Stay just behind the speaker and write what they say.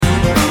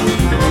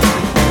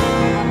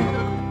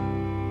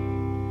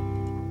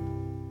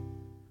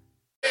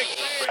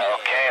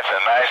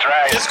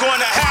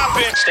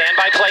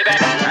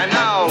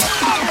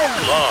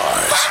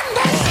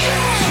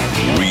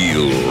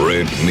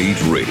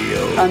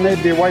I may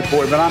be a white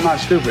boy, but I'm not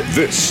stupid.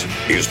 This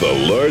is the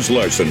Lars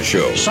Larson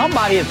Show.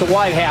 Somebody at the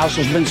White House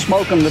has been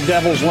smoking the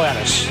devil's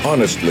lettuce.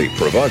 Honestly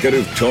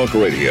provocative talk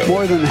radio.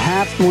 More than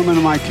half the women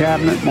in my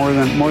cabinet, more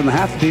than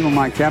half the people in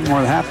my cabinet,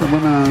 more than half the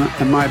women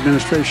in my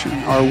administration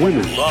are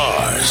women.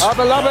 Lars. Our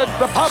beloved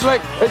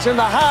republic is in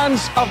the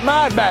hands of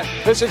madmen.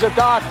 This is a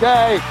dark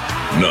day.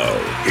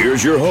 Now,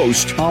 here's your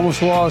host. I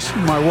almost lost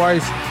my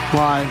wife,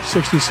 my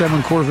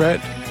 67 Corvette,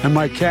 and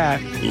my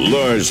cat.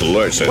 Lars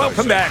Larson.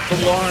 Welcome back to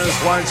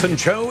Lars Larson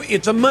Show.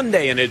 It's a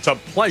Monday, and it's a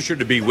pleasure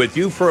to be with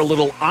you for a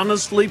little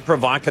honestly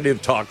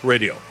provocative talk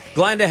radio.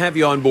 Glad to have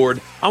you on board.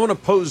 I want to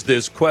pose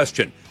this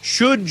question.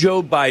 Should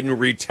Joe Biden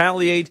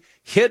retaliate,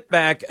 hit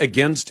back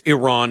against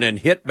Iran, and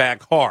hit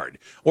back hard?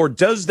 Or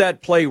does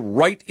that play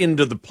right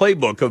into the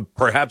playbook of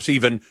perhaps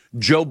even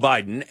Joe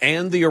Biden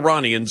and the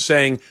Iranians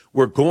saying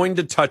we're going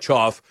to touch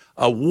off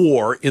a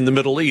war in the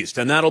Middle East?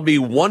 And that'll be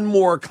one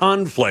more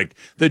conflict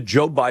that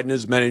Joe Biden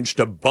has managed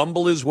to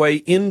bumble his way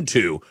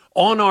into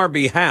on our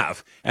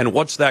behalf. And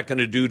what's that going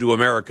to do to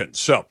Americans?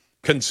 So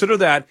consider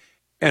that.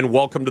 And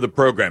welcome to the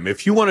program.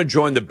 If you want to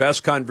join the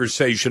best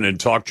conversation in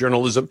talk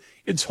journalism,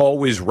 it's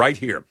always right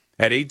here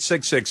at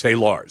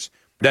 866-HEY-LARS.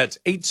 That's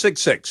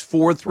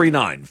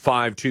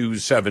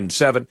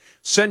 866-439-5277.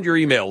 Send your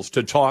emails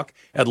to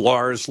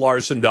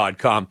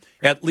talk@larslarson.com.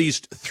 At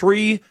least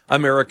 3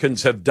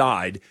 Americans have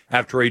died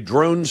after a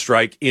drone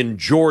strike in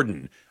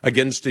Jordan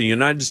against a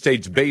United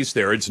States base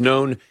there. It's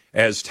known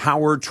as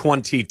Tower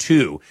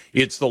 22.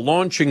 It's the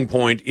launching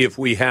point if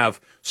we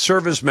have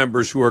service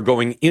members who are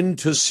going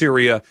into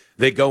Syria.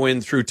 They go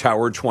in through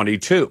Tower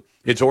 22.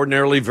 It's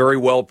ordinarily very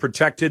well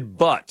protected,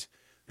 but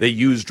they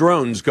use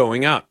drones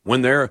going out.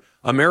 When their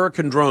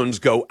American drones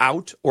go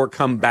out or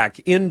come back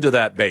into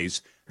that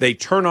base, they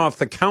turn off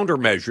the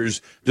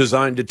countermeasures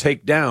designed to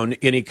take down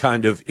any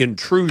kind of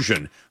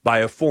intrusion by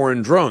a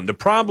foreign drone. The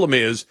problem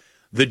is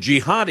the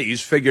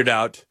jihadis figured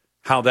out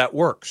how that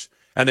works.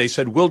 And they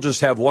said, we'll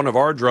just have one of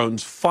our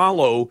drones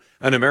follow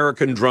an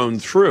American drone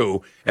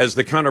through as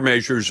the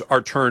countermeasures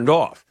are turned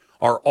off.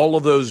 Are all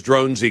of those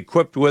drones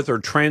equipped with or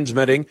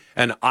transmitting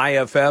an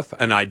IFF,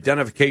 an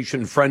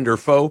identification friend or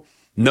foe?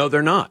 No,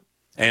 they're not.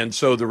 And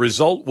so the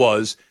result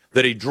was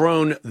that a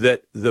drone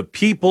that the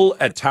people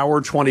at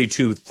Tower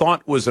 22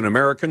 thought was an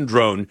American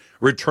drone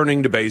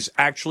returning to base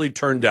actually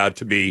turned out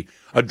to be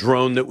a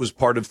drone that was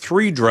part of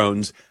 3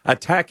 drones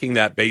attacking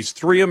that base.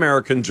 3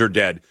 Americans are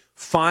dead.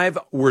 5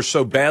 were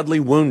so badly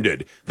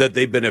wounded that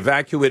they've been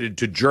evacuated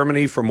to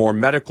Germany for more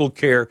medical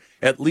care.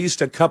 At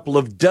least a couple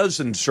of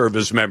dozen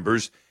service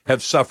members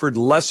have suffered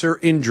lesser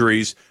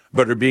injuries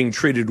but are being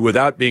treated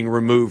without being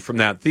removed from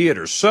that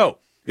theater. So,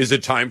 is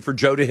it time for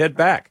Joe to hit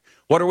back?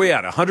 What are we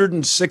at?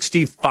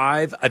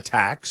 165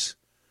 attacks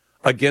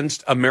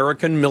against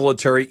American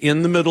military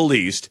in the Middle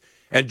East,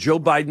 and Joe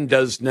Biden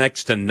does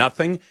next to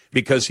nothing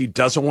because he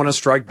doesn't want to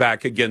strike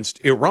back against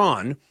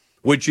Iran,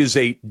 which is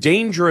a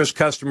dangerous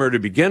customer to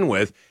begin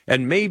with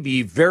and may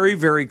be very,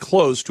 very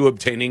close to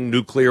obtaining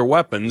nuclear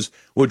weapons,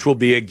 which will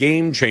be a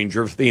game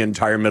changer for the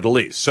entire Middle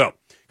East. So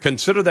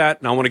consider that,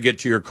 and I want to get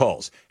to your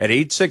calls at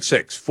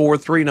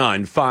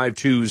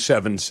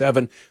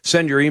 866-439-5277.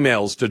 Send your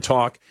emails to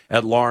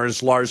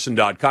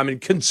talk@larslarson.com,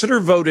 and consider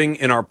voting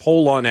in our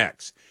poll on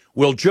X.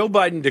 Will Joe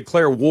Biden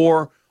declare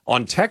war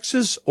on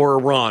Texas or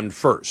Iran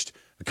first?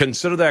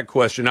 Consider that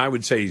question. I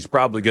would say he's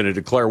probably going to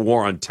declare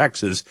war on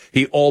Texas.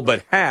 He all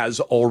but has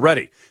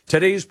already.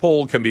 Today's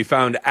poll can be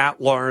found at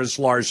Lars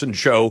Larson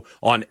Show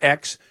on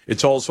X.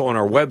 It's also on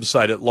our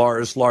website at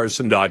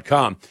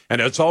larslarson.com.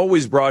 And it's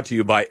always brought to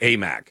you by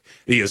AMAC,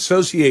 the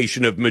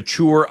Association of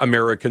Mature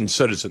American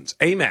Citizens.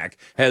 AMAC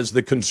has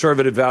the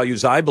conservative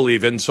values I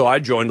believe in, so I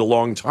joined a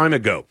long time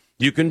ago.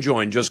 You can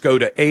join. Just go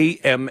to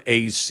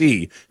amac.us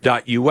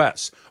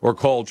or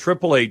call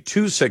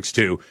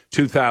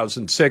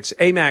 888-262-2006.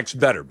 AMAC's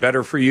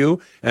better for you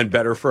and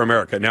better for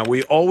America. Now,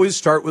 we always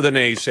start with a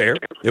naysayer,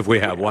 if we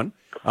have one.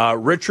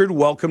 Richard,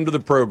 welcome to the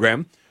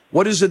program.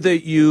 What is it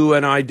that you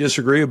and I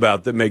disagree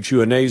about that makes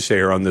you a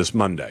naysayer on this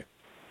Monday?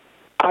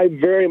 I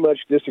very much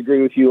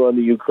disagree with you on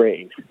the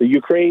Ukraine. The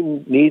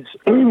Ukraine needs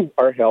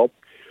our help.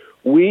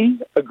 We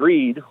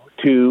agreed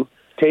to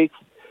take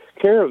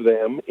care of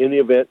them in the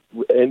event,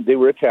 and they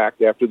were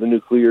attacked after the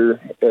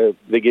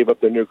they gave up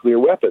their nuclear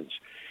weapons.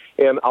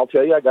 And I'll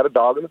tell you, I got a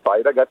dog in the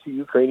fight. I got 2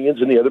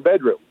 Ukrainians in the other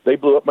bedroom. They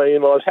blew up my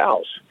in-laws'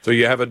 house. So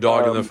you have a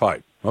dog in the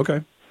fight. Okay.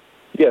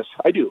 Yes,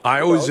 I do.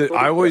 I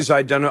always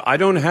identify. I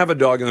don't have a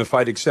dog in the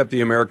fight except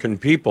the American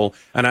people.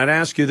 And I'd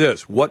ask you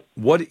this: what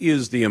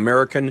is the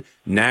American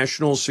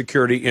national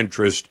security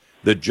interest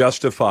that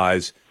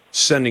justifies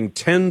sending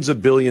tens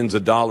of billions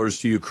of dollars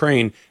to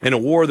Ukraine in a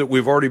war that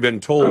we've already been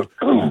told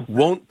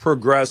won't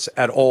progress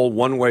at all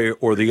one way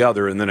or the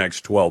other in the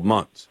next 12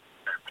 months?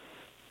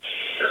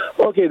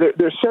 Okay,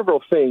 there's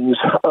several things.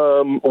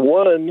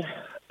 One,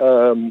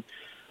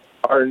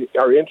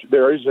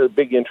 there is a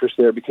big interest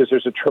there because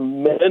there's a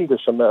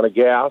tremendous amount of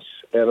gas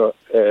and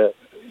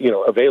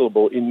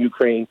available in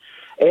Ukraine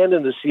and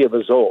in the Sea of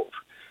Azov.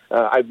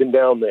 I've been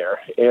down there,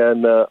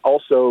 and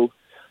also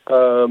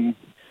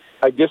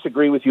I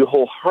disagree with you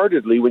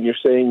wholeheartedly when you're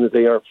saying that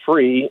they aren't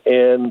free.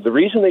 And the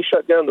reason they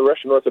shut down the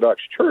Russian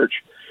Orthodox Church,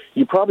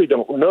 you probably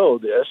don't know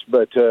this,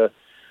 but the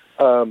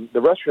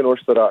Russian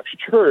Orthodox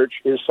Church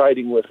is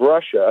siding with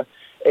Russia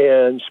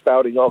and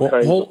spouting all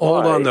kinds of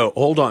lies.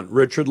 Hold on,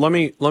 Richard. Let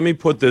me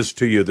put this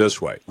to you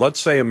this way. Let's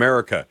say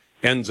America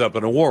ends up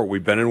in a war.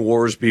 We've been in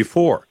wars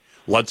before.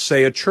 Let's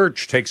say a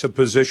church takes a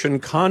position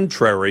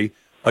contrary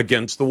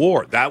against the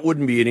war. That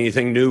wouldn't be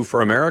anything new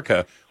for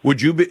America.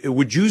 Would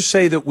you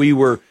say that we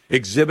were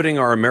exhibiting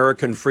our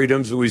American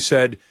freedoms? We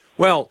said,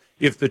 well,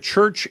 if the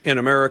church in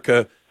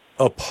America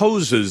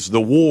opposes the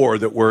war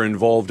that we're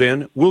involved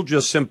in, we'll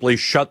just simply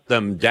shut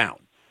them down.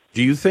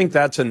 Do you think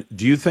that's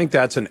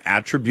an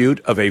attribute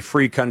of a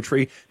free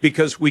country?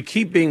 Because we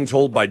keep being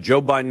told by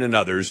Joe Biden and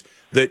others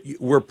that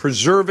we're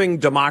preserving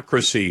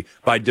democracy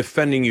by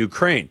defending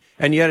Ukraine.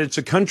 And yet it's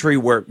a country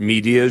where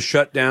media is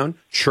shut down,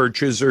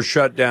 churches are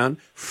shut down,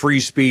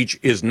 free speech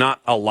is not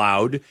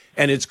allowed,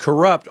 and it's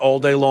corrupt all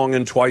day long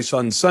and twice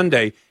on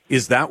Sunday.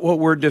 Is that what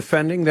we're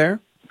defending there?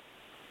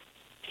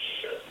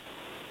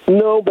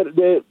 No, but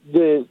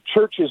the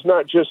church is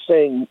not just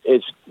saying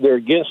they're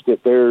against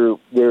it.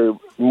 They're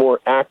more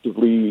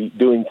actively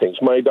doing things.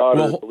 My daughter.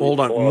 Well, hold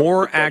on.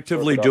 More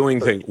actively doing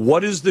things.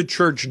 What is the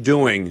church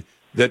doing?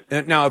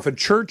 That now, if a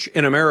church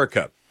in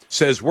America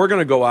says we're going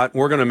to go out and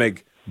we're going to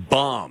make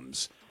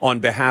bombs on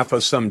behalf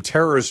of some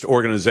terrorist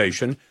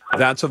organization,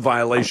 that's a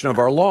violation of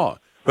our law.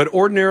 But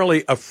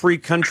ordinarily, a free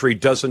country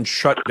doesn't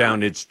shut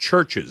down its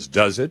churches,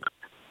 does it?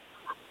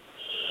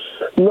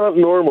 Not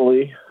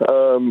normally.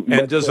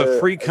 And does a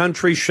free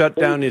country shut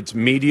down its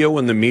media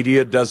when the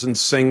media doesn't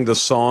sing the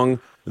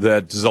song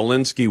that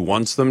Zelensky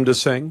wants them to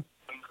sing?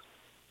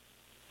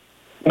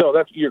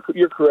 No,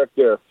 you're correct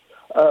there.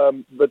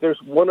 But there's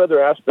one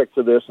other aspect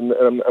to this, and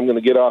I'm going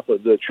to get off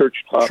of the church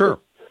topic. Sure.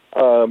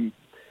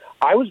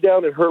 I was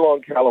down in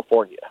Herlong,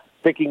 California,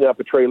 picking up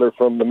a trailer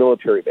from the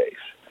military base.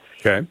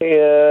 Okay.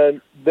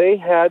 And they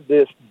had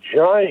this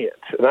giant,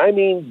 and I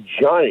mean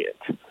giant,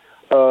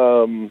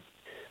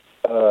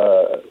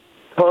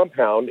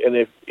 compound, and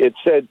it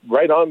said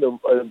right on the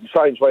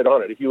signs right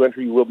on it, if you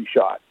enter, you will be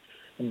shot.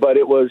 But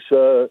it was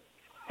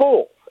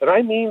full, and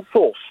I mean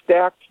full,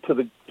 stacked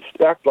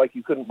like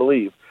you couldn't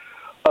believe,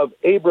 of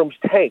Abrams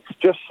tanks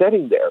just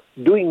sitting there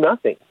doing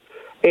nothing.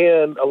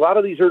 And a lot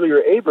of these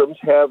earlier Abrams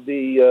have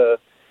the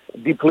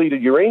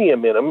depleted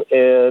uranium in them,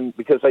 and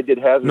because I did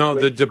hazard. No,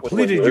 the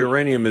depleted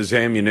uranium is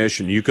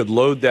ammunition. You could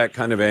load that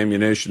kind of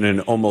ammunition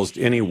in almost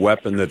any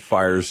weapon that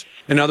fires.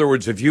 In other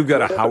words, if you've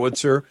got a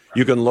howitzer,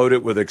 you can load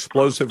it with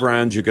explosive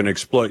rounds. You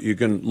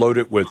can load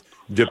it with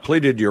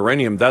depleted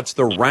uranium. That's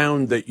the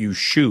round that you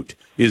shoot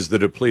is the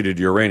depleted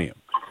uranium.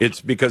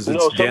 It's because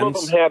it's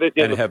dense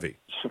and heavy.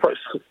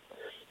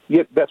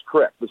 Yeah, that's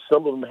correct. But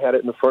some of them had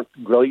it in the front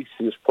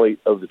glacis plate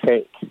of the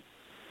tank,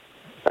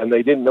 and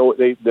they didn't know.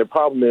 Their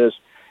problem is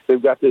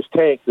they've got this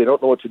tank. They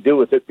don't know what to do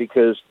with it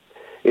because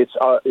it's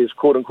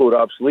quote unquote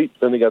obsolete.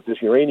 Then they got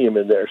this uranium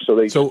in there,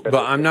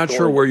 but I'm not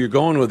sure where you're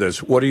going with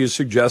this. What are you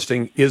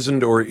suggesting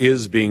isn't or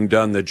is being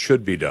done that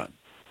should be done?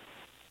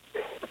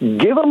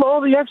 Give them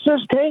all the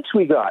excess tanks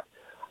we got.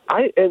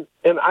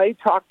 I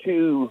talked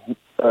to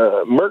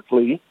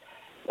Merkley.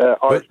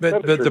 But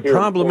the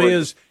problem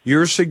is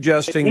you're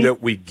suggesting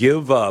that we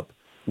give up.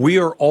 We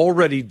are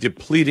already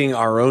depleting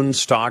our own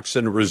stocks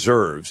and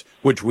reserves,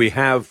 which we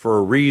have for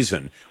a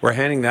reason. We're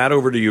handing that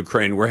over to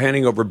Ukraine. We're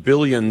handing over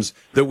billions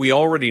that we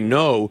already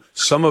know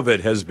some of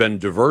it has been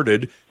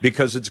diverted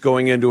because it's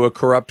going into a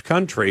corrupt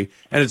country.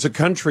 And it's a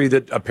country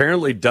that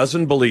apparently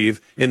doesn't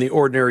believe in the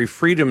ordinary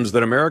freedoms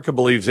that America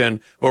believes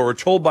in. But we're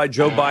told by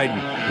Joe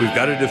Biden, we've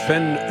got to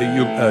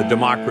defend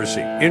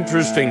democracy.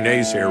 Interesting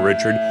naysayer,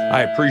 Richard.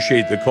 I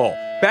appreciate the call.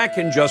 Back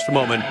in just a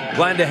moment.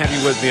 Glad to have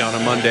you with me on a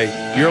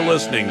Monday. You're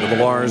listening to the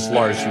Lars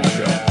Larson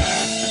Show.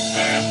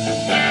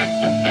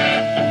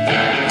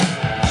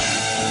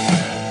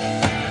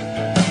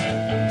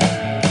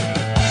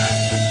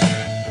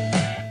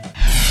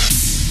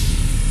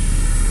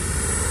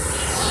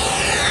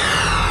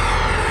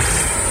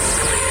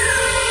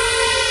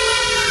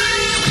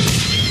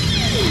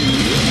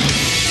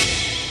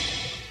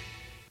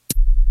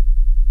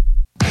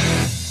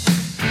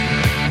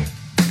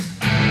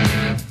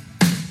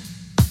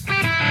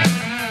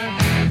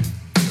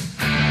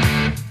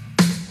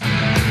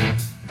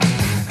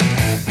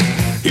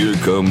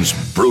 Comes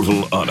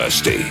brutal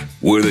honesty,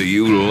 whether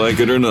you like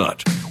it or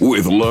not,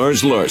 with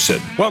Lars Larson.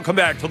 Welcome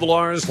back to the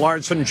Lars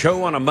Larson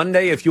Show on a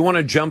Monday. If you want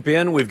to jump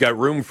in, we've got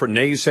room for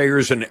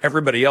naysayers and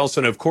everybody else,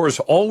 and of course,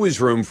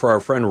 always room for our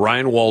friend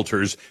Ryan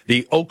Walters,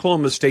 the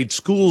Oklahoma State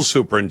School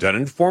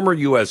Superintendent, former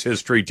U.S.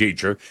 history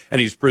teacher,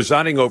 and he's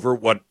presiding over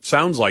what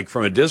sounds like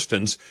from a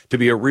distance to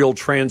be a real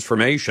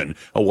transformation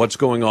of what's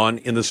going on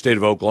in the state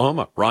of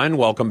Oklahoma. Ryan,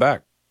 welcome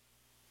back.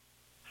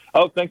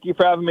 Oh, thank you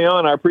for having me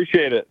on. I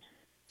appreciate it.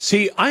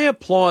 See, I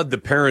applaud the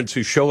parents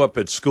who show up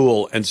at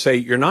school and say,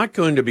 you're not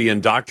going to be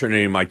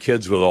indoctrinating my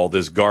kids with all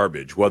this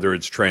garbage, whether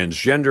it's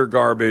transgender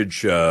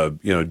garbage,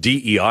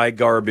 DEI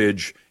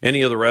garbage,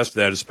 any of the rest of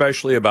that,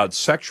 especially about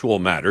sexual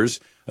matters,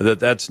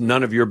 that's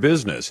none of your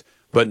business.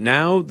 But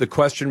now the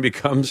question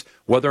becomes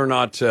whether or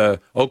not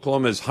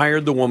Oklahoma has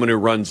hired the woman who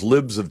runs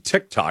Libs of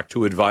TikTok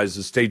to advise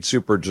the state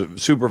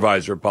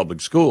supervisor of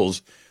public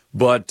schools.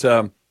 But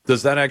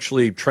does that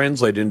actually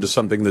translate into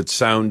something that's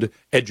sound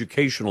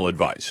educational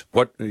advice?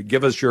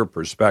 Give us your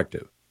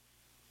perspective.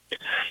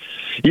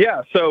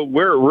 Yeah, so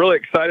we're really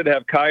excited to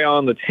have Kaya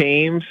on the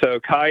team. So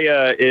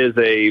Kaya is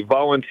a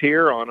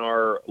volunteer on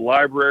our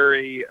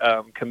library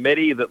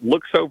committee that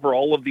looks over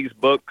all of these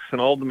books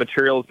and all the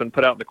material that's been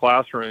put out in the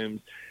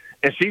classrooms.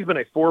 And she's been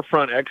a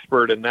forefront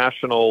expert in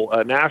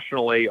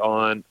nationally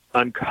on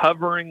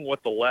uncovering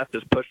what the left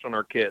has pushed on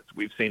our kids.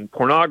 We've seen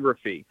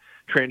pornography,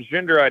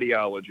 transgender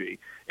ideology.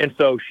 And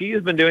so she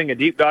has been doing a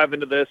deep dive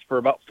into this for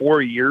about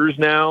 4 years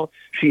now.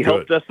 She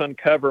helped us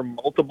uncover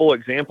multiple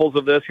examples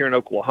of this here in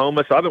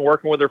Oklahoma. So I've been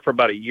working with her for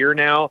about a year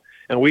now.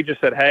 And we just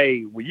said,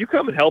 hey, will you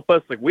come and help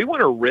us? Like, we want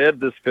to rid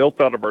this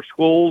filth out of our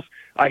schools.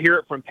 I hear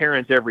it from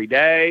parents every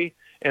day.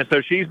 And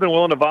so she's been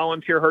willing to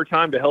volunteer her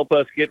time to help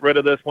us get rid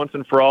of this once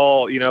and for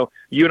all. You know,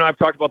 you and I have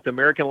talked about the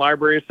American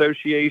Library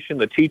Association,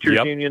 the teachers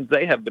unions.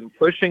 They have been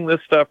pushing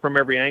this stuff from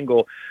every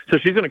angle. So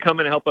she's going to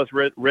come in and help us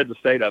rid the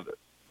state of it.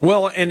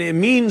 Well, and it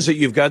means that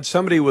you've got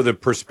somebody with a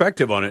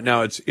perspective on it.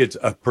 Now, it's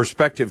a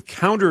perspective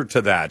counter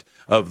to that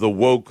of the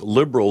woke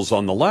liberals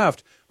on the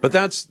left, but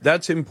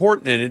that's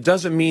important, and it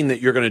doesn't mean that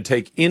you're going to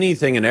take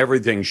anything and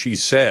everything she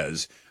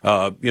says,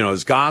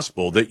 as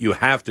gospel, that you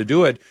have to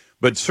do it.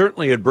 But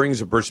certainly it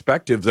brings a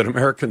perspective that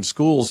American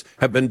schools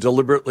have been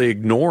deliberately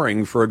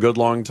ignoring for a good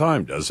long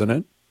time, doesn't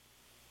it?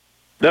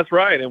 That's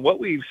right. And what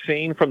we've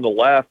seen from the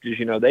left is,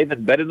 they've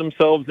embedded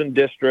themselves in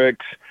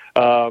districts.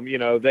 They've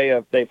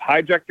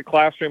hijacked the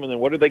classroom, and then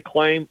what do they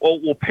claim?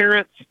 Well,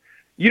 parents,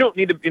 you don't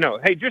need to,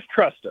 hey, just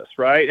trust us,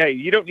 right? Hey,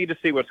 you don't need to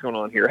see what's going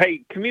on here.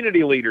 Hey,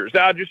 community leaders,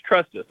 just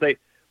trust us.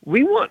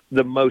 We want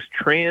the most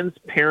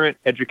transparent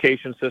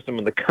education system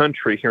in the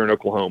country here in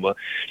Oklahoma.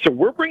 So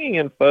we're bringing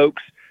in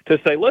folks to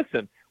say,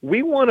 listen,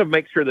 we want to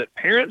make sure that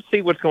parents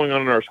see what's going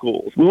on in our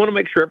schools. We want to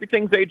make sure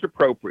everything's age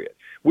appropriate.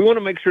 We want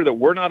to make sure that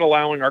we're not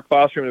allowing our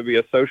classroom to be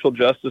a social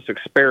justice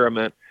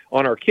experiment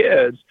on our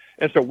kids.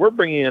 And so we're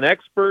bringing in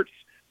experts.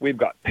 We've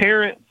got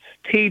parents,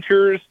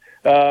 teachers.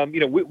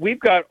 We've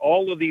got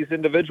all of these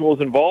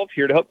individuals involved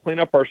here to help clean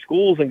up our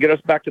schools and get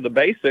us back to the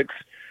basics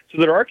so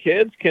that our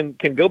kids can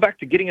go back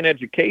to getting an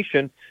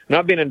education,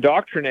 not being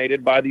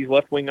indoctrinated by these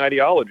left-wing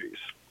ideologies.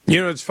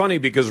 It's funny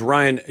because,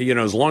 Ryan,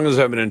 as long as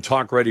I've been in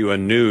talk radio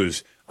and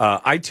news,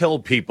 I tell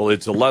people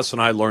it's a lesson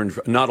I learned,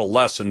 not a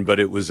lesson, but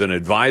it was an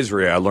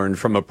advisory I learned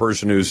from a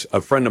person who's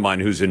a friend of mine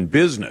who's in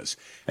business.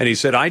 And he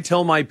said, I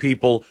tell my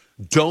people,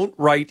 don't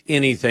write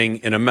anything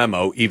in a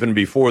memo, even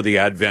before the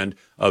advent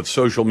of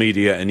social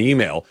media and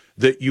email,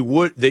 that you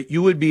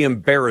would be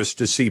embarrassed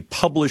to see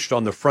published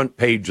on the front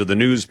page of the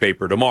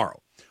newspaper tomorrow.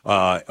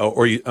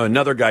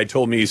 Another guy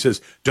told me, he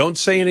says, don't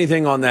say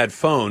anything on that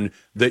phone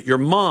that your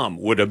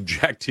mom would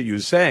object to you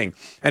saying.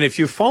 And if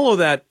you follow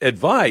that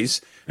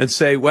advice and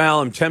say, well,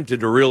 I'm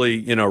tempted to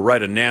really,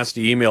 write a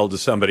nasty email to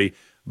somebody,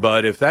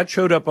 but if that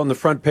showed up on the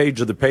front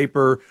page of the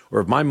paper, or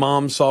if my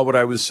mom saw what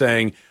I was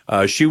saying,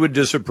 she would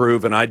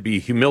disapprove and I'd be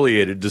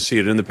humiliated to see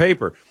it in the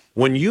paper.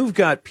 When you've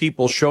got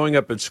people showing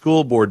up at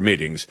school board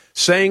meetings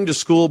saying to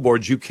school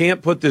boards, you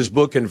can't put this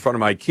book in front of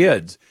my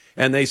kids,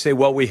 and they say,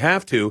 well, we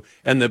have to,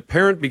 and the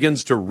parent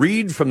begins to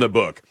read from the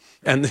book,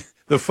 and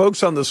the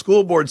folks on the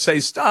school board say,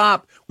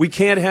 stop, we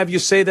can't have you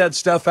say that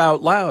stuff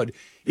out loud.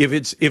 If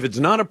it's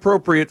not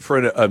appropriate for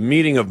a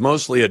meeting of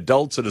mostly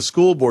adults at a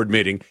school board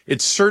meeting,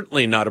 it's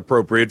certainly not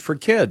appropriate for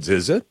kids,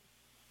 is it?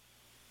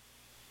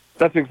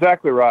 That's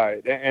exactly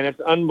right, and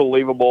it's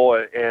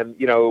unbelievable. And,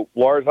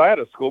 Lars, I had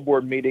a school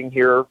board meeting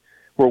here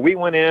where we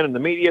went in, and the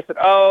media said,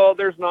 oh,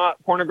 there's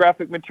not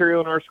pornographic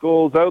material in our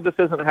schools. Oh, this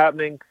isn't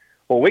happening.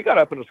 Well, we got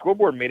up in a school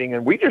board meeting,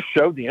 and we just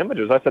showed the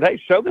images. I said,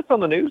 hey, show this on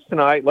the news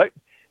tonight.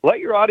 Let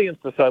your audience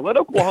decide. Let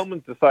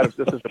Oklahomans decide if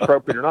this is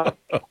appropriate or not.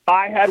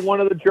 I had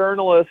one of the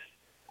journalists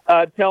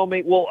tell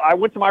me, well, I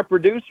went to my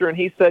producer, and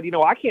he said,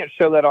 I can't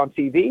show that on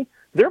TV.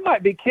 There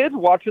might be kids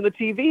watching the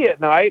TV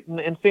at night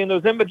and seeing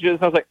those images.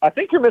 I was like, I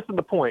think you're missing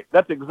the point.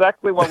 That's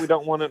exactly why we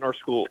don't want it in our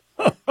school.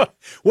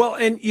 Well,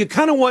 and you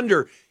kind of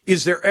wonder,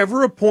 is there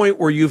ever a point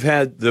where you've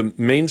had the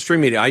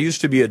mainstream media? I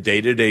used to be a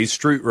day-to-day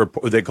street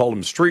report. They called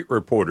them street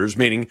reporters,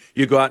 meaning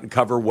you go out and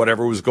cover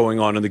whatever was going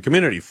on in the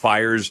community,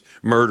 fires,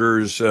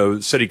 murders,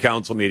 city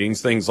council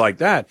meetings, things like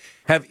that.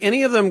 Have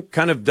any of them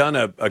kind of done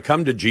a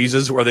come to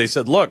Jesus where they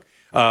said, look,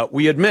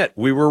 we admit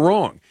we were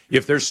wrong.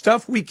 If there's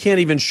stuff we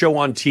can't even show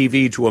on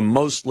TV to a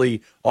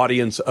mostly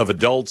audience of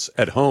adults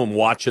at home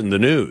watching the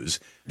news,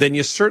 then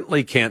you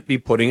certainly can't be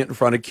putting it in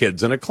front of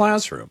kids in a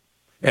classroom.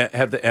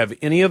 Have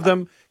any of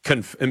them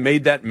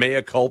made that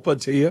mea culpa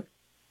to you?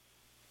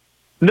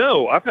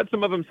 No, I've had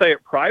some of them say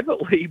it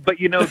privately, but,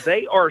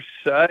 they are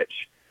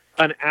such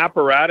an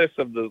apparatus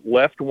of the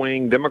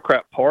left-wing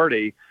Democrat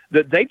Party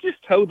that they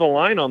just toe the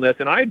line on this.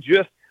 And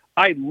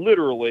I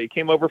literally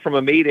came over from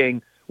a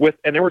meeting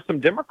and there were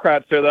some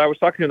Democrats there that I was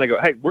talking to, and they go,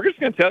 hey, we're just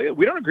going to tell you,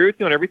 we don't agree with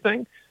you on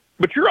everything,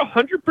 but you're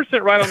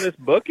 100% right on this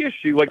book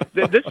issue. Like,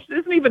 this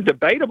isn't even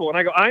debatable. And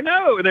I go, I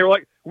know. And they were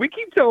like, we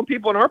keep telling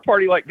people in our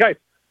party, like, guys,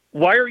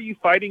 why are you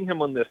fighting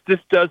him on this? This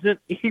doesn't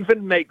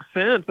even make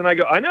sense. And I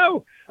go, I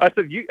know. I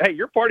said, hey,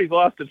 your party's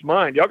lost its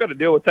mind. Y'all got to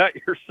deal with that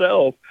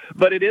yourself.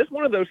 But it is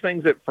one of those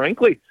things that,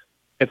 frankly,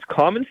 it's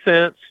common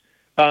sense.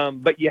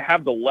 But you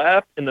have the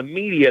left and the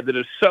media that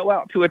is so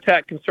out to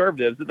attack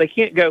conservatives that they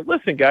can't go,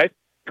 listen, guys,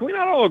 can we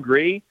not all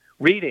agree?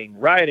 Reading,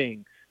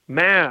 writing,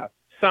 math,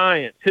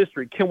 science,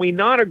 history. Can we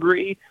not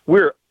agree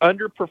we're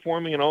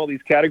underperforming in all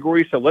these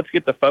categories? So let's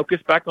get the focus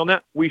back on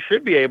that. We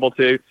should be able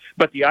to,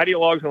 but the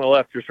ideologues on the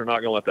left just are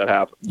not going to let that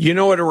happen. You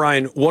know what,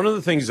 Orion? One of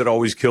the things that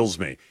always kills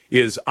me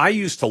is I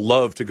used to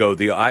love to go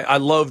I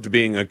loved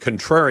being a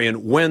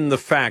contrarian when the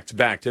facts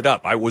backed it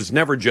up. I was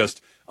never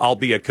just, I'll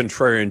be a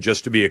contrarian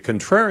just to be a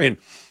contrarian.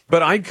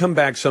 But I'd come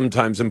back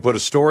sometimes and put a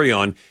story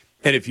on.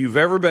 And if you've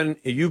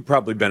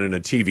probably been in a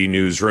TV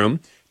newsroom.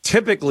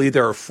 Typically,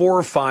 there are 4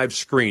 or 5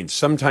 screens,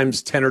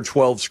 sometimes 10 or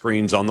 12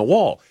 screens on the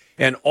wall.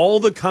 And all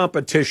the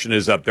competition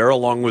is up there,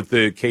 along with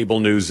the cable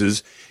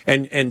newses.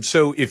 And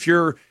so if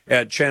you're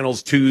at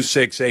channels 2,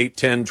 6, 8,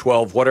 10,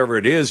 12, whatever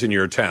it is in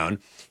your town,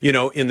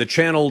 in the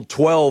channel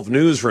 12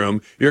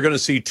 newsroom, you're going to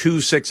see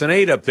 2, 6, and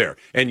 8 up there.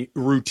 And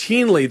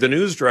routinely, the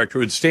news director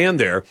would stand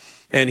there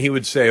and he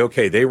would say,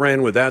 okay, they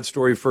ran with that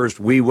story first.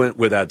 We went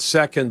with that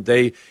second.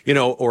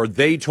 Or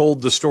they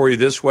told the story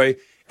this way.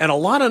 And a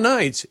lot of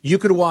nights, you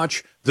could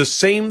watch the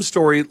same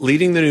story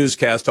leading the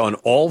newscast on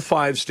all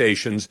 5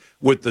 stations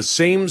with the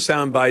same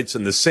sound bites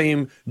and the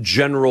same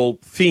general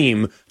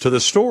theme to the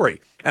story.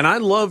 And I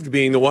loved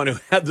being the one who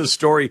had the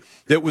story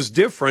that was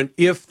different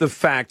if the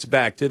facts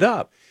backed it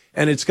up.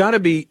 And it's got to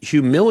be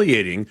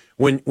humiliating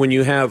when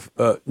you have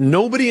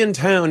nobody in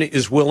town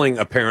is willing,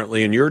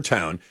 apparently in your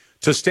town,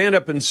 to stand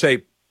up and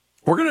say,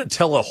 we're going to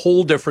tell a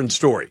whole different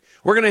story.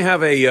 We're going to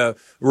have a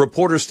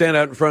reporter stand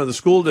out in front of the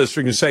school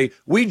district and say,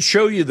 we'd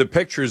show you the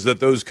pictures that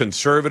those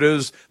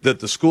conservatives that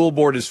the school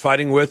board is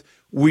fighting with.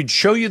 We'd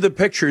show you the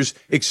pictures,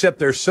 except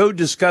they're so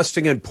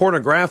disgusting and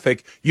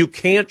pornographic, you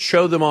can't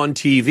show them on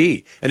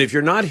TV. And if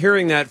you're not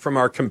hearing that from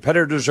our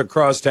competitors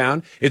across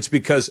town, it's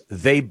because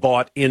they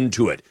bought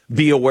into it.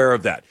 Be aware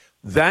of that.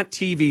 That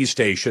TV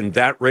station,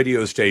 that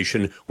radio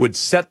station would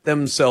set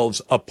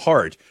themselves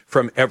apart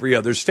from every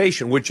other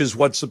station, which is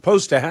what's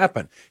supposed to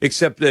happen,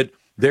 except that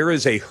there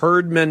is a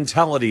herd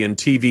mentality in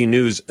TV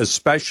news,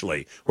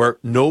 especially where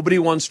nobody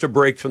wants to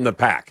break from the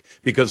pack,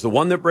 because the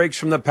one that breaks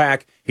from the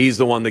pack, he's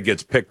the one that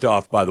gets picked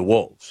off by the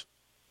wolves.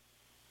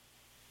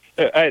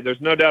 Hey, there's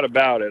no doubt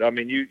about it. I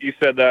mean, you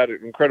said that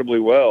incredibly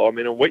well. I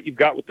mean, and what you've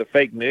got with the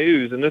fake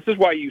news, and this is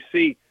why you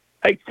see,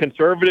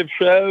 conservative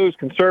shows,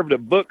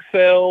 conservative book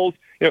sales,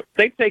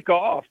 they take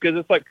off because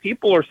it's like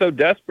people are so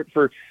desperate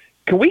for,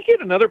 can we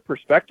get another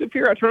perspective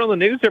here? I turn on the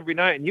news every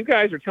night and you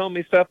guys are telling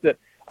me stuff that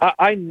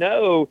I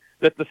know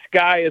that the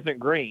sky isn't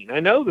green.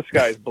 I know the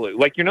sky is blue.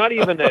 Like, you're not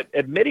even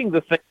admitting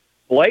the thing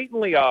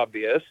blatantly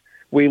obvious.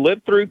 We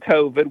lived through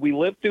COVID. We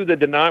lived through the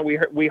denial.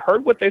 We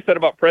heard what they said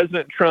about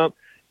President Trump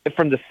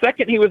from the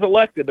second he was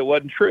elected that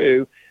wasn't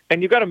true.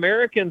 And you've got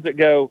Americans that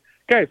go,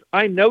 guys,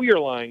 I know you're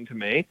lying to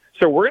me,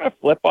 so we're going to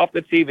flip off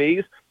the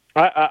TVs.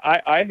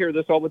 I hear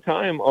this all the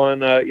time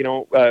on,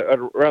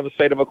 around the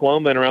state of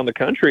Oklahoma and around the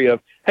country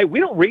of, hey, we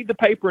don't read the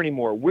paper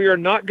anymore. We are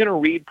not going to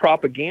read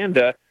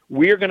propaganda.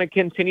 We are going to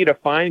continue to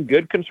find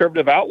good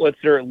conservative outlets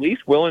that are at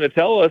least willing to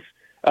tell us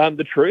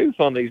the truth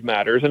on these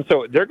matters. And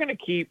so they're going to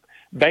keep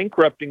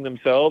bankrupting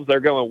themselves. They're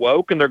going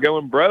woke and they're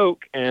going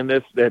broke, and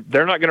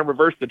they're not going to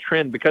reverse the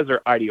trend because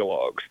they're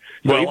ideologues.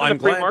 So well, I'm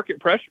glad. Market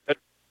pressure.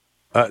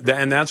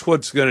 And that's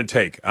what's going to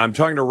take. I'm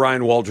talking to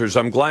Ryan Walters.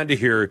 I'm glad to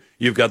hear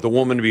you've got the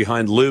woman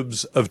behind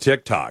Libs of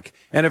TikTok.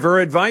 And if her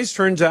advice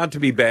turns out to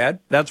be bad,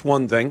 that's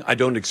one thing. I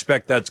don't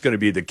expect that's going to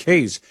be the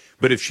case.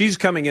 But if she's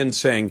coming in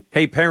saying,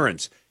 hey,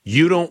 parents,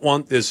 you don't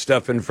want this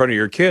stuff in front of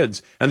your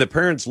kids, and the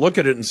parents look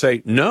at it and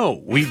say,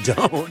 no, we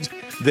don't,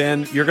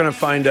 then you're going to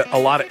find a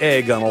lot of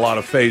egg on a lot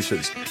of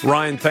faces.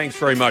 Ryan, thanks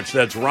very much.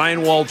 That's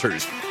Ryan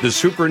Walters, the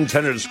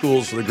superintendent of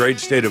schools for the great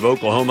state of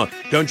Oklahoma.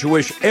 Don't you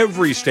wish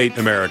every state in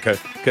America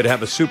could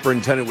have a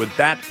superintendent with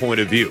that point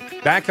of view?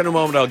 Back in a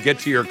moment, I'll get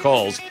to your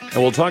calls, and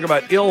we'll talk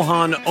about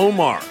Ilhan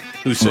Omar,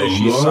 who says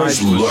she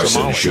sides with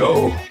Larson Somalia.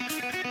 Show.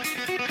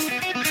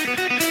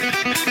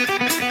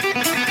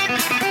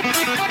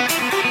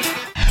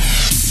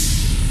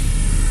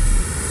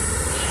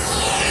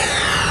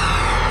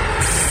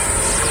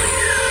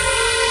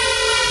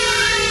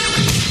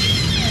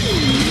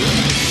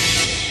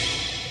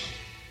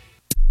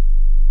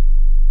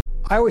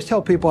 I always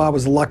tell people I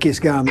was the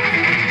luckiest guy on the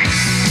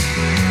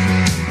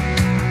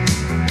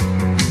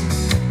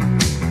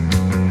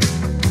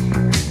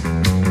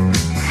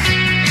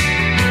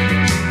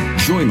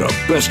Join the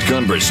best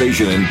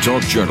conversation in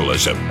talk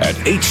journalism at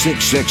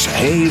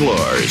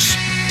 866-HEY-LARS.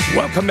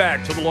 Welcome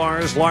back to the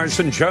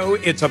Larson Show.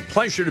 It's a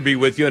pleasure to be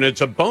with you, and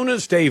it's a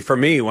bonus day for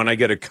me when I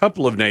get a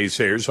couple of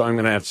naysayers, so I'm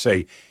going to have to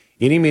say,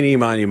 Eeny, meeny,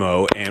 miny,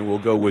 mo, and we'll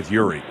go with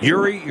Yuri.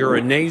 Yuri, you're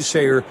a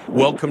naysayer.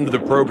 Welcome to the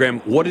program.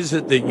 What is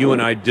it that you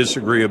and I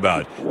disagree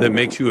about that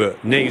makes you a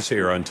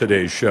naysayer on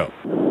today's show?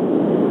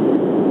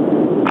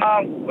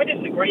 We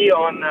disagree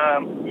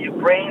on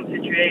Ukraine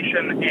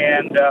situation,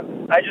 and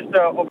I just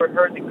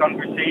overheard the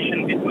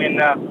conversation between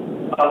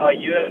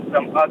you and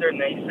some other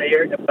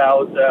naysayer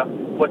about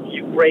what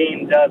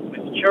Ukraine does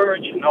with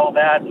church and all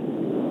that.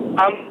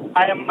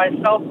 I am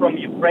myself from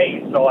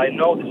Ukraine, so I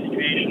know the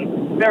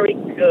situation very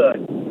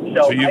good.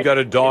 So you've got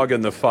a dog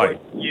in the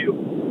fight.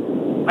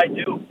 I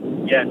do,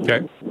 yes.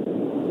 Okay.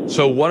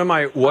 So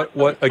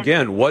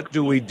what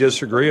do we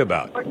disagree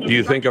about? Do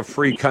you think a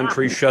free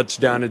country shuts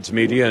down its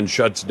media and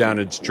shuts down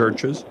its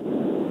churches?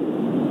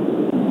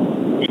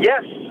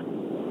 Yes.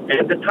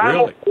 At the time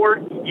of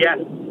war, yes.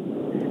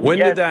 When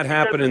did that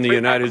happen in the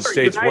United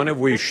States? When have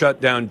we shut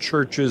down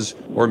churches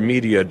or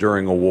media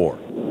during a war?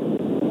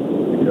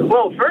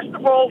 Well, first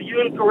of all,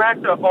 you're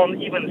incorrect on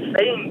even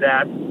saying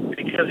that,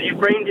 because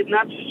Ukraine did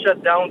not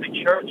shut down the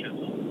churches.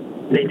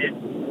 They did.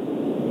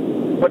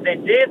 What they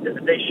did,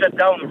 they shut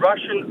down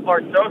Russian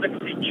Orthodox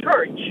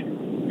Church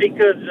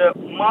because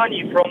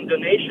money from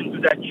donation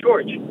to that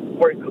church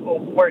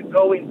were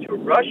going to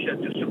Russia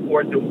to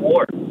support the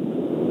war.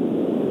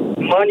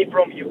 Money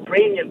from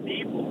Ukrainian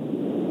people,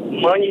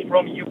 money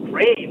from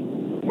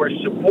Ukraine were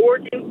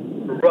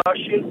supporting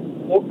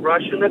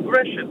Russian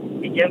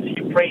aggression against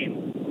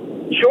Ukraine.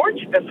 Church,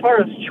 as far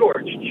as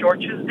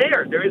church is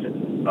there. There is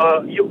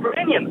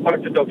Ukrainian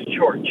Orthodox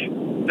Church.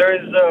 There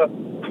is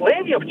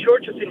plenty of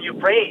churches in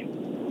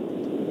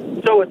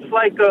Ukraine. So it's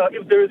like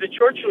if there is a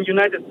church in the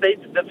United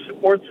States that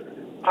supports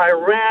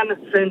Iran,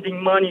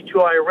 sending money to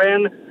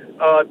Iran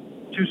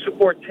to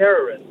support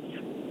terrorists,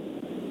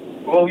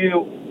 will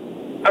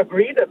you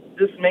agree that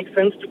this makes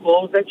sense to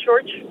close that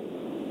church?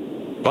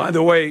 By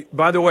the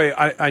way,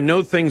 I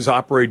know things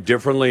operate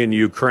differently in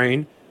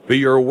Ukraine, but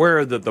you're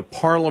aware that the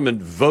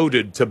parliament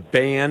voted to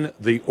ban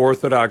the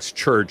Orthodox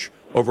Church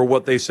over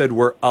what they said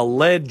were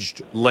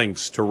alleged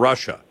links to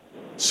Russia.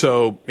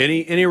 So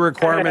any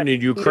requirement in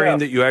Ukraine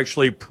that you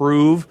actually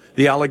prove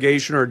the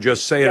allegation or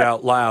just say it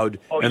out loud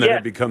and then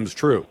it becomes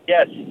true?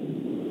 Yes.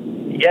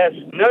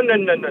 No.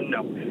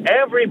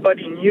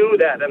 Everybody knew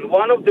that. And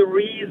one of the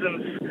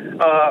reasons...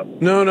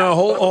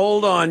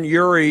 Hold on,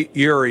 Yuri.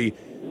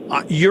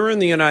 You're in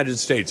the United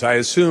States. I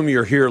assume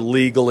you're here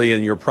legally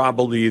and you're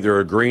probably either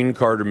a green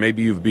card or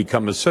maybe you've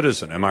become a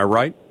citizen. Am I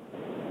right?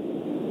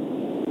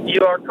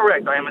 You are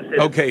correct. I am a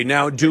citizen. Okay,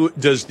 now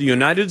does the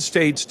United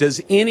States,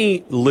 does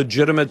any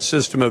legitimate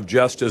system of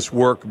justice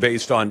work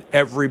based on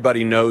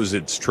everybody knows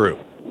it's true?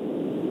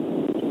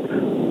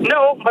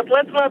 No, but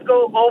let's not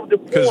go off the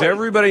point. Because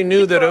everybody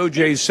knew that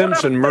O.J.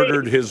 Simpson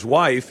murdered his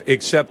wife,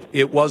 except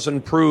it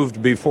wasn't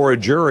proved before a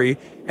jury,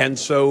 and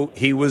so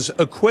he was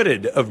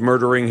acquitted of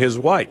murdering his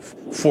wife,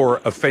 for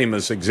a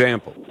famous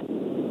example.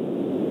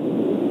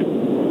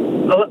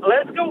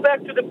 Let's go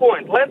back to the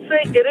point. Let's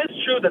say it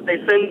is true that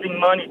they're sending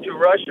money to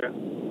Russia.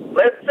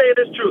 Let's say it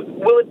is true.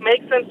 Will it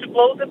make sense to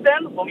close it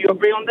then? Will you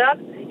agree on that?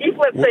 If,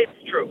 let's say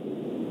it's true.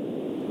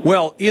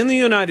 Well, in the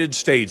United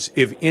States,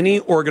 if any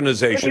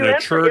organization, a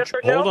church,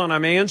 hold on,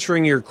 I'm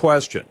answering your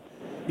question.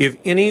 If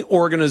any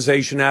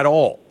organization at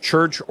all,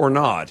 church or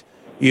not,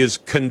 is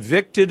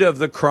convicted of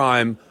the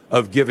crime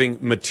of giving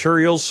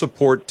material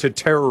support to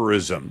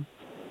terrorism,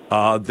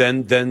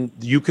 then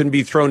you can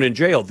be thrown in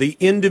jail. The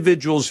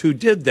individuals who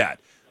did that.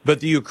 But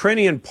the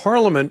Ukrainian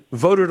parliament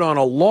voted on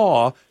a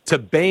law to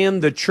ban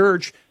the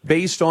church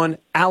based on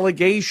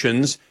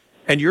allegations.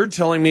 And you're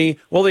telling me,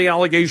 well, the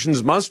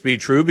allegations must be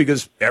true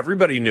because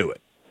everybody knew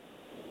it.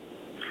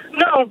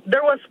 No,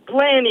 there was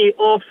plenty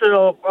of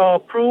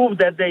proof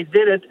that they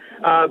did it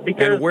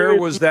because. And where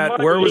was that?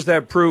 Where was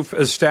that proof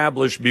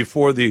established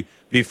before the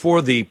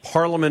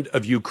Parliament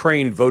of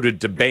Ukraine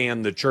voted to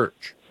ban the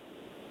church?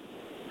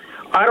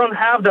 I don't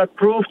have that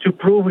proof to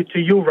prove it to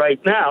you right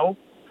now,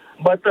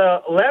 but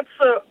let's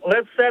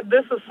set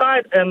this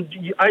aside, and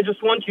I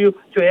just want you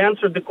to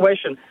answer the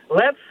question.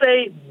 Let's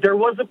say there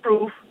was a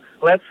proof.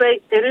 Let's say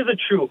it is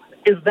true.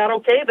 Is that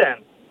okay then?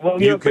 Will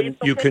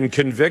you can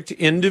convict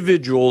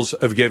individuals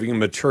of giving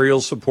material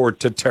support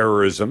to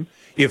terrorism.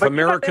 If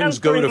Americans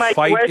go to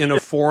fight in a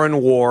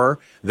foreign war,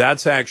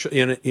 that's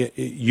actually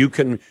you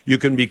can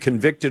be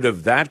convicted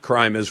of that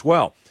crime as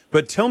well.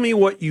 But tell me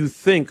what you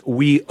think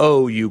we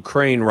owe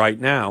Ukraine right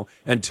now,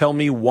 and tell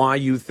me why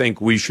you think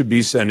we should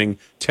be sending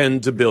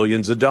tens of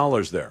billions of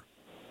dollars there.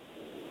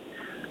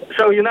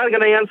 So you're not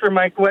going to answer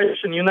my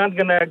question. You're not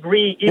going to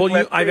agree.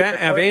 Well, I've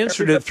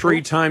answered it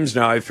 3 times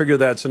now. I figure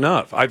that's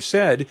enough. I've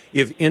said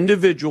if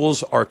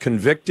individuals are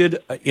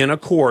convicted in a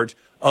court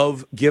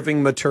of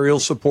giving material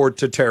support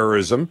to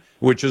terrorism,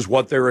 which is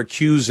what they're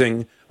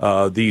accusing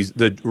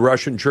the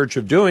Russian church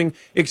of doing,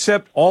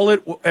 except all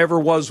it ever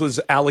was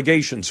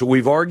allegations. So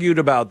we've argued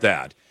about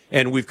that,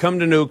 and we've come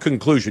to no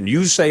conclusion.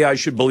 You say I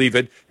should believe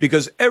it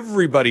because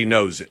everybody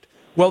knows it.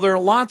 Well, there are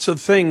lots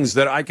of things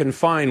that I can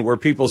find where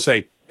people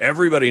say,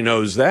 everybody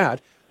knows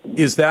that.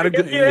 Is that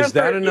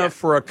enough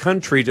for a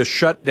country to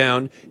shut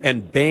down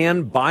and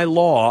ban by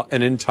law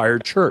an entire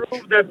church?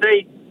 That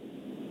they.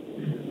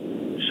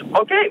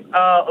 Okay,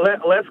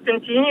 let's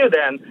continue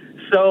then.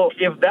 So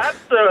if that's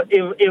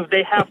if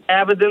they have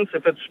evidence,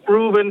 if it's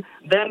proven,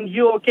 then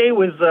you okay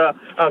with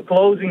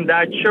closing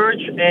that church?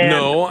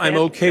 No, I'm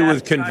okay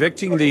with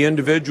convicting the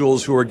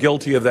individuals who are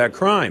guilty of that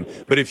crime.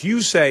 But if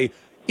you say,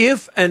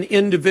 if an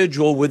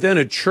individual within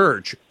a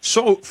church,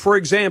 so for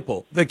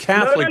example, the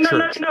Catholic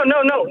Church.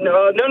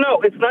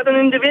 No, it's not an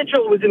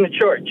individual within the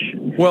church.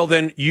 Well,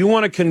 then you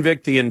want to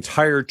convict the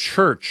entire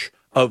church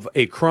of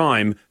a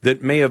crime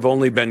that may have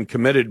only been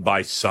committed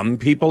by some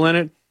people in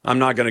it. I'm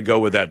not going to go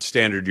with that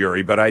standard,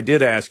 Yuri, but I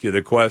did ask you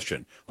the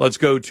question. Let's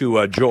go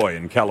to Joy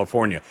in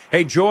California.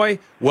 Hey, Joy,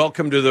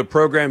 welcome to the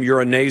program. You're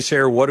a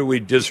naysayer. What do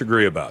we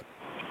disagree about?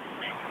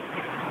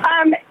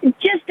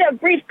 Just a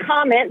brief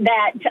comment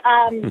that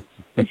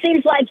it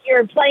seems like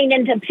you're playing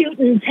into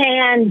Putin's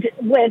hand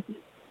with...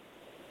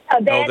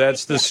 Oh,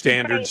 that's the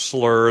standard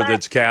slur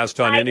that's cast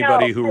on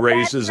anybody who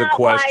raises a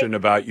question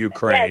about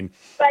Ukraine.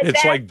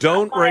 It's like,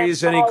 don't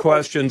raise any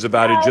questions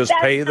about it. Just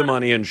pay the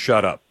money and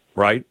shut up,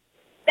 right?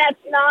 That's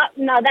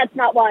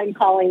not why I'm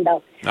calling,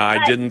 though.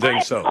 I didn't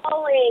think so.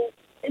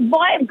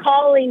 Why I'm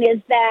calling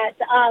is that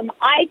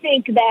I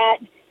think that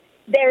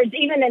there's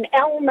even an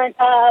element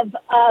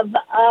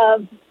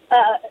of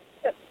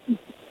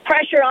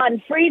pressure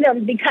on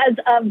freedom because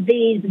of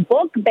these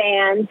book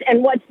bans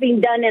and what's being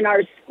done in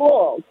our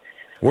schools.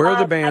 Where are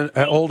the bans?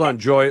 Hold on,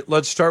 Joy.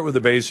 Let's start with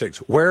the basics.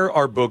 Where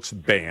are books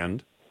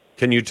banned?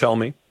 Can you tell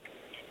me?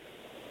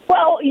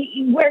 Well,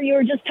 where you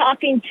were just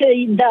talking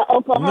to the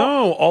Oklahoma.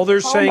 No, all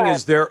they're saying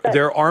is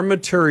there are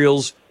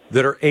materials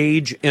that are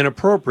age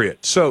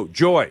inappropriate. So,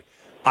 Joy,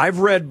 I've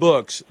read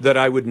books that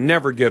I would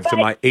never give to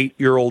my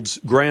 8-year-old's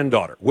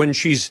granddaughter. When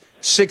she's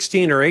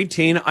 16 or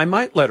 18, I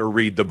might let her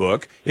read the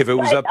book if it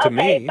was up to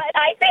me. But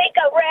I think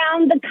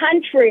around the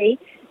country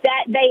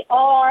that they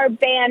are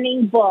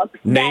banning books.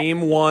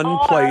 Name one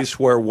place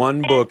where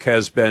one book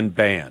has been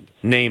banned.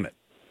 Name it.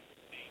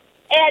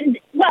 And,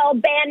 well,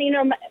 banning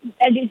them,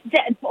 as you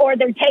said, or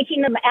they're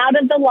taking them out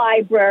of the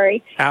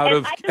library. Out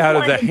of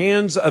the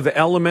hands of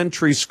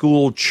elementary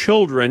school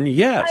children,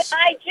 yes.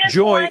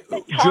 Joy,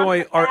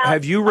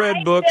 have you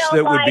read books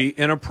that would be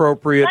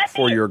inappropriate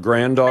for your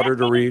granddaughter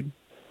to read?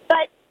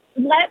 But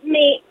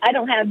I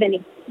don't have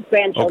any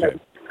grandchildren.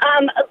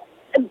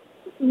 Okay.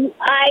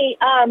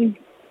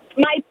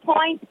 My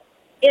point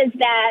is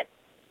that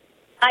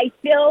I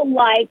feel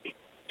like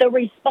the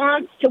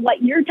response to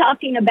what you're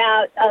talking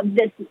about of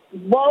this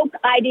woke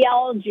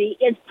ideology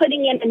is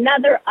putting in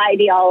another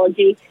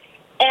ideology,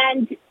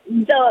 and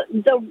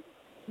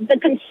the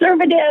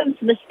conservatives,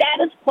 the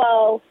status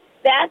quo,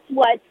 that's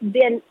what's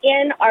been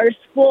in our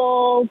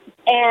schools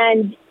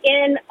and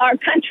in our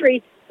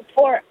country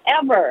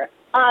forever.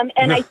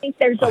 And I think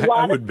there's a lot of people.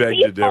 I would beg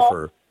to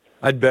differ.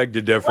 I'd beg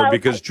to differ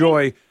because,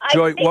 Joy,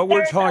 what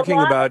we're talking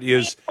about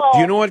is, do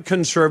you know what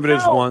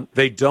conservatives want?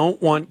 They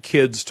don't want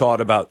kids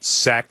taught about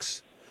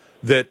sex,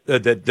 that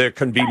there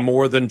can be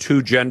more than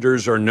two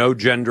genders or no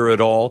gender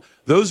at all.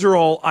 Those are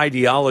all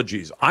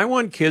ideologies. I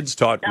want kids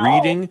taught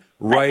reading,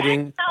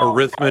 writing,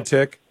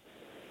 arithmetic.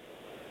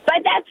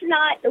 But that's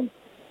not.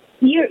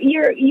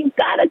 You've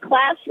got a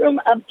classroom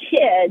of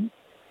kids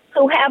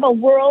who have a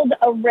world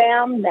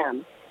around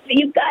them.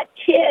 You've got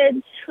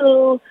kids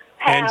who.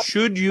 And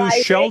should you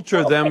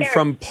shelter them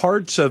from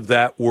parts of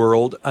that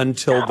world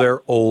until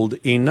they're old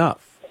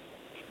enough?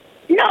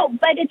 No,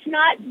 but it's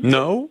not.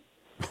 No?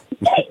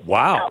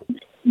 Wow.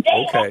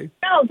 Okay.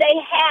 They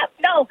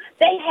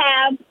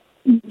have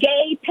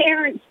gay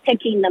parents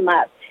picking them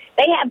up.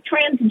 They have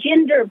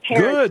transgender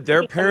parents. Good.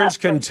 Their parents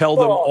can tell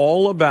them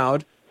all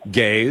about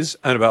gays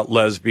and about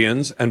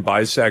lesbians and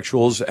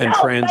bisexuals and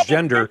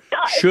transgender.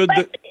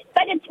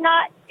 But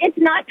it's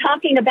not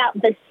talking about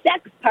the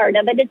sex part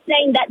of it. It's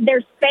saying that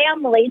there's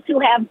families who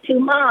have two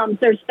moms.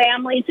 There's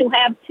families who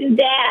have two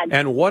dads.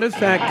 And what if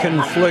that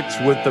conflicts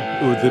with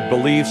the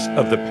beliefs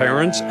of the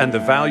parents and the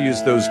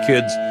values those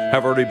kids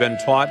have already been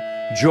taught?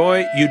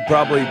 Joy, you'd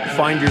probably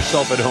find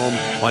yourself at home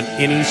on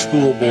any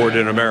school board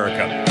in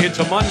America. It's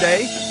a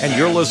Monday, and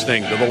you're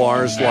listening to The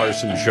Lars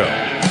Larson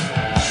Show.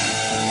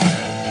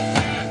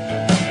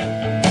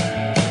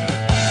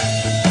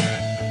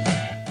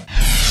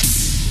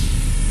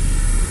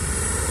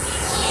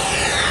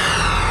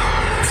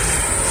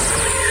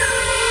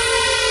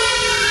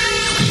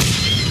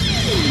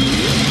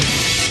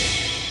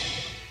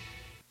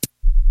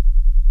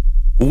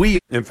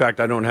 In fact,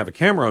 I don't have a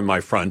camera on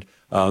the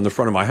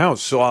front of my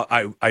house. So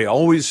I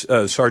always,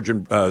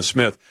 Sergeant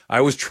Smith, I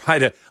always try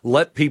to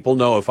let people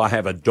know if I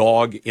have a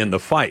dog in the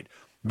fight.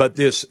 But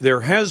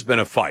there has been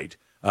a fight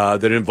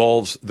that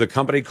involves the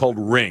company called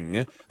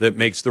Ring that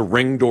makes the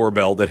Ring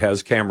doorbell that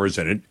has cameras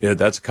in it.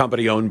 That's a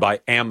company owned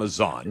by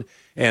Amazon.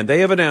 And they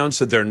have announced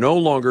that they're no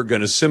longer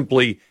going to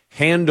simply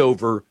hand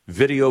over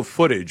video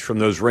footage from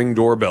those Ring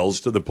doorbells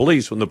to the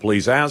police when the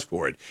police ask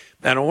for it.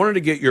 And I wanted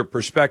to get your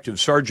perspective.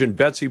 Sergeant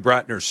Betsy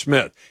Bratner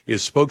Smith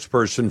is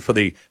spokesperson for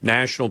the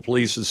National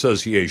Police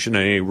Association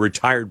and a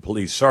retired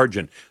police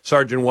sergeant.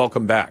 Sergeant,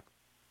 welcome back.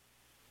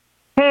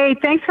 Hey,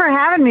 thanks for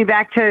having me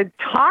back to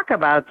talk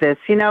about this.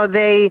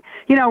 Ring,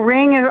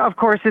 of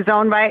course, is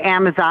owned by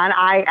Amazon.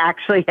 I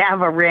actually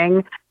have a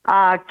Ring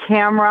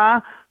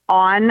camera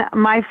on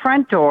my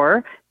front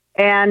door.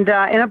 And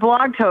in a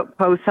blog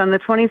post on the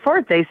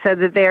 24th, they said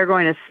that they are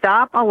going to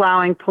stop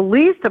allowing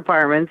police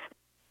departments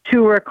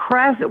to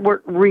request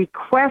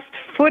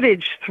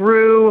footage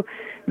through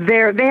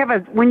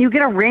when you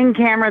get a Ring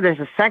camera, there's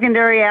a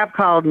secondary app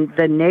called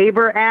the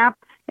Neighbor app.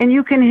 And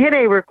you can hit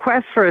a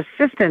request for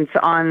assistance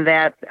on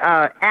that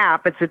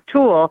app. It's a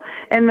tool.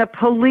 And the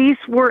police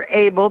were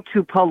able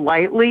to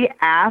politely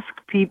ask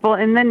people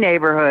in the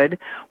neighborhood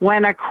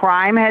when a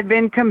crime had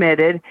been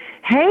committed,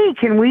 hey,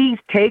 can we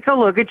take a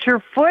look at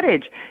your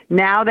footage?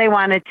 Now they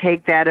want to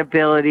take that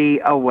ability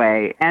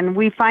away. And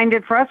we find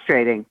it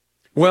frustrating.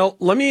 Well,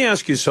 let me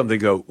ask you something,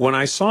 though. When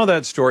I saw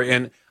that story,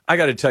 and I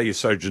got to tell you,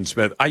 Sergeant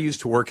Smith, I used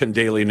to work in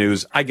daily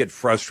news. I get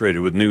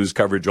frustrated with news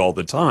coverage all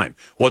the time.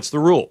 What's the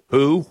rule?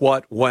 Who,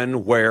 what,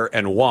 when, where,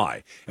 and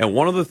why? And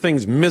one of the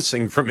things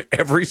missing from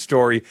every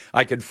story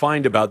I could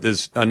find about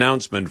this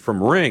announcement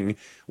from Ring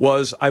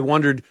was I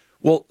wondered,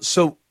 well,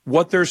 so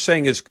what they're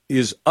saying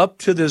is up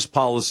to this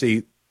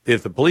policy.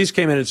 If the police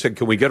came in and said,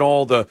 can we get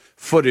all the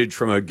footage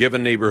from a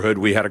given neighborhood,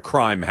 we had a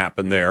crime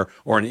happen there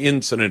or an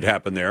incident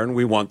happen there, and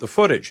we want the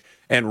footage,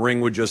 and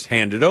Ring would just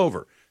hand it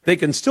over. They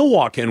can still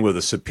walk in with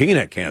a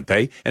subpoena, can't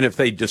they? And if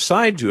they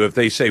decide to, if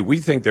they say, we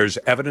think there's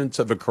evidence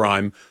of a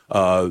crime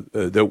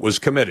that was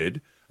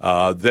committed,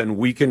 then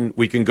we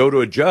can go to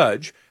a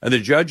judge, and the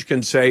judge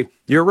can say,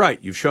 you're right,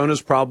 you've shown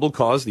us probable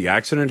cause, the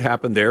accident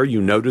happened there, you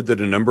noted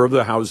that a number of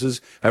the houses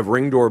have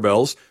Ring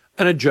doorbells,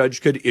 and a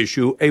judge could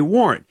issue a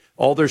warrant.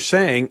 All they're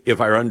saying,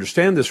 if I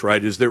understand this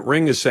right, is that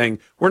Ring is saying,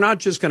 we're not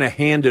just going to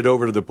hand it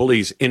over to the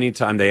police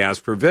anytime they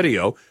ask for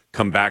video,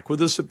 come back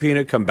with a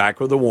subpoena, come back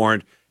with a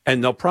warrant,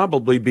 and they'll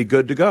probably be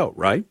good to go,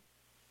 right?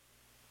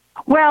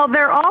 Well,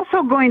 they're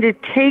also going to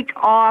take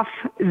off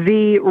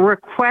the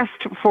request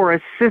for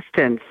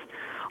assistance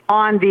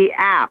on the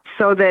app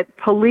so that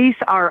police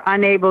are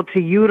unable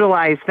to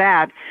utilize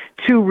that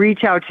to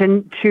reach out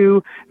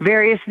to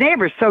various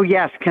neighbors. So,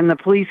 yes, can the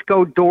police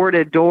go door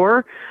to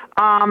door?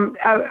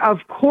 Of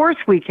course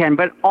we can,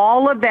 but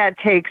all of that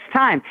takes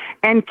time.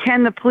 And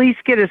can the police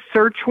get a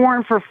search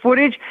warrant for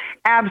footage?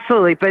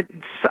 Absolutely. But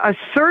a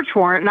search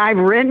warrant, and I've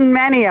written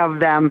many of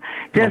them,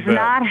 does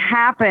not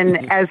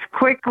happen as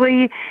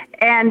quickly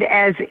and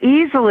as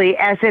easily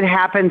as it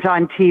happens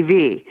on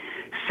TV.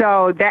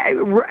 So that,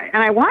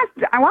 and I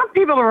want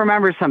people to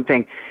remember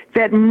something,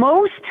 that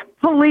most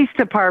police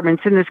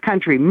departments in this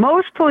country,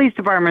 most police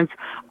departments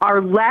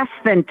are less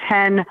than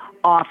 10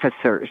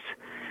 officers.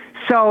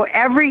 So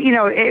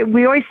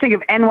we always think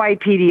of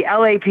NYPD,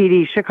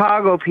 LAPD,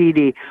 Chicago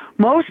PD.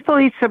 Most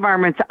police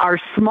departments are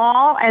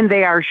small and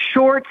they are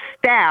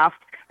short-staffed.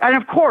 And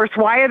of course,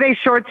 why are they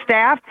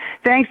short-staffed?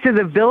 Thanks to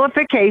the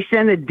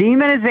vilification, the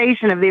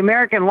demonization of the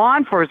American law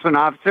enforcement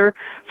officer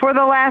for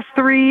the last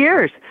 3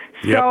 years.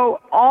 Yep. So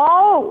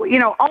all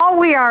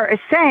we are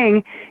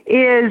saying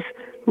is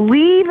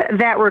leave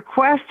that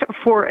request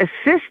for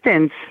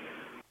assistance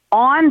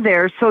on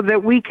there so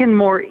that we can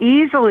more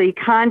easily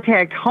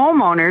contact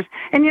homeowners.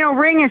 And,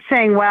 Ring is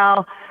saying,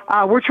 well,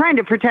 we're trying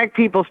to protect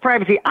people's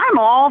privacy. I'm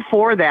all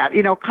for that.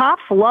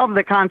 Cops love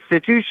the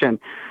Constitution.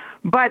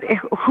 But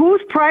whose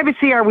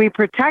privacy are we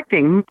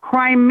protecting?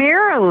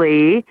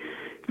 Primarily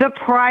the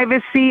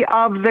privacy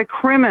of the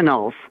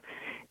criminals.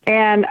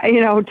 And,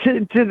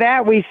 to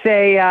that we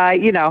say,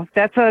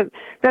 that's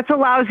a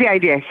lousy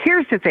idea.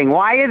 Here's the thing.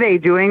 Why are they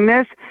doing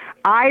this?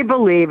 I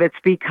believe it's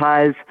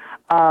because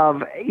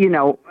of,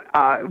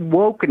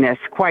 wokeness,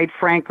 quite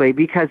frankly,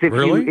 because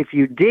if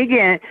you dig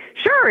in,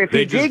 if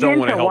you dig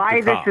into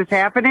why this is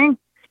happening,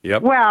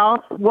 yep.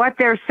 Well, what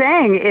they're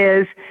saying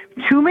is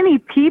too many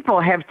people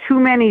have too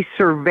many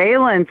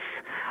surveillance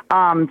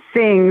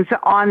things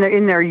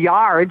in their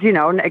yards,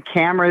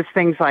 cameras,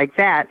 things like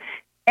that.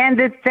 And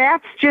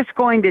that's just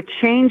going to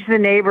change the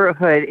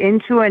neighborhood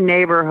into a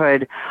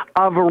neighborhood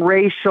of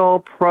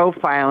racial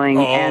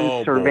profiling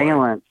and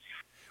surveillance. Boy.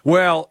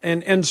 Well,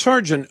 and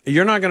Sergeant,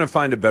 you're not going to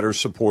find a better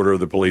supporter of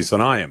the police than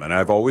I am. And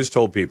I've always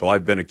told people,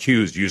 I've been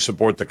accused, you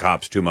support the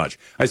cops too much.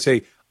 I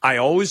say, I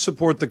always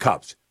support the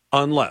cops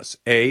unless,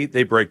 A,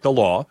 they break the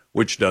law,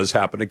 which does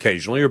happen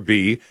occasionally, or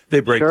B, they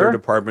break their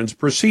department's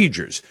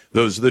procedures.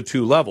 Those are the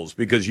two levels,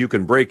 because you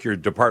can break your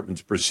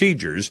department's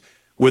procedures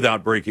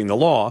without breaking the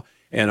law.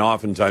 And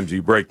oftentimes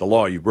you break the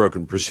law, you've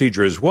broken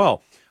procedure as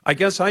well. I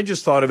guess I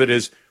just thought of it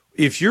as,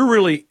 if you're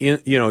really,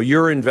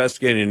 you're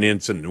investigating an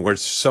incident where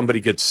somebody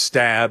gets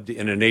stabbed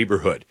in a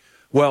neighborhood,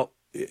 well,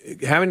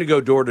 having to go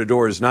door to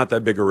door is not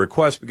that big a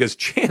request, because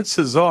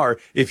chances are,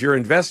 if you're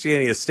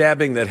investigating a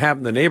stabbing that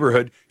happened in the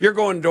neighborhood, you're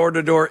going door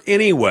to door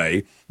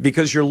anyway,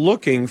 because you're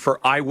looking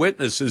for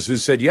eyewitnesses who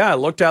said, yeah, I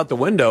looked out the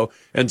window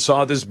and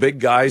saw this big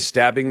guy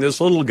stabbing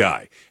this little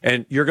guy.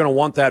 And you're going to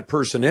want that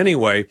person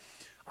anyway.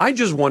 I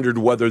just wondered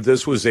whether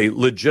this was a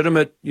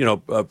legitimate,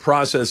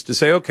 process to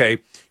say, okay,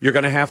 you're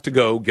going to have to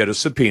go get a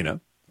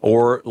subpoena,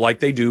 or like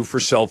they do for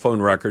cell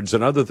phone records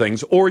and other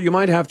things, or you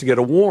might have to get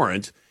a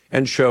warrant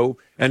and show,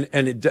 and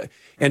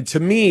to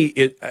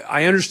me,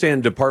 I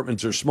understand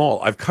departments are small.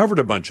 I've covered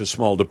a bunch of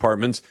small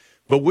departments,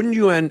 but wouldn't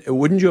you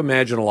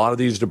imagine a lot of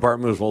these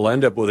departments will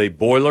end up with a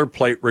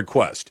boilerplate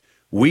request?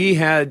 We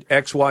had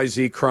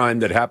XYZ crime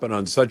that happened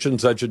on such and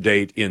such a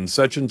date in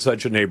such and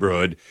such a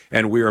neighborhood,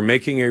 and we are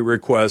making a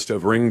request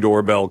of Ring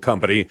Doorbell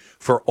Company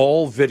for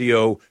all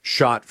video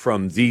shot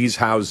from these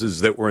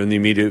houses that were in the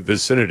immediate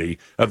vicinity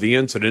of the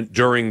incident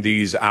during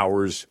these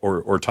hours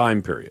or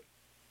time period.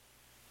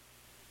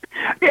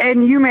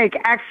 And you make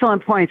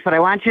excellent points, but I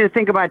want you to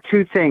think about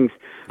two things.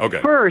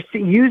 Okay. First,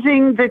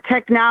 using the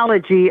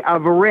technology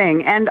of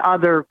Ring and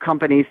other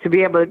companies to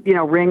be able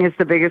to, Ring is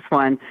the biggest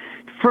one.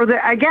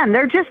 Again,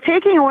 they're just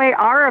taking away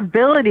our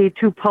ability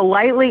to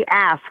politely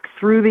ask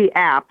through the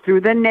app, through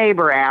the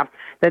neighbor app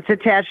that's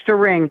attached to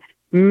Ring,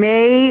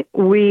 may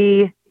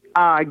we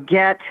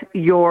get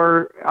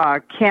your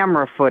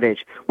camera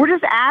footage? We're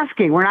just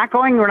asking. We're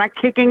not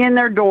kicking in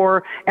their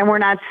door, and we're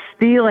not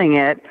stealing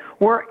it.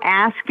 We're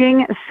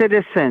asking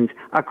citizens,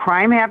 a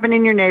crime happened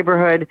in your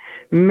neighborhood,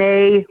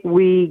 may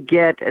we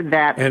get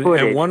that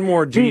footage? And one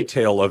more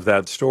detail of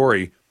that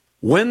story,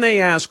 when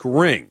they ask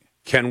Ring,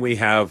 can we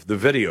have the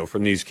video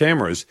from these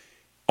cameras,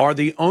 are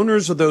the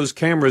owners of those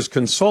cameras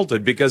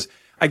consulted? Because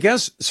I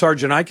guess,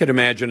 Sergeant, I could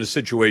imagine a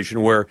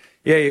situation where,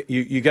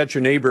 you got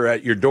your neighbor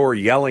at your door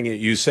yelling at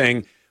you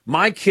saying,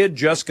 my kid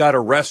just got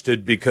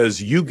arrested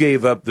because you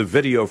gave up the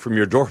video from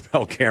your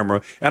doorbell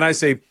camera. And I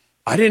say,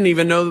 I didn't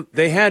even know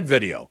they had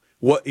video.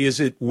 What is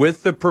it,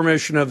 with the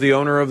permission of the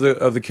owner of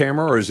the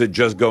camera, or is it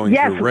just going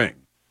through Ring?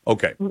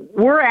 Okay.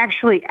 We're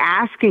actually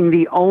asking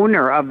the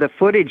owner of the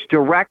footage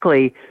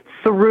directly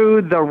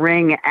through the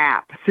Ring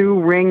app,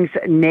 through Ring's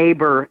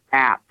neighbor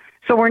app.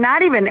 So we're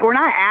not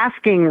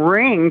asking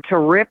Ring to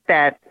rip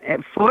that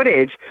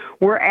footage.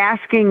 We're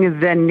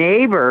asking the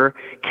neighbor,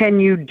 can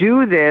you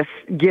do this,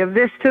 give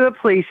this to the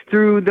police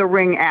through the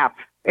Ring app?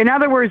 In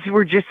other words,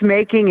 we're just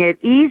making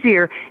it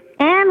easier,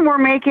 and we're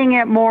making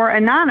it more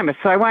anonymous.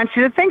 So I want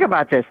you to think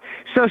about this.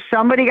 So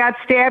somebody got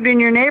stabbed in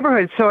your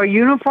neighborhood. So a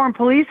uniformed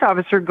police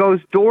officer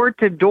goes door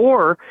to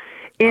door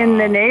in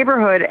the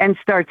neighborhood and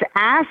starts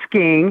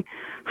asking,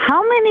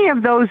 how many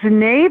of those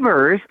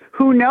neighbors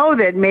who know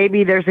that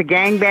maybe there's a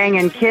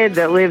gangbanging kid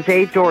that lives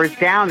 8 doors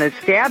down that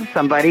stabbed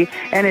somebody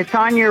and it's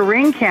on your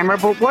Ring camera,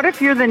 but what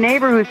if you're the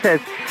neighbor who says,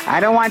 I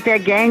don't want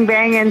that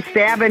gangbanging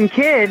stabbing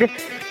kid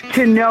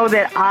to know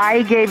that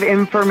I gave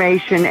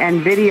information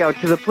and video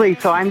to the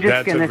police, so I'm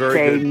just going to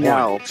say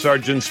no.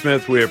 Sergeant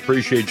Smith, we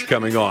appreciate you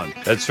coming on.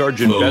 That's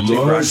Sergeant Betsy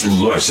Lars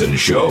Larson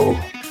Show.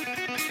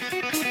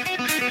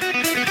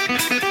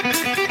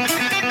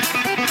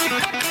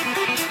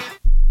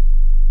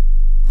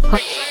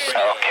 Okay,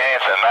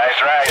 it's a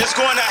nice ride. It's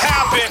going to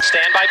happen.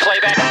 Stand by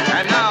playback.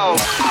 And now,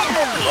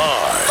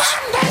 Lars.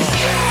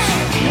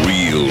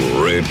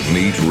 Real Red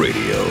Meat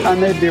Radio. I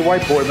may be a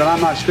white boy, but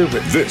I'm not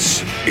stupid.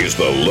 This is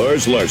the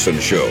Lars Larson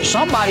Show.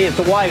 Somebody at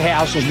the White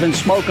House has been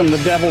smoking the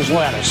devil's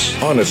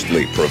lettuce.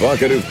 Honestly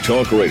provocative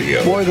talk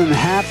radio. More than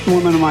half the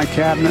women in my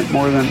cabinet,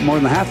 more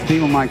than half the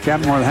people in my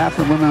cabinet, more than half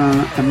the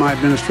women in my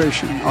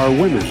administration are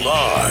women.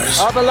 Lars.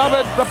 Our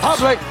beloved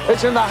republic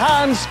is in the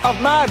hands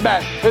of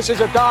madmen. This is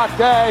a dark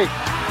day.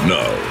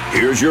 Now,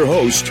 here's your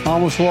host,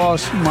 Almost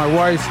lost my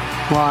wife,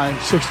 my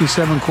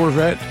 67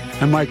 Corvette,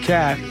 and my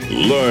cat.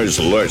 Lars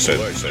Larson.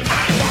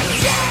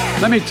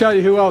 Let me tell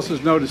you who else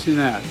is noticing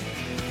that.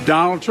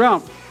 Donald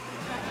Trump.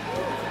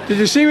 Did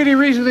you see what he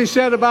recently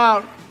said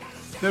about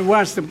that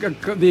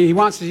he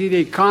wants to see the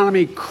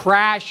economy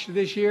crash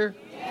this year?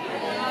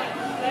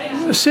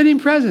 The sitting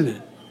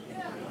president.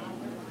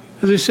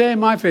 As they say in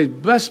my face,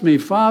 bless me,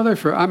 Father,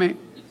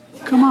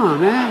 come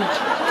on,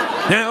 man.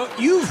 Now,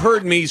 you've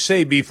heard me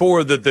say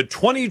before that the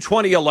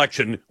 2020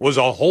 election was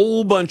a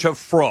whole bunch of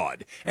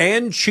fraud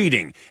and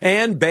cheating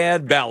and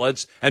bad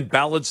ballots and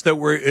ballots that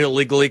were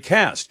illegally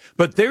cast.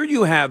 But there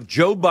you have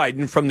Joe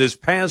Biden from this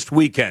past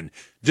weekend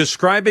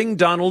describing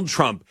Donald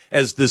Trump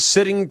as the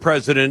sitting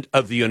president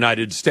of the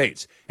United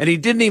States. And he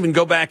didn't even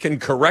go back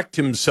and correct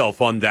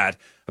himself on that.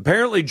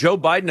 Apparently, Joe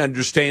Biden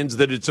understands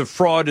that it's a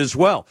fraud as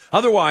well.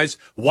 Otherwise,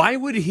 why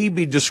would he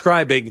be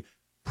describing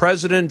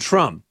President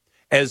Trump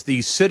as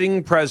the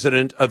sitting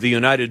president of the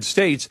United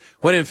States,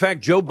 when in fact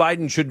Joe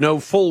Biden should know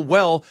full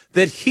well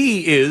that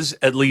he is,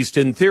 at least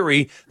in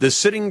theory, the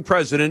sitting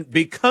president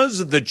because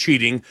of the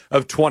cheating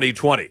of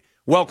 2020.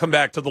 Welcome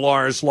back to the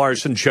Lars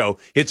Larson Show.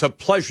 It's a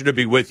pleasure to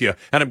be with you,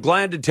 and I'm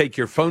glad to take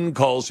your phone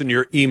calls and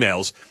your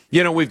emails.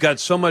 You know, we've got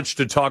so much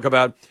to talk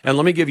about, and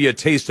let me give you a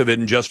taste of it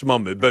in just a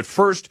moment. But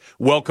first,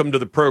 welcome to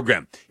the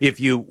program. If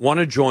you want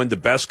to join the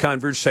best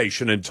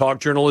conversation in talk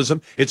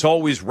journalism, it's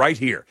always right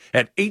here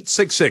at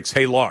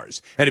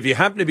 866-HEY-LARS. And if you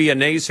happen to be a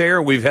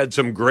naysayer, we've had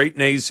some great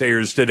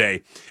naysayers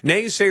today.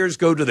 Naysayers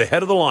go to the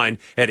head of the line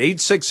at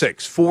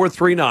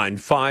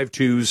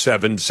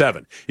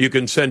 866-439-5277. You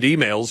can send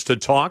emails to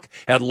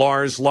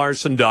talk@LarsLarson.com.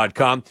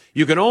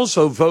 You can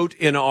also vote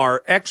in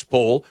our X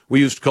poll. We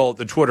used to call it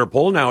the Twitter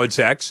poll. Now it's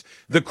X.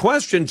 The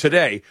question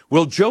today,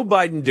 will Joe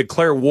Biden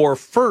declare war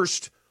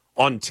first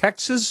on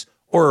Texas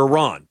or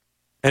Iran?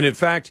 And in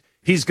fact,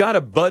 he's got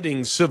a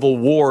budding civil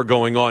war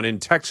going on in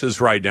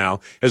Texas right now,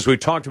 as we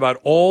talked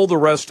about all the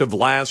rest of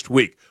last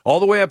week.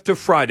 All the way up to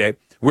Friday,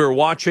 we're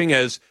watching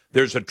as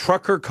there's a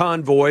trucker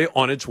convoy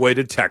on its way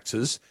to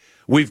Texas.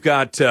 We've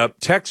got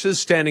Texas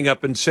standing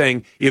up and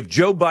saying, if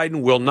Joe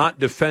Biden will not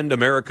defend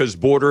America's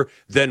border,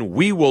 then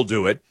we will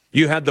do it.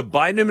 You had the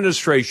Biden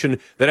administration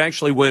that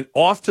actually went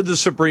off to the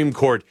Supreme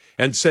Court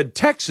and said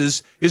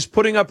Texas is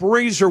putting up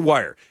razor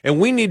wire, and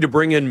we need to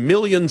bring in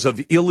millions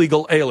of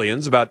illegal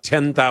aliens, about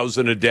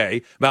 10,000 a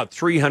day, about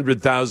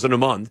 300,000 a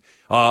month.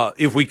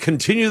 If we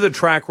continue the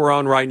track we're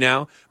on right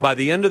now, by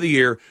the end of the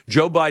year,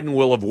 Joe Biden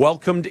will have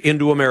welcomed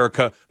into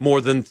America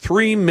more than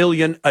 3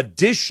 million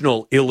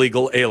additional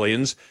illegal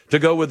aliens to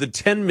go with the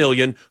 10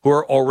 million who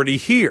are already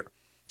here.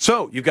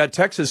 So you've got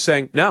Texas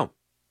saying, no,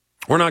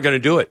 we're not going to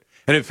do it.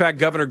 And in fact,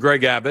 Governor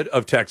Greg Abbott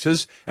of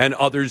Texas and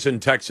others in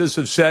Texas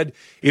have said,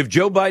 if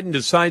Joe Biden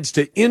decides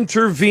to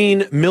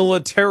intervene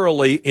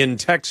militarily in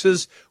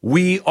Texas,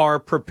 we are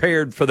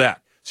prepared for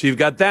that. So you've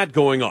got that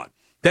going on.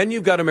 Then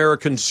you've got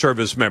American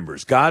service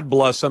members. God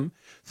bless them.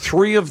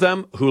 3 of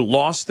them who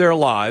lost their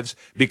lives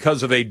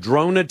because of a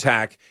drone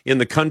attack in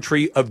the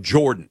country of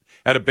Jordan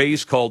at a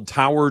base called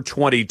Tower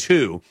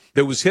 22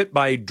 that was hit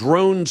by a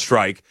drone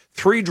strike.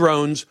 3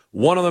 drones.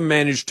 One of them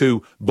managed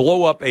to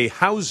blow up a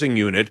housing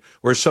unit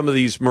where some of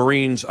these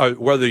Marines,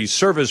 where these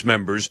service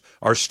members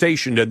are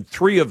stationed, and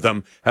 3 of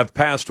them have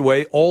passed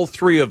away. All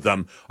 3 of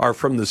them are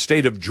from the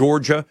state of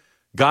Georgia.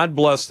 God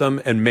bless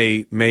them, and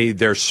may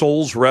their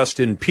souls rest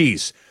in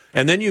peace.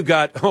 And then you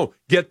got,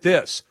 get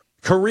this,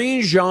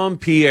 Karine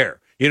Jean-Pierre,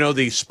 you know,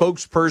 the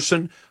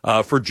spokesperson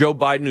for Joe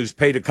Biden, who's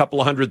paid a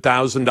couple of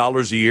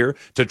 $100,000 a year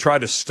to try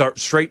to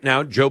straighten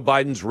out Joe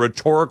Biden's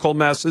rhetorical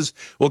messes.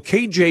 Well,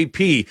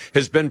 KJP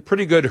has been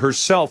pretty good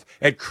herself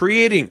at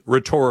creating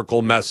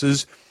rhetorical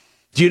messes.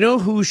 Do you know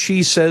who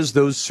she says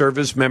those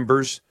service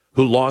members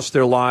who lost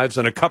their lives,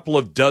 and a couple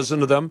of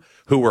dozen of them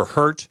who were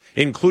hurt,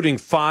 including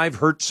 5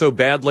 hurt so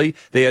badly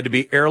they had to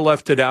be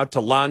airlifted out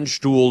to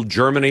Landstuhl,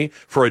 Germany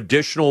for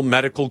additional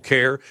medical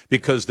care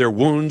because their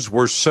wounds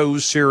were so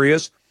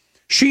serious?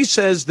 She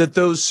says that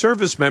those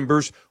service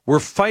members were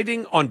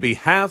fighting on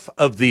behalf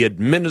of the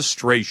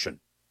administration.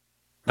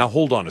 Now,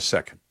 hold on a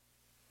second.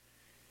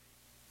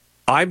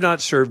 I've not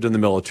served in the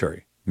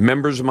military.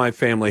 Members of my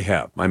family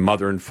have. My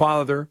mother and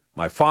father,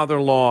 my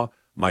father-in-law,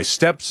 my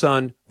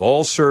stepson,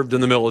 all served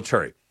in the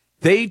military.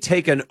 They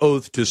take an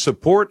oath to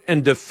support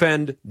and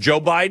defend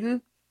Joe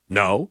Biden?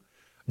 No.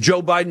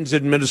 Joe Biden's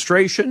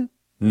administration?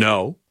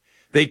 No.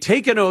 They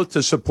take an oath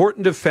to support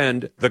and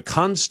defend the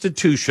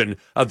Constitution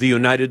of the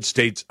United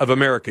States of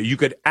America. You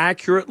could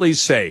accurately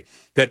say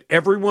that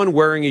everyone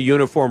wearing a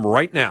uniform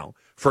right now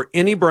for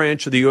any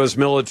branch of the U.S.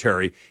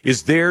 military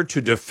is there to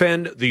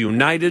defend the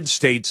United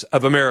States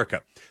of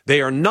America.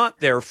 They are not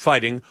there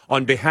fighting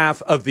on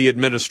behalf of the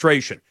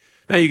administration.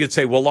 Now, you could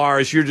say, well,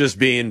 Lars, you're just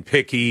being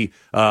picky.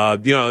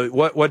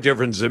 What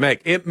difference does it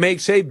make? It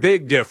makes a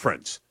big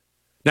difference.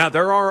 Now,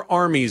 there are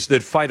armies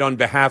that fight on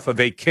behalf of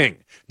a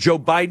king. Joe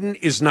Biden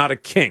is not a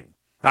king.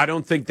 I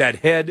don't think that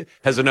head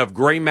has enough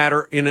gray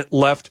matter in it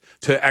left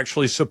to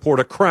actually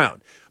support a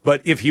crown. But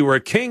if he were a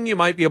king, you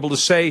might be able to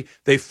say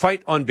they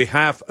fight on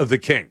behalf of the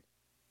king.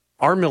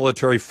 Our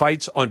military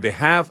fights on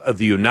behalf of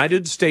the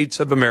United States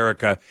of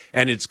America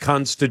and its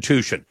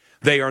Constitution.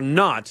 They are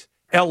not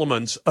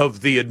elements of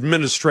the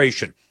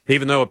administration,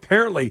 even though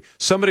apparently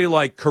somebody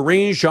like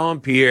Karine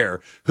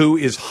Jean-Pierre, who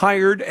is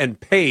hired and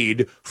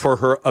paid for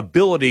her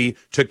ability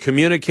to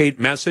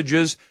communicate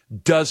messages,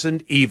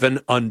 doesn't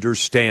even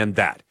understand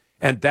that.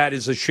 And that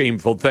is a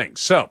shameful thing.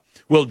 So,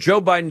 will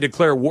Joe Biden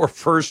declare war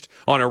first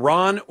on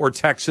Iran or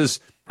Texas?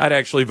 I'd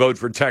actually vote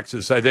for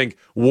Texas. I think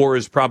war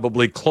is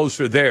probably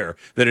closer there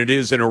than it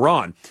is in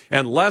Iran.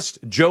 And lest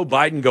Joe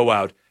Biden go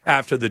out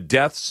after the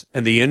deaths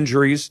and the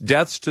injuries,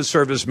 deaths to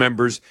service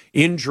members,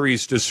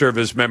 injuries to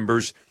service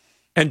members.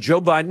 And Joe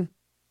Biden,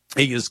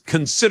 he is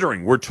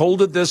considering, we're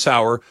told at this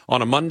hour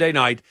on a Monday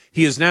night,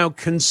 he is now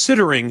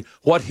considering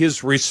what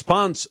his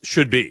response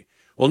should be.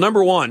 Well,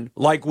 number one,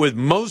 like with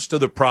most of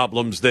the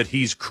problems that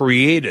he's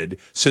created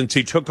since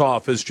he took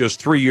office just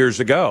 3 years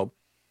ago,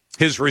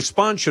 his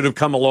response should have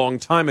come a long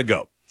time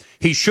ago.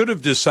 He should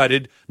have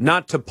decided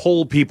not to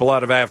pull people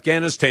out of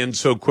Afghanistan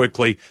so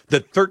quickly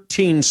that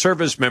 13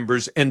 service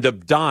members end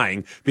up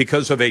dying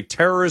because of a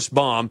terrorist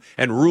bomb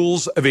and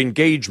rules of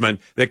engagement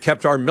that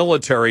kept our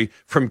military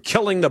from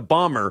killing the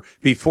bomber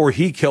before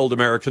he killed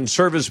American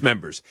service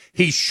members.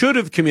 He should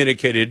have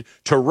communicated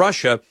to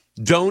Russia,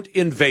 don't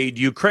invade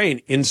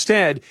Ukraine.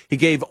 Instead, he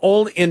gave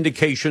all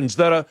indications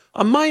that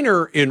a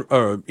minor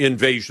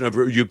invasion of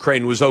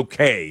Ukraine was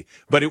okay,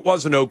 but it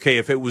wasn't okay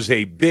if it was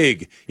a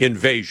big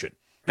invasion.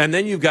 And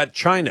then you've got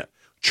China,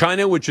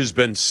 which has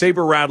been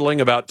saber-rattling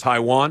about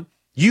Taiwan.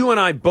 You and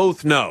I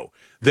both know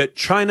that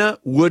China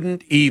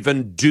wouldn't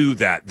even do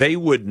that. They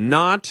would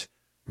not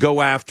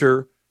go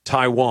after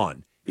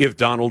Taiwan if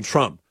Donald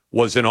Trump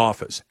was in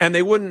office.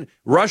 And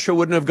Russia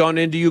wouldn't have gone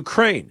into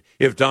Ukraine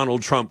if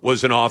Donald Trump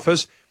was in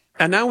office.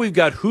 And now we've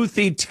got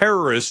Houthi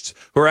terrorists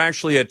who are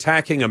actually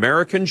attacking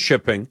American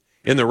shipping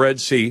in the Red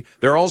Sea.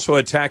 They're also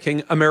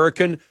attacking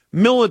American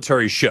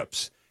military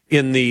ships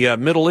in the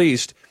Middle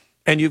East.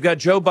 And you've got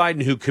Joe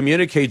Biden, who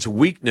communicates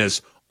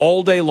weakness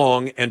all day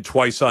long and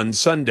twice on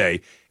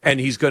Sunday.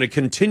 And he's going to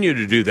continue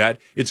to do that.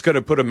 It's going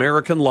to put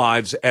American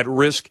lives at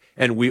risk.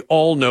 And we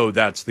all know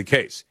that's the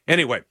case.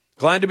 Anyway,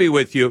 glad to be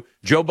with you.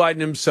 Joe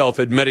Biden himself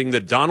admitting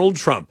that Donald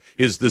Trump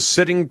is the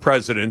sitting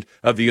president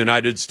of the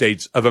United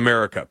States of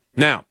America.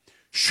 Now,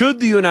 should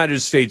the United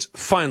States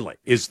finally,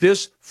 is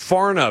this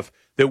far enough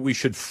that we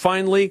should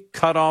finally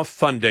cut off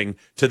funding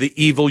to the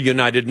evil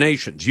United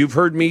Nations? You've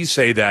heard me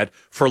say that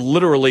for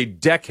literally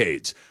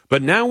decades.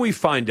 But now we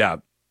find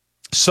out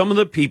some of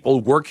the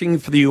people working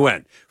for the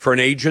UN, for an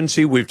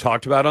agency we've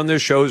talked about on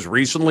this show as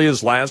recently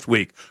as last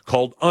week,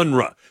 called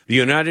UNRWA, the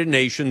United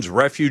Nations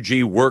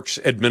Refugee Works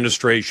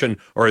Administration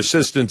or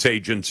Assistance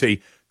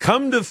Agency,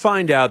 come to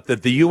find out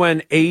that the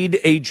UN aid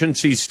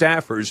agency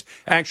staffers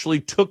actually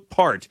took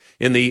part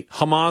in the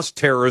Hamas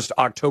terrorist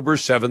October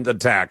 7th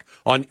attack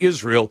on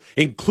Israel,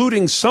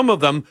 including some of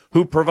them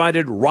who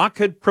provided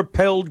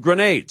rocket-propelled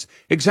grenades.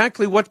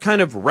 Exactly what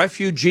kind of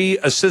refugee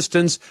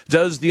assistance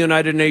does the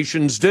United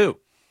Nations do?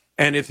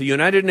 And if the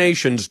United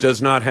Nations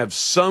does not have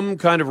some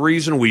kind of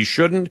reason we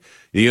shouldn't,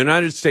 the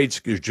United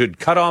States should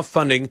cut off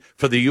funding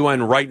for the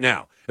UN right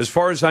now. As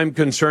far as I'm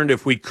concerned,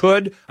 if we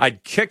could,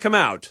 I'd kick them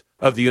out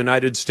of the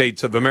United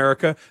States of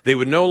America. They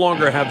would no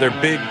longer have their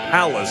big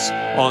palace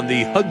on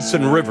the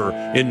Hudson River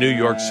in New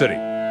York City.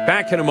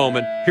 Back in a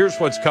moment. Here's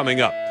what's coming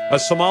up. A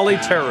Somali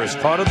terrorist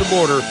caught at the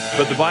border,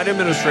 but the Biden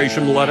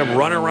administration let him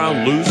run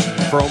around loose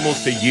for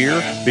almost a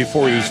year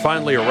before he was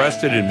finally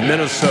arrested in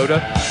Minnesota.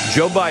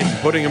 Joe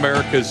Biden putting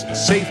America's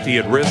safety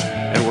at risk,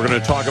 and we're going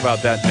to talk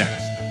about that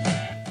next.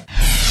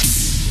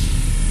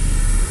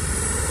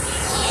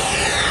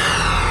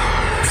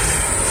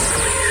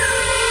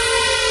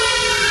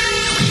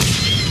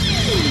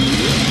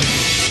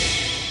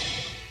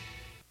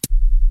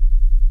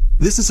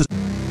 This is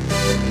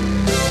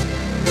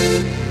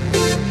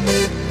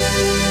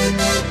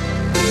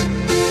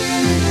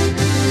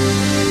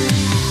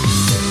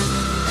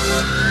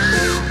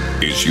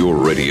Is your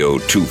radio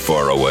too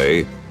far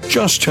away?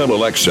 Just tell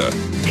Alexa,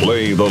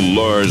 play the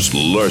Lars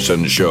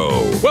Larson Show.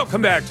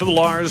 Welcome back to the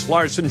Lars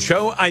Larson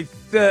Show. I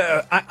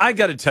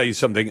got to tell you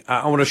something.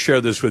 I want to share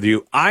this with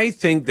you. I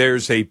think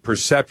there's a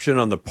perception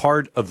on the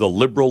part of the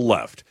liberal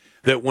left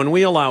that when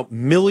we allow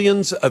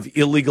millions of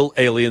illegal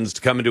aliens to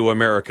come into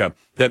America,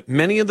 that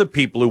many of the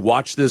people who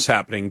watch this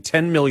happening,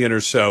 10 million or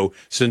so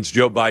since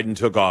Joe Biden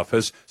took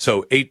office,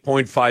 so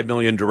 8.5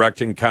 million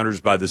direct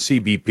encounters by the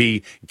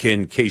CBP,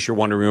 in case you're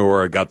wondering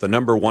where I got the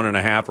number,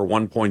 1.5 or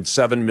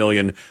 1.7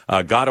 million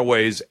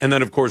gotaways, and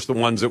then, of course, the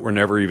ones that were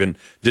never even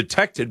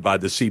detected by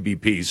the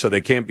CBP, so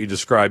they can't be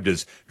described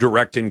as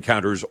direct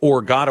encounters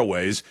or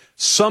gotaways,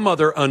 some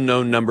other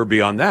unknown number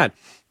beyond that.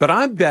 But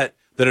I bet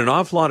that an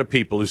awful lot of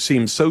people who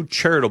seem so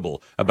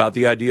charitable about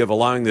the idea of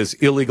allowing this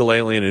illegal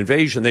alien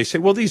invasion, they say,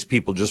 well, these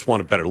people just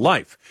want a better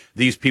life.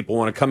 These people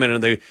want to come in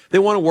and they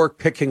want to work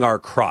picking our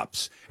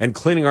crops and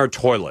cleaning our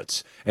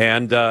toilets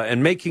and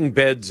making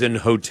beds in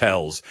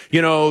hotels.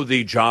 You know,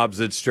 the jobs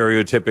that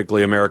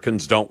stereotypically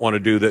Americans don't want to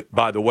do that,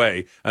 by the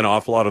way, an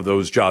awful lot of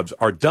those jobs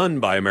are done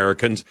by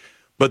Americans,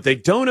 but they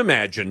don't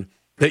imagine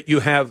that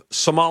you have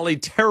Somali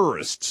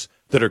terrorists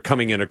that are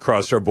coming in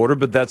across our border,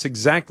 but that's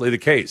exactly the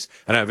case.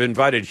 And I've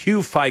invited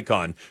Hugh Fike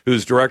on,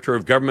 who's Director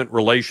of Government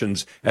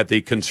Relations at the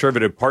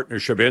Conservative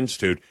Partnership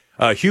Institute.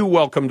 Hugh,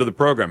 welcome to the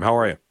program. How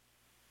are you?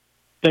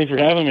 Thanks for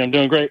having me. I'm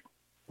doing great.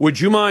 Would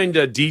you mind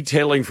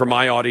detailing for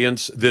my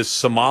audience this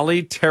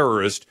Somali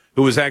terrorist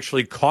who was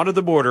actually caught at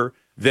the border,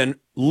 then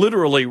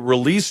literally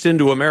released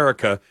into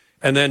America,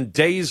 and then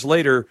days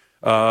later,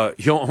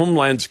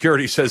 Homeland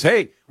Security says,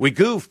 hey, we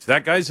goofed.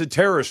 That guy's a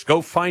terrorist.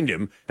 Go find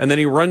him. And then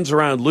he runs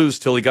around loose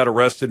till he got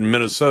arrested in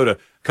Minnesota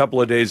a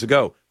couple of days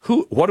ago.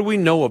 What do we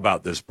know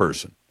about this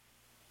person?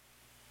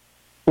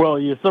 Well,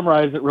 you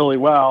summarized it really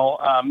well.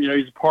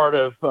 He's part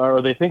of,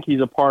 or they think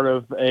he's a part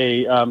of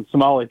a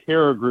Somali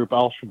terror group,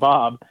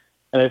 Al-Shabaab.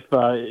 And if,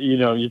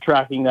 you're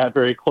tracking that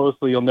very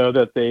closely, you'll know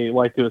that they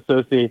like to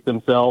associate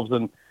themselves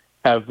and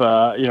have,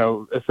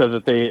 said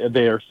that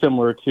they are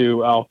similar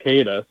to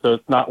Al-Qaeda. So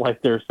it's not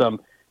like there's some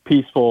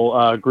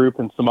peaceful group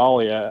in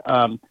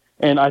Somalia.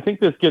 And I think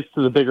this gets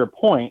to the bigger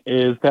point,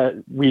 is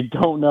that we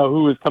don't know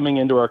who is coming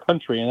into our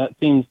country, and that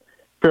seems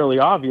fairly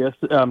obvious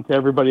to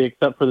everybody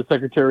except for the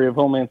Secretary of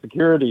Homeland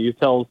Security, who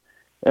tells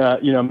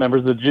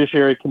members of the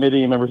Judiciary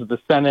Committee, members of the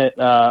Senate,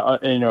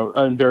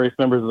 and various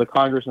members of the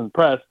Congress and the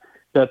press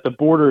that the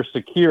border is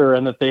secure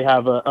and that they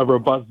have a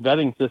robust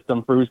vetting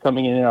system for who's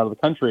coming in and out of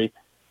the country.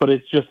 But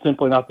it's just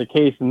simply not the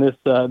case, and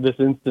this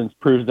instance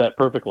proves that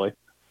perfectly.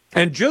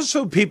 And just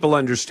so people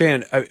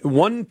understand,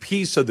 one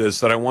piece of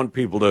this that I want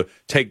people to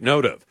take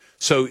note of.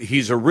 So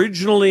he's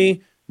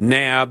originally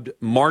nabbed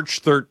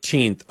March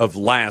 13th of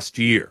last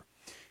year.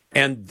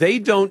 And they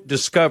don't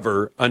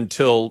discover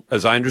until,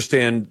 as I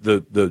understand the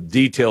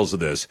details of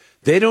this,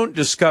 they don't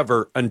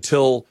discover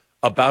until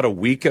about a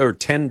week or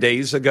 10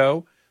 days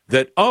ago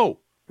that,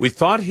 we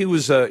thought he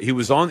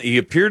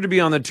appeared to be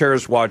on the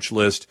terrorist watch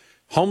list.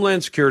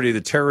 Homeland Security,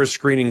 the terrorist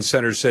screening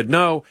center, said,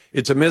 no,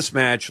 it's a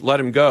mismatch, let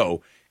him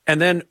go.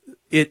 And then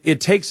it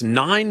takes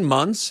 9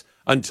 months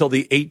until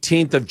the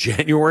 18th of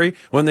January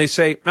when they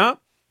say,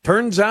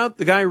 turns out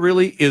the guy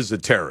really is a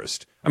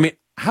terrorist. I mean,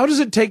 how does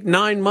it take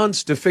 9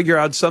 months to figure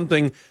out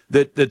something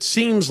that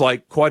seems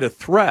like quite a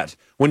threat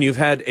when you've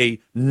had a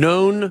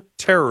known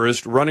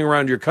terrorist running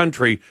around your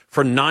country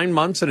for 9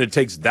 months and it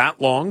takes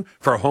that long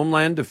for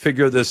Homeland to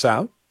figure this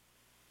out?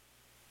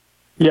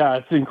 Yeah,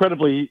 it's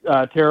incredibly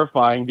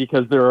terrifying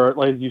because there are,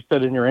 like you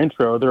said in your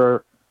intro,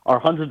 there are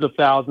hundreds of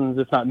thousands,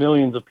 if not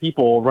millions of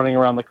people running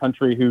around the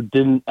country who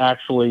didn't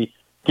actually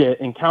get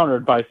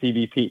encountered by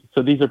CBP.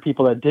 So these are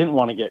people that didn't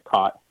want to get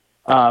caught.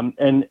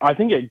 And I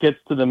think it gets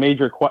to the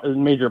major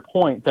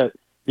point that,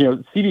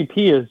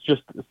 CBP is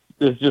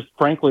just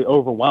frankly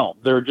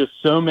overwhelmed. There are just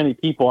so many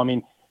people. I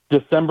mean,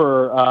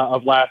 December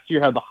of last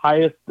year had the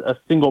highest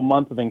single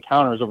month of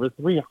encounters, over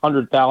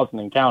 300,000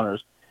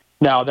 encounters.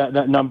 Now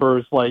that number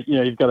is like,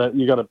 you got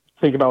to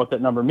think about what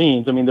that number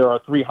means. I mean, there are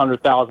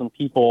 300,000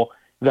 people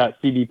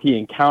that CBP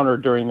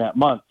encountered during that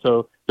month.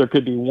 So there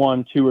could be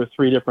 1, 2, or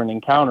 3 different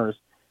encounters.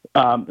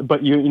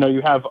 But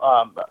you have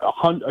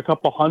a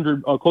couple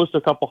hundred, close to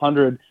a couple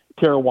hundred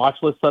terror watch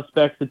list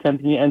suspects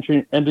attempting to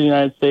enter the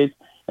United States.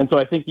 And so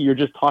I think you're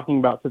just talking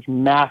about such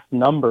mass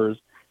numbers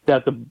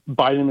that the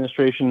Biden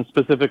administration,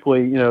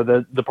 specifically,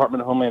 the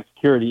Department of Homeland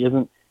Security,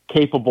 isn't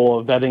capable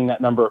of vetting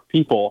that number of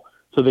people.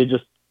 So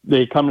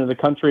they come to the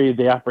country,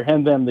 they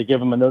apprehend them, they give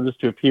them a notice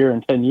to appear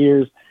in 10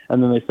 years,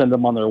 and then they send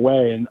them on their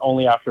way. And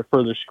only after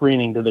further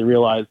screening do they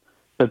realize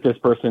that this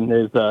person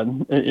is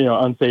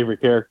unsavory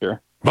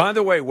character. By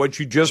the way, what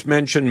you just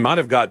mentioned might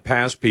have got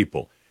past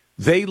people.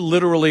 They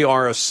literally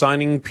are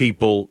assigning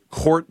people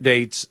court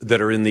dates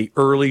that are in the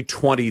early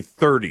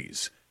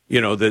 2030s,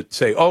 that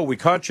say, we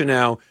caught you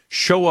now,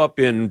 show up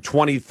in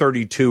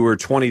 2032 or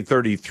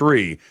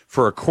 2033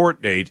 for a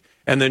court date,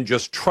 and then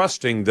just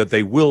trusting that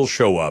they will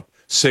show up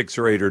 6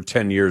 or 8 or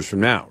 10 years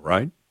from now,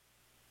 right?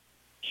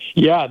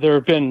 Yeah, there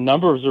have been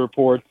numbers of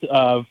reports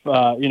of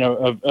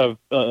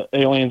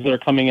aliens that are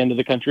coming into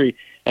the country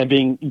and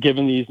being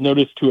given these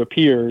notice to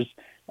appears.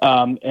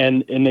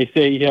 And they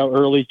say,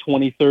 early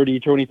 2030,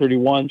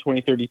 2031,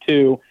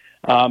 2032.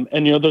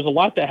 And, there's a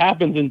lot that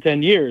happens in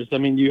 10 years. I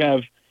mean, you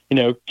have,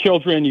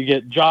 children, you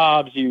get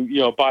jobs,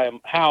 you buy a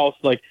house.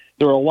 Like,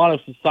 there are a lot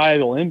of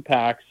societal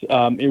impacts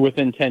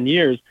within 10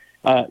 years.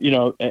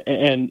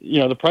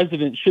 The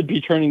president should be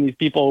turning these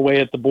people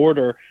away at the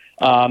border,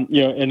 and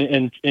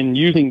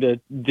using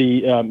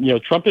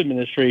the Trump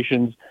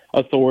administration's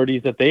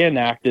authorities that they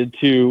enacted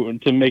to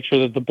make sure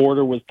that the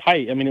border was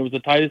tight. I mean, it was the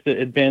tightest it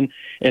had been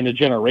in a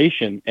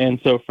generation. And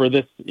so for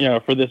this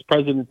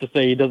president to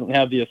say he doesn't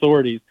have the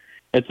authorities,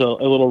 it's a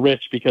little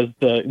rich because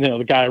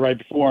the guy right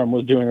before him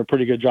was doing a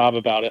pretty good job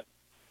about it.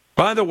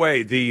 By the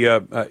way,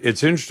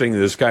 it's interesting that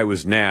this guy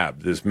was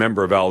nabbed, this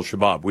member of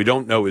al-Shabaab. We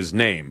don't know his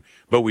name,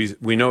 but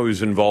we know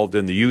he's involved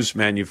in the use,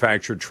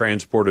 manufacture,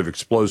 transport of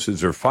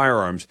explosives or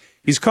firearms.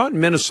 He's caught in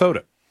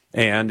Minnesota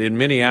and in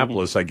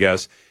Minneapolis, I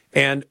guess.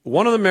 And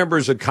one of the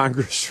members of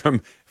Congress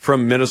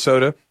from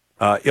Minnesota,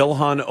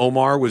 Ilhan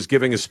Omar, was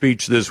giving a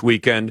speech this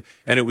weekend,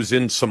 and it was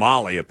in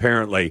Somali,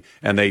 apparently,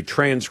 and they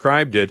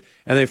transcribed it,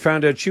 and they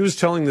found out she was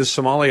telling the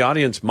Somali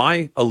audience,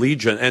 my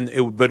allegiance,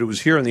 but it was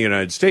here in the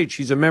United States.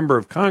 She's a member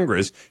of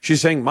Congress.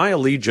 She's saying, my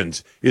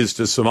allegiance is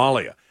to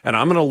Somalia, and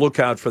I'm going to look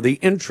out for the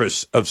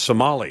interests of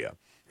Somalia.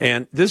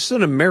 And this is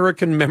an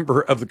American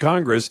member of the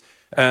Congress,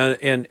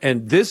 and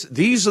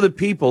these are the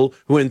people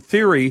who, in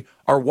theory,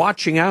 are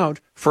watching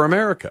out for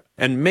America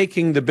and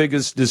making the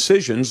biggest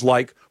decisions,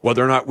 like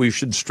whether or not we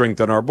should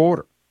strengthen our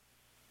border.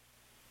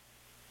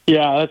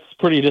 Yeah, that's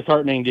pretty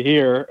disheartening to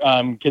hear,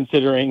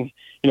 considering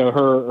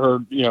her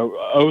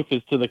oath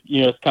is to the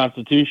U.S.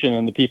 Constitution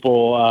and the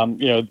people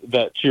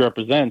that she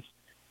represents.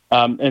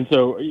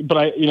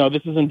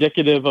 This is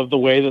indicative of the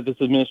way that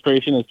this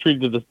administration has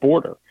treated this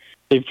border.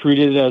 They've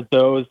treated it as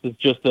though it's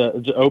just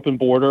an open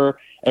border.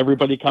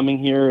 Everybody coming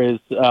here is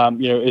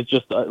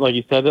just like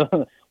you said,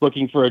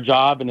 looking for a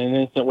job and an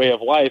innocent way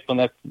of life, and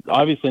that's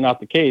obviously not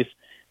the case.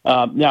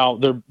 Now,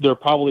 there are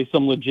probably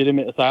some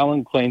legitimate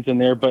asylum claims in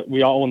there, but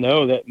we all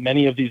know that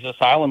many of these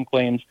asylum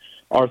claims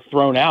are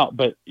thrown out.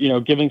 But,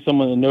 giving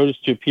someone a notice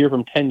to appear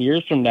from 10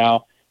 years from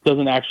now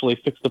doesn't actually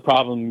fix the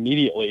problem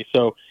immediately.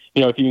 So,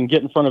 if you can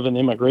get in front of an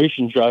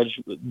immigration judge,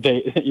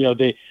 they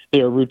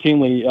are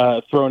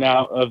routinely thrown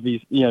out of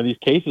these, these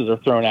cases are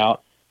thrown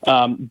out.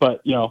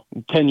 But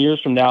 10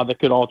 years from now, that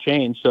could all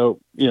change. So,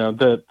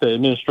 the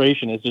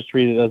administration is just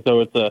treated as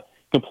though it's a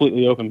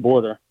completely open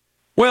border.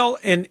 Well,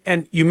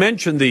 and you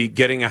mentioned the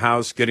getting a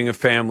house, getting a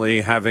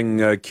family,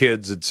 having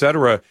kids, et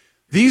cetera.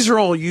 These are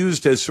all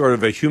used as sort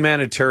of a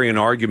humanitarian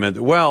argument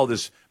that, well,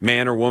 this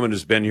man or woman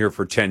has been here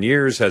for 10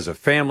 years, has a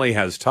family,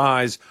 has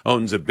ties,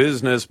 owns a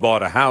business,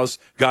 bought a house,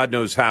 God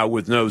knows how,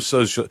 with no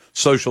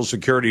social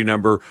security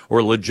number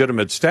or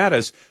legitimate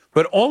status.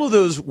 But all of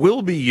those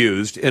will be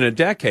used in a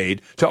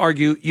decade to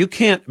argue you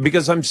can't,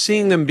 because I'm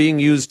seeing them being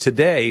used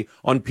today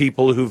on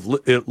people who've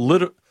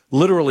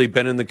literally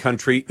been in the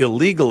country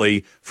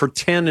illegally for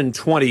 10 and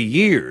 20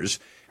 years.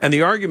 And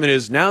the argument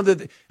is now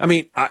that,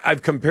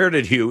 I've compared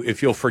it, Hugh,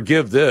 if you'll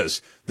forgive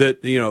this,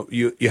 that,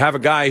 you have a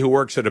guy who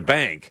works at a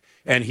bank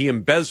and he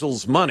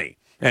embezzles money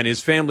and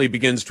his family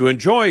begins to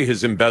enjoy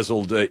his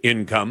embezzled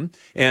income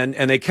and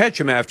they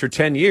catch him after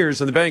 10 years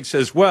and the bank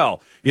says,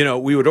 well,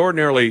 we would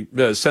ordinarily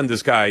send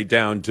this guy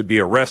down to be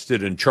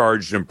arrested and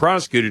charged and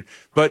prosecuted,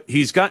 but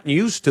he's gotten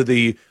used to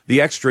the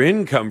extra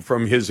income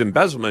from his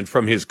embezzlement,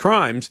 from his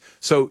crimes,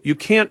 so you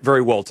can't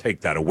very well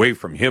take that away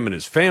from him and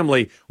his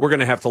family. We're going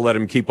to have to let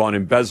him keep on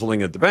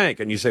embezzling at the bank.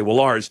 And you say, well,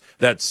 Lars,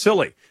 that's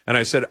silly. And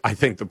I said, I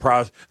think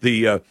that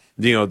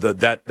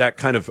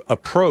kind of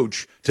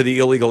approach to the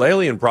illegal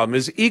alien problem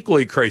is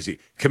equally crazy.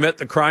 Commit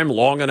the crime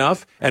long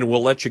enough, and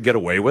we'll let you get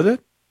away with it.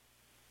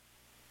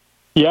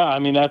 Yeah,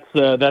 that's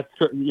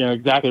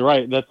exactly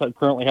right. That's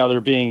currently how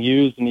they're being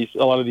used in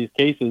a lot of these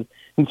cases,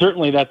 and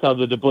certainly that's how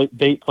the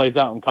debate plays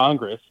out in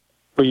Congress,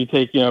 where you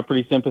take a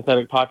pretty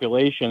sympathetic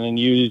population and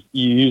you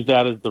use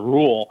that as the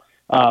rule.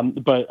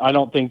 But I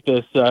don't think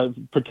this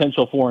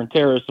potential foreign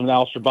terrorist from the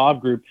Al-Shabaab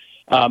group,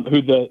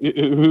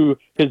 who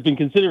has been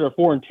considered a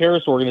foreign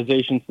terrorist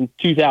organization since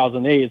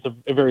 2008, is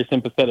a very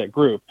sympathetic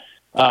group.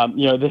 At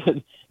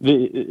the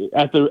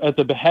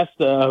behest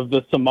of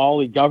the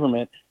Somali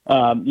government,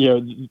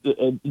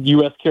 the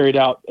U.S. carried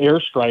out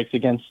airstrikes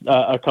against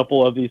a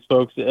couple of these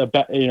folks,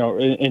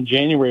 in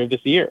January of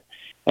this year.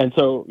 And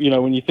so,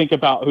 when you think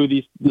about who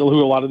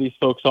a lot of these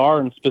folks are,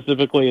 and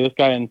specifically this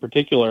guy in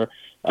particular,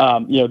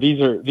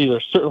 these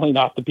are certainly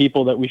not the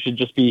people that we should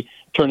just be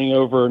turning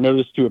over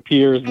notice to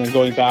appears and then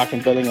going back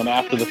and vetting them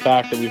after the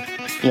fact that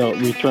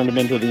we've turned them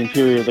into the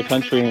interior of the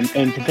country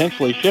and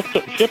potentially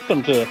shift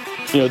them to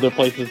their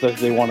places that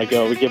they want to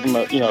go. We give them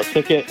a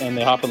ticket and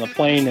they hop on the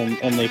plane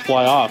and they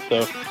fly off.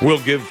 So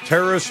we'll give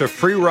terrorists a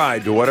free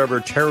ride to whatever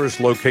terrorist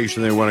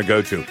location they want to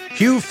go to.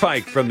 Hugh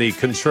Fike from the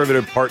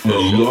Conservative Partnership.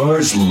 The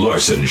Lars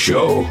Larson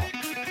Show.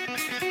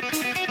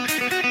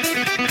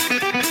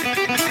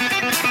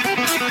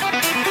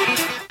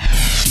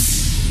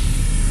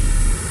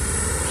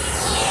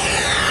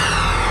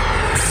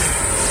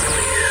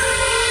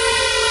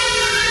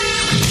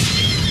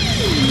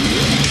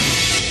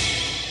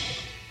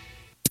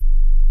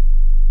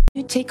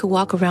 You take a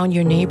walk around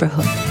your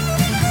neighborhood.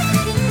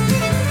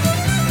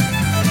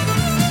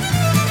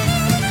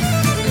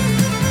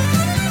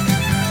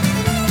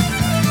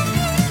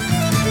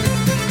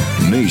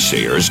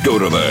 Naysayers go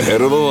to the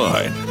head of the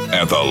line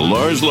at the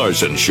Lars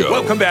Larson Show.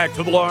 Welcome back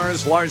to the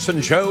Lars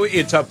Larson Show.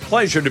 It's a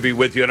pleasure to be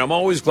with you, and I'm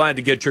always glad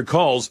to get your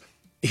calls.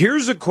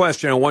 Here's a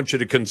question I want you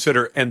to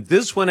consider, and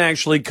this one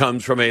actually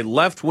comes from a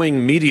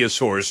left-wing media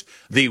source,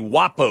 the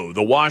WAPO,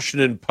 the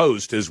Washington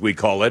Post, as we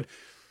call it.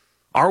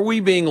 Are we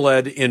being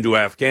led into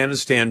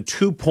Afghanistan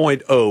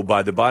 2.0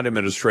 by the Biden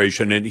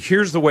administration? And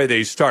here's the way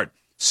they start.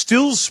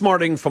 Still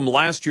smarting from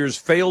last year's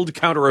failed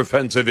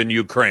counteroffensive in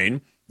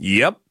Ukraine.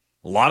 Yep.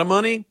 A lot of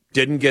money,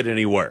 didn't get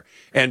anywhere.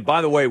 And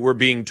by the way, we're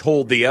being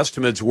told the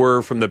estimates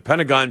were from the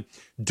Pentagon,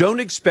 don't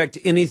expect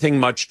anything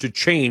much to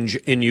change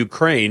in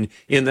Ukraine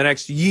in the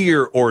next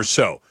year or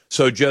so.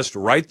 So just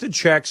write the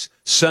checks,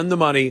 send the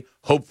money,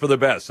 hope for the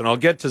best. And I'll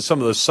get to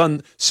some of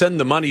the send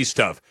the money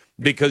stuff,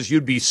 because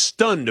you'd be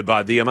stunned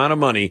by the amount of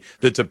money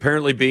that's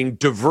apparently being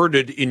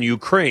diverted in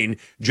Ukraine,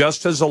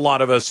 just as a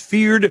lot of us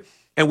feared.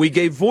 And we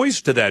gave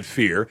voice to that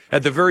fear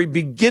at the very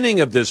beginning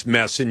of this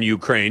mess in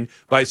Ukraine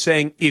by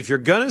saying, if you're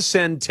going to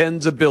send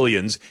tens of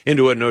billions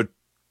into a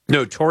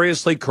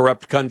notoriously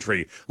corrupt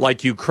country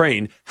like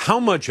Ukraine, how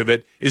much of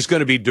it is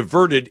going to be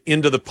diverted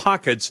into the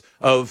pockets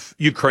of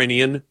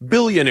Ukrainian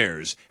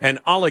billionaires and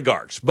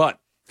oligarchs? But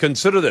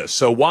consider this.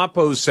 So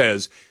WAPO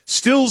says,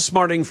 still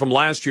smarting from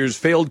last year's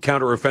failed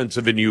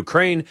counteroffensive in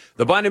Ukraine,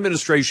 the Biden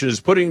administration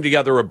is putting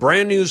together a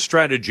brand new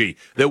strategy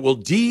that will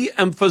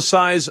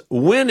de-emphasize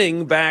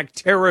winning back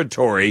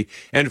territory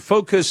and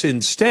focus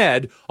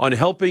instead on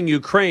helping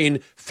Ukraine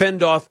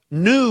fend off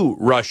new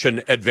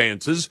Russian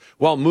advances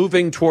while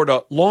moving toward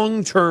a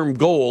long-term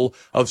goal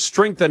of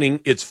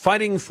strengthening its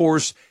fighting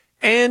force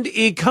and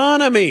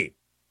economy.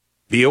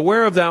 Be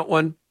aware of that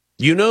one.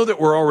 You know that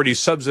we're already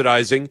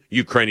subsidizing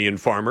Ukrainian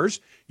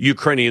farmers,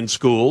 Ukrainian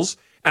schools,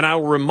 And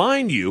I'll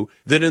remind you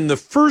that in the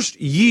first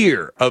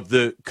year of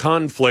the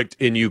conflict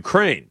in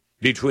Ukraine,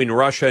 between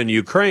Russia and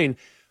Ukraine,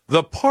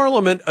 the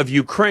parliament of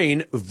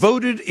Ukraine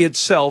voted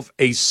itself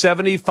a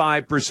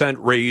 75%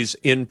 raise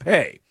in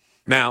pay.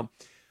 Now,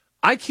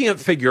 I can't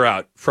figure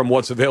out from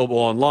what's available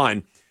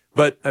online,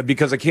 but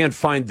because I can't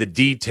find the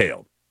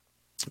detail.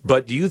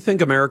 But do you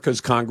think America's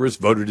Congress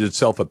voted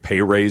itself a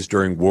pay raise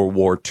during World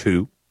War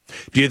II?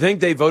 Do you think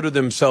they voted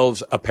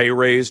themselves a pay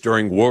raise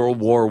during World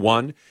War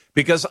I?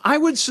 Because I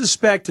would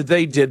suspect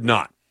they did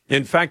not.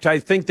 In fact, I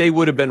think they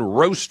would have been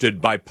roasted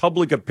by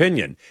public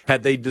opinion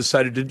had they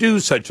decided to do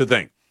such a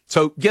thing.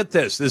 So get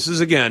this. This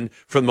is, again,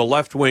 from the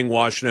left-wing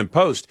Washington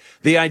Post.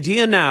 The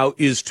idea now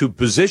is to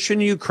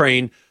position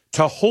Ukraine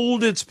to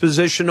hold its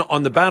position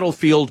on the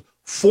battlefield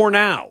for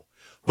now,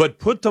 but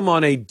put them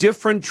on a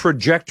different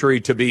trajectory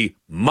to be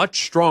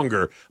much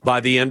stronger by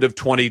the end of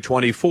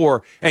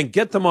 2024 and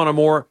get them on a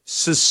more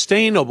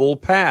sustainable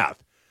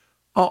path.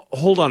 Oh,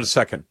 hold on a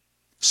second.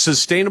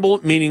 Sustainable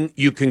meaning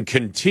you can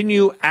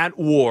continue at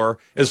war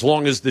as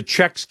long as the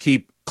checks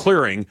keep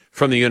clearing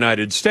from the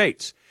United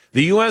States.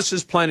 The U.S.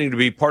 is planning to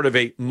be part of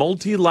a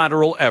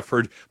multilateral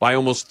effort by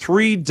almost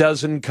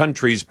 36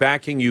 countries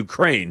backing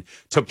Ukraine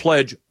to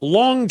pledge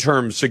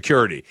long-term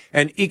security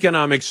and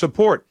economic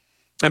support.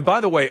 And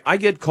by the way, I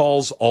get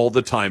calls all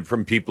the time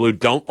from people who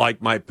don't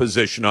like my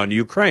position on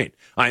Ukraine.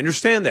 I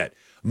understand that.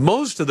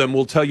 Most of them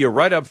will tell you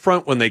right up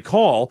front when they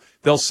call,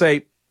 they'll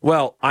say,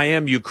 well, I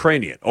am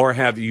Ukrainian or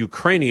have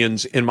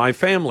Ukrainians in my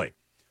family.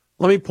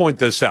 Let me point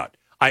this out.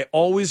 I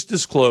always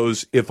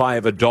disclose if I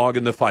have a dog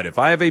in the fight. If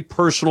I have a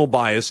personal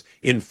bias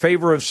in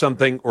favor of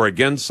something or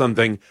against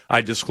something,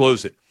 I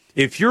disclose it.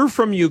 If you're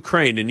from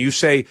Ukraine and you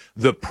say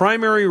the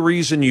primary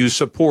reason you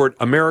support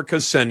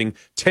America sending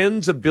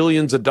tens of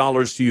billions of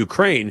dollars to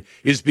Ukraine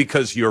is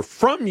because you're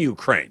from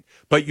Ukraine,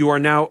 but you are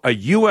now a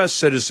U.S.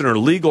 citizen or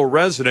legal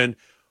resident,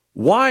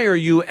 why are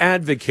you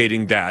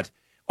advocating that?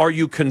 Are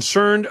you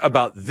concerned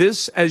about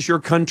this as your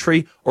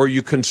country, or are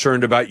you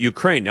concerned about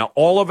Ukraine? Now,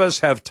 all of us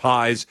have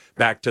ties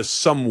back to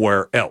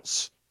somewhere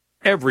else.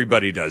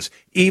 Everybody does.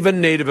 Even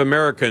Native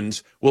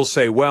Americans will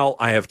say, well,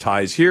 I have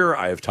ties here,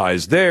 I have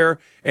ties there,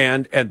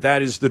 and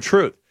that is the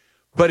truth.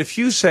 But if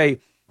you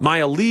say, my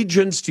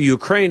allegiance to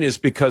Ukraine is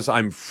because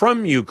I'm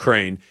from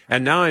Ukraine,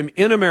 and now I'm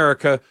in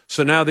America,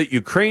 so now that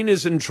Ukraine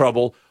is in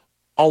trouble,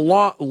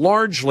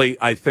 largely,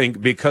 I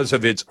think, because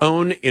of its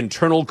own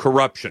internal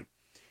corruption.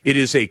 It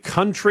is a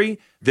country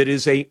that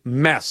is a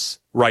mess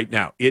right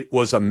now. It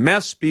was a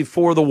mess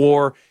before the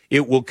war.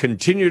 It will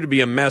continue to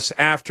be a mess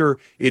after.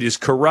 It is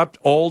corrupt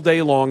all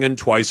day long and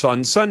twice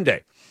on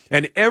Sunday.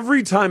 And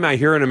every time I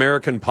hear an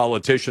American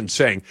politician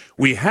saying,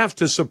 we have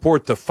to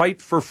support the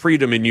fight for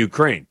freedom in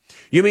Ukraine,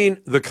 you mean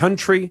the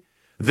country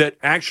that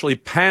actually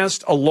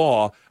passed a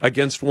law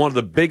against one of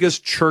the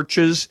biggest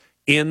churches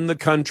in the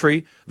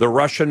country, the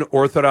Russian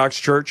Orthodox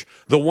Church,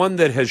 the one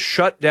that has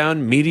shut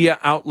down media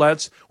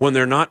outlets when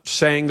they're not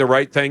saying the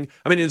right thing?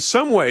 I mean, in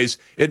some ways,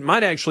 it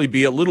might actually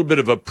be a little bit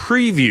of a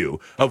preview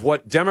of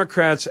what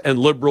Democrats and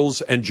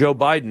liberals and Joe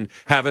Biden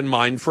have in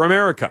mind for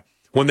America.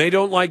 When they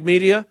don't like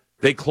media,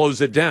 they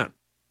close it down.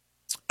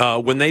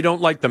 When they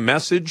don't like the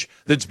message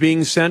that's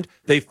being sent,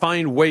 they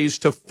find ways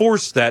to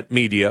force that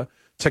media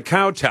to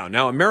kowtow.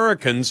 Now,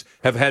 Americans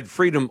have had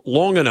freedom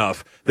long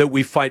enough that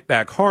we fight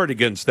back hard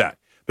against that.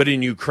 But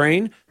in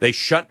Ukraine, they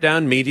shut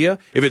down media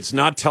if it's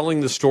not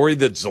telling the story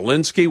that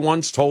Zelensky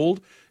once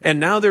told. And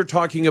now they're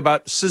talking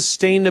about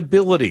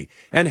sustainability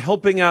and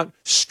helping out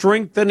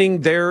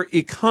strengthening their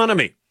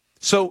economy.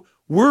 So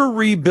we're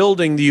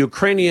rebuilding the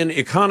Ukrainian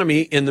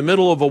economy in the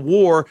middle of a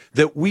war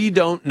that we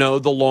don't know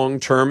the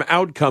long-term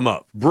outcome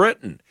of.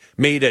 Britain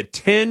made a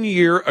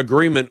 10-year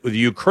agreement with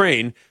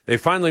Ukraine. They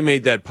finally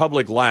made that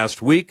public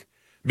last week,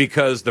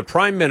 because the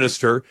prime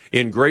minister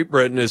in Great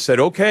Britain has said,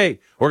 okay,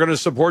 we're going to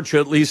support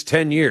you at least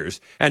 10 years.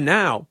 And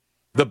now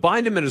the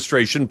Biden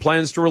administration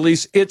plans to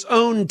release its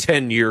own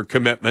 10-year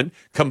commitment,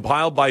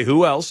 compiled by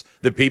who else?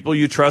 The people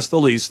you trust the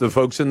least, the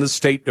folks in the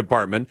State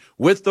Department,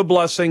 with the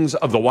blessings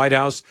of the White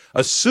House,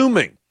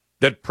 assuming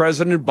that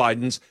President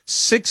Biden's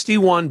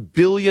 $61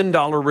 billion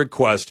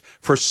request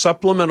for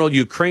supplemental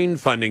Ukraine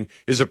funding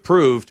is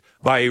approved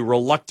by a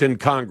reluctant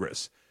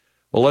Congress.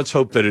 Well, let's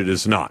hope that it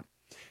is not.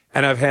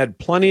 And I've had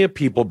plenty of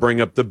people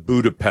bring up the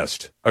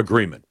Budapest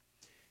Agreement.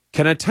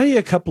 Can I tell you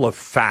a couple of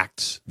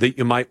facts that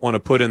you might want to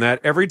put in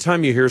that? Every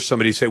time you hear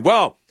somebody say,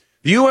 well,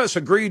 the U.S.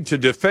 agreed to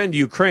defend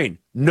Ukraine.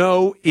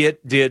 No,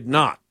 it did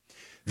not.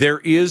 There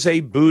is a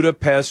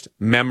Budapest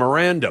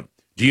Memorandum.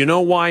 Do you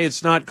know why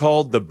it's not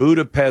called the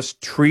Budapest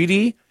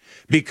Treaty?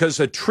 Because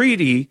a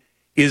treaty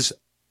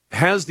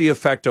has the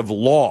effect of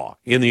law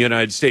in the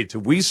United States.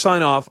 If we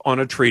sign off on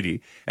a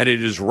treaty and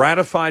it is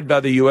ratified by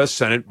the U.S.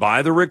 Senate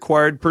by the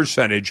required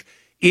percentage,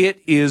 it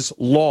is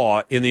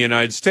law in the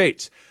United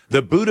States.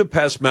 The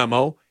Budapest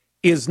Memo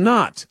is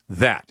not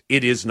that.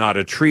 It is not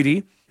a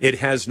treaty. It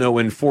has no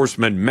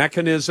enforcement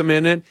mechanism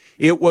in it.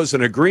 It was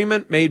an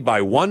agreement made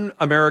by one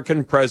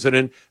American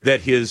president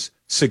that his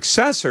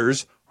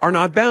successors are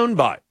not bound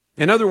by.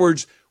 In other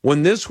words,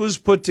 when this was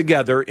put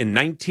together in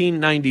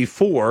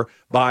 1994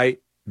 by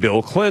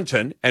Bill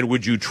Clinton, and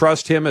would you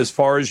trust him as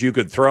far as you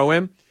could throw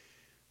him?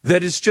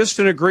 That it's just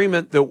an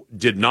agreement that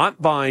did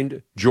not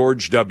bind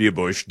George W.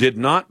 Bush, did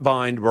not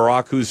bind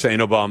Barack Hussein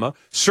Obama,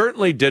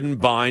 certainly didn't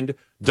bind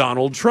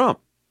Donald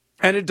Trump,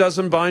 and it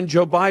doesn't bind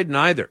Joe Biden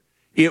either.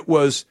 It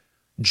was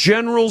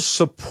general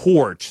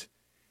support,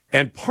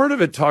 and part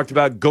of it talked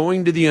about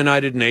going to the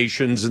United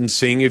Nations and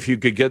seeing if you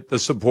could get the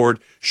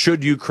support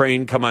should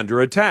Ukraine come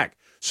under attack.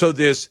 So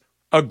this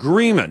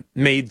agreement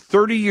made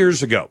 30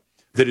 years ago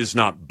that is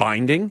not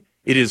binding,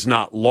 it is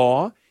not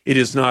law, it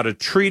is not a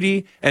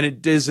treaty, and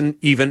it isn't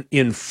even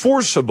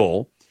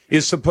enforceable,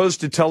 is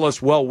supposed to tell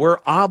us, well, we're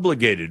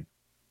obligated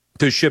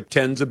to ship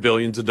tens of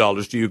billions of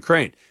dollars to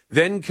Ukraine.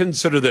 Then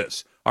consider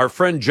this. Our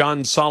friend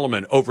John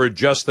Solomon over at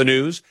Just the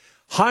News,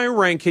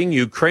 high-ranking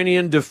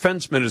Ukrainian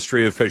Defense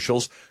Ministry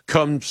officials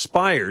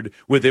conspired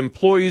with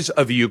employees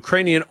of a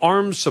Ukrainian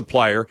arms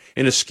supplier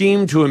in a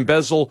scheme to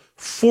embezzle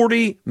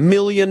 $40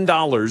 million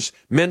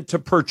meant to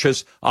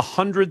purchase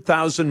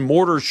 100,000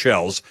 mortar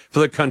shells for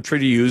the country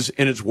to use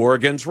in its war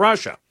against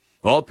Russia.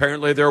 Well,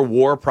 apparently there are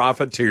war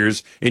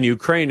profiteers in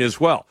Ukraine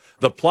as well.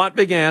 The plot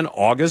began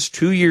August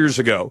 2 years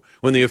ago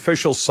when the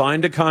officials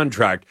signed a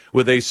contract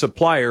with a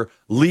supplier,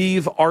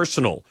 Leave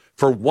Arsenal,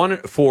 for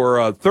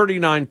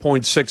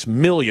 $39.6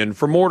 million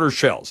for mortar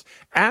shells.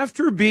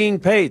 After being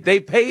paid, they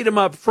paid him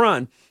up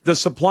front. The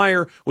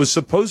supplier was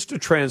supposed to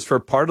transfer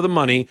part of the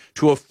money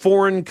to a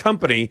foreign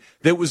company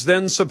that was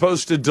then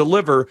supposed to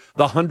deliver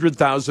the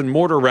 100,000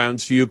 mortar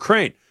rounds to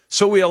Ukraine.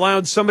 So we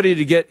allowed somebody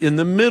to get in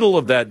the middle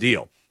of that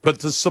deal. But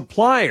the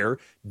supplier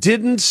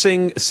didn't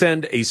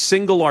send a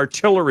single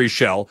artillery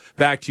shell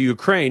back to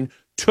Ukraine,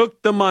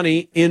 took the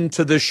money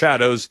into the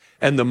shadows,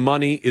 and the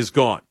money is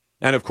gone.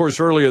 And, of course,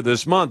 earlier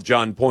this month,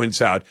 John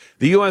points out,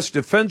 the U.S.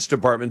 Defense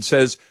Department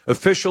says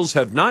officials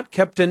have not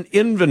kept an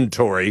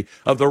inventory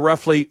of the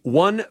roughly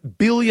 $1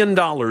 billion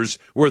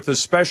worth of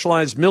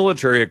specialized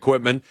military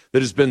equipment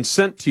that has been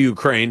sent to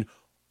Ukraine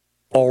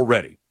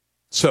already.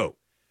 So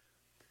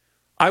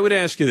I would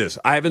ask you this.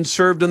 I haven't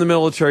served in the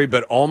military,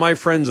 but all my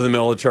friends in the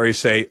military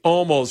say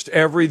almost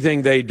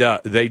everything they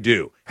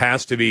do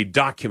has to be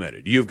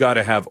documented. You've got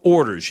to have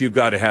orders. You've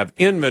got to have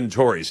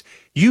inventories.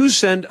 You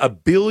send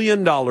 $1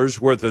 billion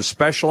worth of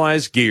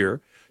specialized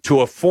gear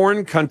to a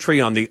foreign country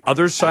on the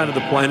other side of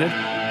the planet,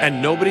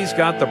 and nobody's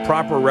got the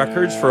proper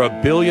records for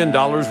 $1 billion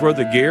worth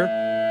of gear?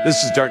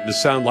 This is starting to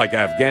sound like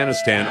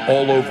Afghanistan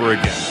all over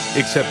again,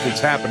 except it's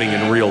happening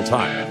in real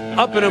time.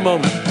 Up in a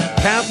moment,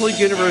 Catholic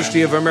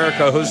University of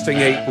America hosting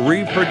a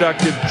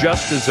reproductive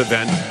justice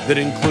event that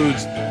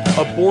includes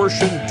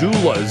abortion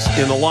doulas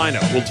in the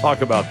lineup. We'll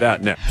talk about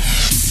that next.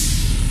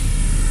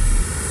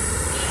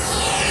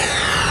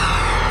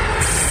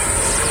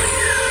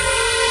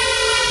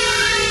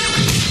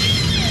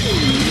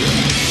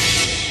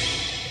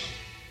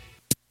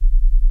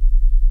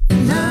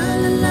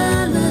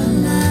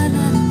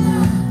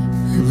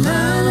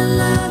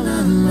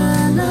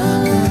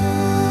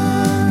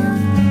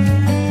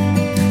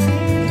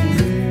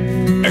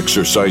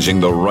 Exercising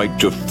the right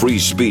to free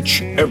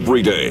speech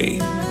every day.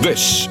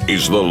 This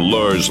is the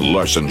Lars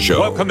Larson Show.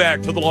 Welcome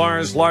back to the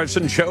Lars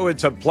Larson Show.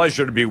 It's a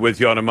pleasure to be with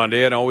you on a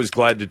Monday, and always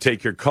glad to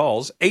take your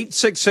calls.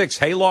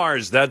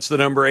 866-HEY-LARS. That's the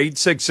number,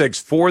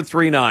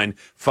 866-439-5277.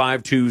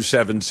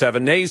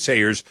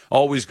 Naysayers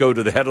always go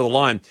to the head of the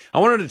line. I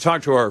wanted to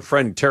talk to our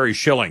friend Terry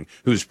Schilling,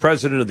 who's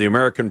president of the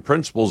American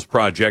Principles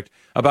Project,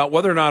 about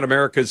whether or not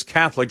America's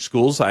Catholic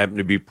schools, I happen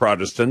to be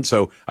Protestant,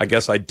 so I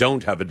guess I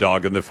don't have a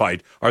dog in the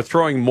fight, are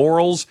throwing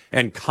morals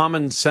and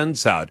common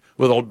sense out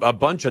with a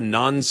bunch of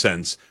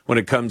nonsense when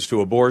it comes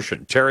to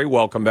abortion. Terry,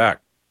 welcome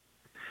back.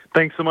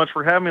 Thanks so much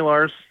for having me,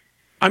 Lars.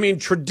 I mean,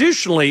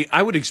 traditionally,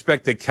 I would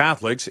expect that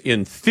Catholics,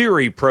 in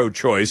theory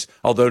pro-choice,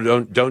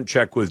 although don't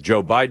check with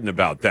Joe Biden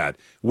about that,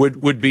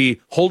 would be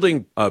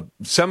holding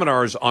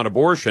seminars on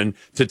abortion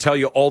to tell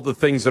you all the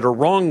things that are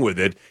wrong with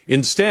it.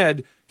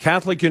 Instead,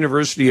 Catholic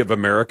University of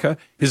America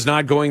is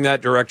not going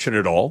that direction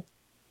at all?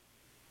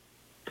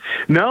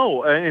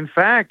 No. In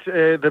fact,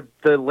 the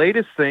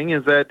latest thing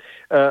is that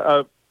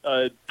a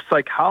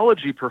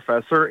psychology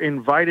professor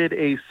invited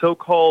a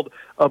so-called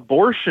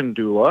abortion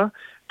doula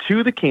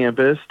to the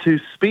campus to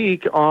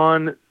speak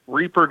on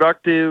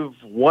reproductive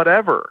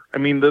whatever. I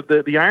mean,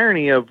 the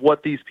irony of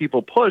what these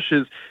people push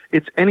is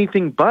it's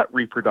anything but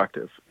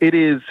reproductive. It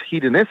is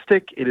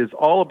hedonistic. It is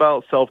all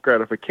about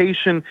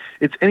self-gratification.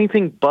 It's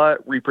anything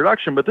but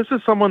reproduction. But this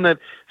is someone that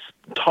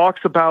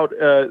talks about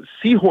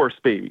seahorse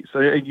babies.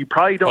 You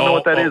probably don't know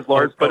what that is,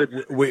 Lars, but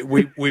it's...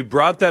 We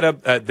brought that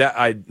up. That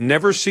I'd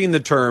never seen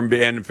the term,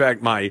 and in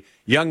fact, my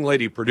young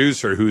lady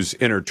producer, who's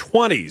in her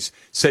 20s,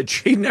 said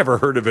she'd never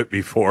heard of it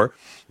before,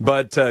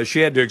 but she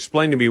had to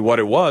explain to me what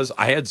it was.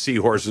 I had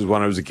seahorses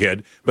when I was a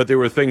kid, but they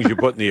were things you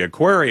put in the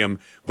aquarium.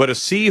 But a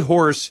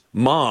seahorse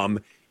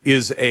mom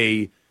is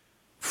a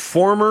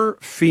former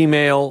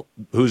female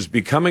who's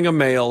becoming a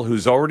male,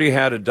 who's already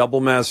had a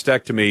double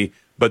mastectomy,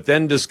 but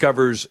then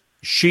discovers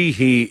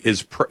he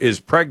is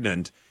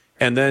pregnant,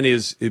 and then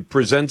it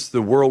presents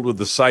the world with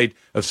the sight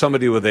of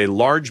somebody with a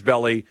large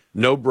belly,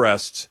 no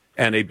breasts,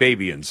 and a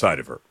baby inside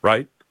of her,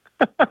 right?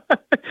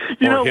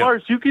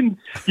 Lars, you can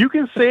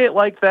say it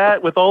like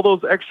that with all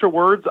those extra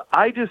words.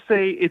 I just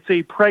say it's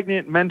a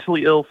pregnant,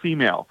 mentally ill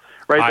female,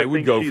 right? I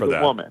would go for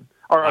that. Woman,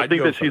 or I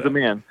think that she's a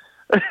man.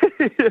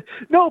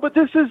 No, but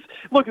the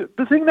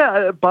thing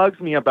that bugs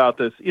me about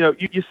this,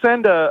 you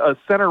send a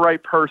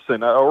center-right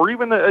person or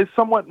even a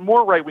somewhat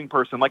more right-wing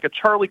person like a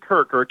Charlie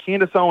Kirk or a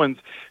Candace Owens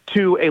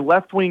to a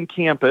left-wing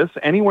campus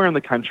anywhere in the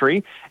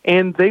country,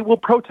 and they will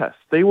protest.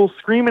 They will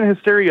scream in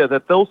hysteria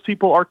that those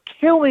people are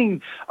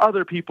killing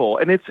other people,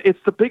 and it's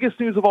the biggest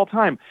news of all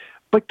time.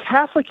 But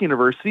Catholic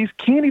universities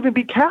can't even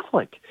be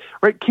Catholic,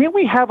 right? Can't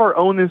we have our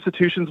own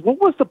institutions? What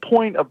was the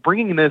point of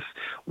bringing this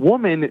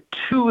woman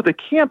to the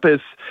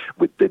campus?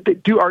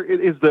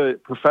 Is the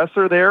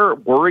professor there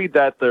worried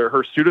that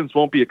her students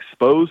won't be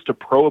exposed to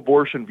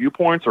pro-abortion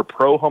viewpoints or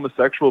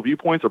pro-homosexual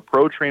viewpoints or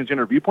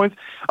pro-transgender viewpoints?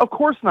 Of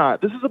course not.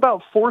 This is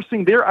about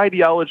forcing their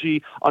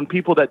ideology on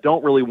people that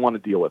don't really want to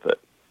deal with it.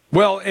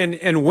 Well,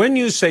 and when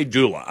you say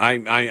doula,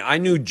 I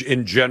knew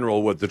in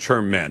general what the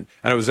term meant,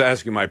 and I was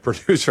asking my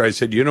producer. I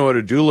said, "You know what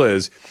a doula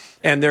is?"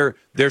 And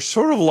they're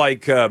sort of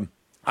like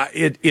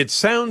it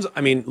sounds.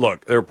 I mean,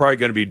 look, they're probably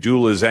going to be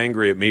doulas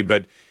angry at me,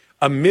 but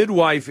a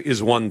midwife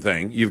is one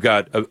thing. You've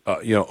got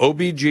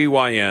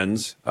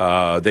OBGYNs.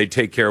 They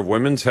take care of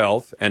women's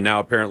health, and now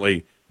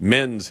apparently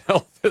men's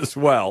health as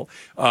well.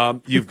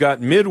 You've got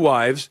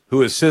midwives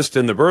who assist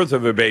in the birth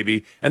of a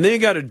baby, and then you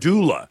got a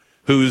doula,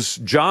 whose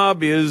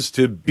job is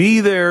to be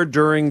there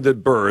during the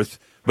birth,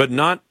 but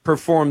not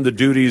perform the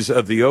duties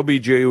of the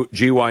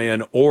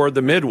OBGYN or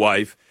the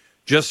midwife,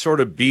 just sort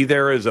of be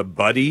there as a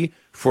buddy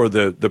for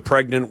the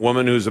pregnant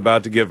woman who's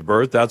about to give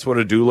birth. That's what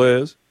a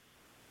doula is?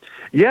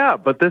 Yeah,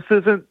 but this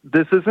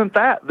isn't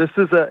that. This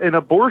is an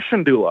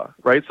abortion doula,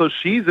 right? So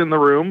she's in the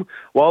room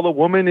while the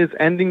woman is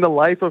ending the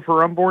life of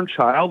her unborn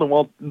child, and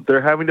while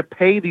they're having to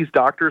pay these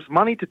doctors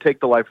money to take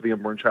the life of the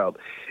unborn child.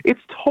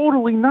 It's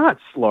totally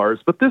nuts, Lars.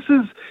 But this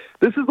is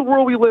the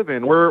world we live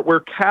in, where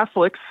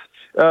Catholics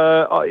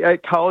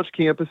at college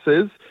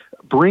campuses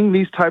bring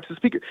these types of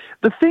speakers.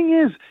 The thing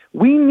is,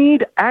 we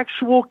need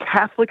actual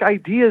Catholic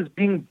ideas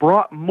being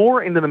brought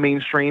more into the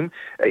mainstream.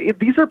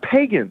 These are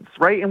pagans,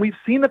 right? And we've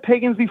seen the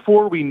pagans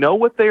before. We know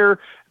what their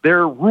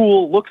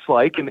rule looks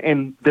like,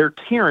 and their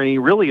tyranny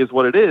really is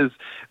what it is.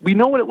 We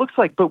know what it looks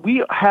like, but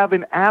we have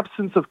an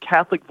absence of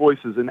Catholic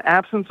voices, an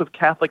absence of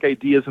Catholic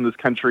ideas in this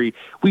country.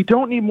 We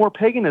don't need more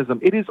paganism.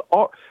 It is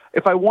all.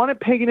 If I wanted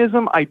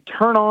paganism, I'd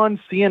turn on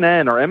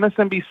CNN or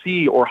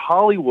MSNBC or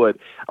Hollywood,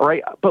 all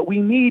right? But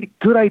we need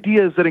good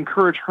ideas that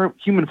encourage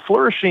human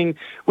flourishing,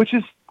 which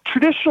is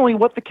traditionally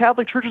what the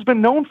Catholic Church has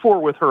been known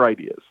for with her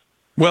ideas.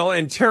 Well,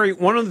 and Terry,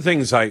 one of the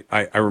things I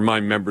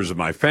remind members of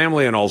my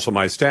family and also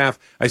my staff,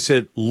 I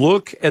said,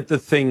 look at the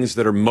things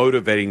that are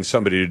motivating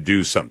somebody to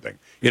do something,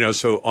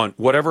 so on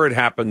whatever it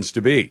happens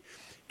to be.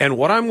 And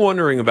what I'm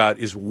wondering about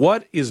is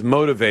what is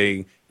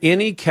motivating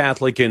any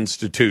Catholic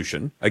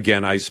institution.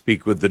 Again, I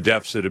speak with the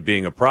deficit of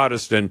being a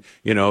Protestant,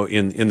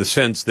 in the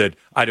sense that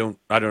I don't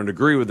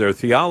agree with their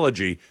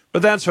theology,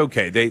 but that's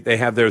okay. They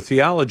have their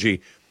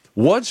theology.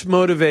 What's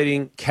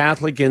motivating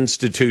Catholic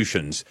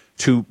institutions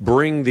to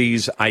bring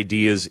these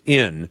ideas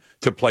in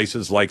to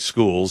places like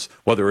schools,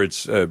 whether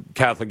it's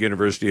Catholic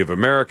University of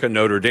America,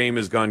 Notre Dame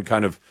has gone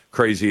kind of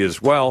crazy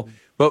as well.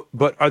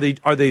 But are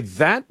they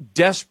that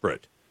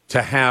desperate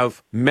to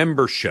have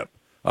membership?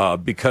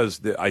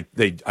 Because I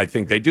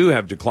think they do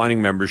have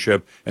declining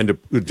membership and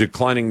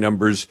declining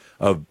numbers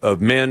of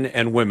men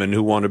and women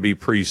who want to be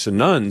priests and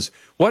nuns.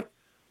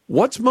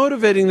 What's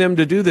motivating them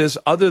to do this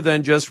other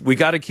than just, we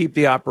got to keep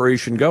the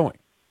operation going?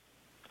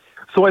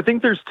 So I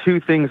think there's two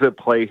things at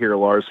play here,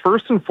 Lars.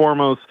 First and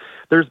foremost,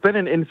 there's been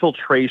an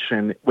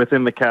infiltration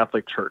within the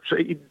Catholic Church.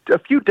 A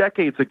few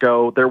decades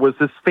ago, there was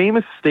this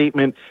famous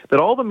statement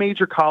that all the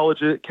major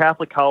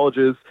Catholic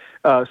colleges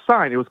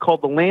signed. It was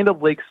called the Land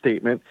of Lake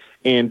Statement,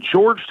 and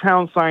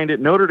Georgetown signed it,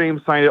 Notre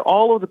Dame signed it,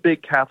 all of the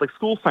big Catholic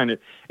schools signed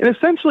it, and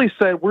essentially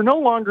said, we're no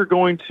longer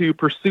going to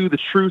pursue the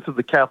truth of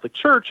the Catholic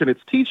Church and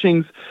its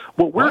teachings.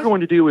 What we're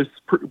going to do is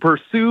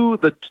pursue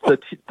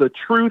the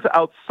truth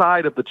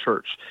outside of the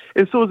Church.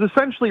 And so it was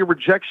essentially a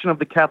rejection of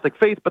the Catholic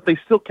faith, but they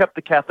still kept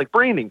the Catholic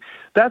branding.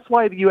 That's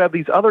why you have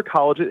these other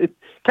colleges.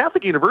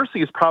 Catholic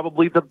University is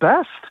probably the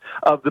best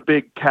of the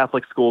big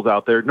Catholic schools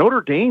out there.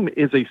 Notre Dame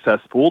is a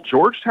cesspool.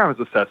 Georgetown is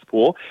a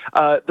cesspool.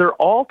 They're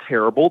all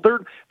terrible.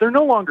 They're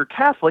no longer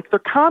Catholic. They're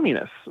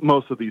communists,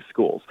 most of these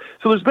schools.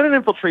 So there's been an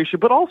infiltration,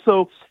 but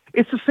also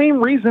it's the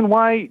same reason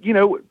why,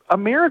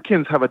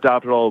 Americans have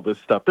adopted all of this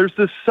stuff. There's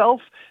this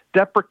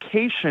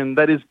self-deprecation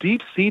that is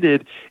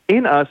deep-seated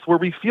in us where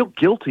we feel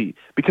guilty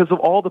because of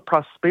all the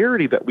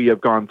prosperity that we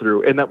have gone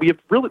through and that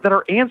that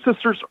our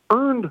ancestors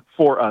earned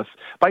for us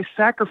by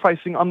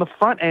sacrificing on the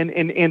front end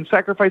and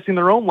sacrificing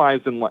their own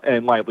lives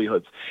and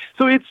livelihoods.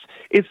 So it's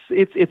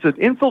an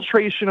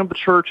infiltration of the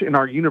church in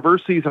our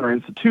universities and our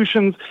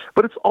institutions,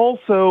 but it's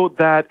also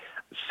that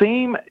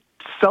same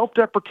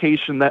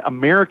self-deprecation that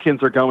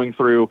Americans are going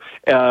through,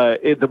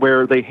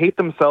 where they hate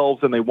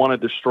themselves and they want to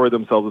destroy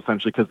themselves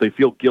essentially because they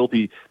feel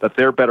guilty that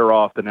they're better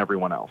off than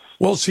everyone else.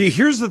 Well, see,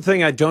 here's the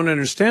thing I don't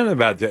understand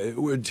about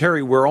that.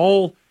 Terry, we're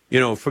all,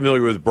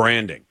 familiar with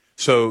branding.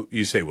 So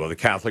you say, well, the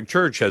Catholic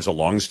Church has a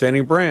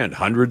long-standing brand,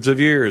 hundreds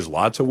of years,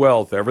 lots of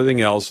wealth, everything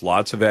else,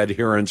 lots of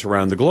adherents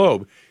around the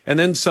globe. And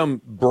then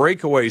some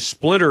breakaway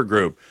splinter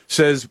group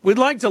says, we'd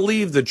like to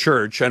leave the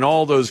church and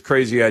all those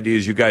crazy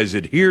ideas you guys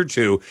adhere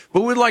to,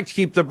 but we'd like to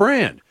keep the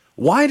brand.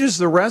 Why does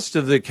the rest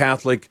of the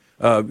Catholic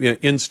why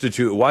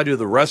do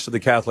the rest of the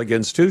Catholic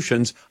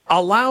institutions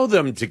allow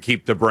them to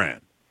keep the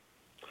brand?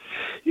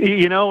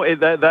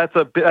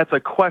 That's a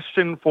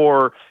question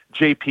for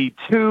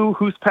JP2,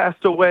 who's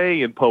passed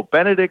away, and Pope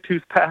Benedict,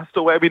 who's passed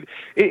away. I mean,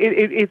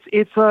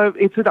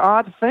 it's an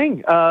odd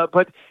thing,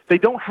 but they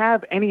don't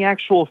have any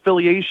actual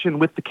affiliation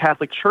with the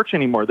Catholic Church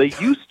anymore. They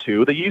used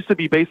to. They used to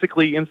be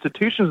basically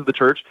institutions of the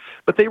church,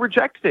 but they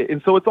rejected it,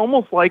 and so it's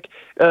almost like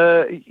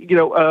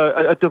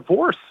a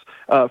divorce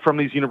from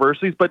these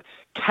universities. But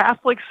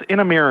Catholics in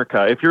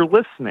America, if you're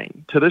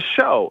listening to this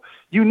show,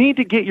 you need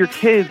to get your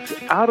kids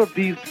out of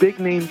these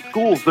big-name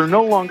schools. They're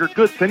no longer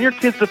good. Send your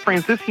kids to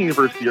Franciscan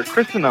University or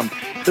Christendom.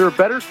 There are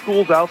better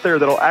schools out there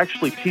that will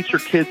actually teach your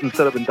kids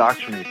instead of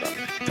indoctrinate them.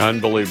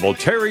 Unbelievable.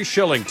 Terry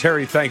Schilling.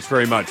 Terry, thanks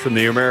very much from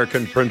the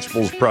American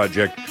Principles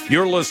Project.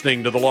 You're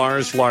listening to The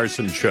Lars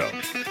Larson Show.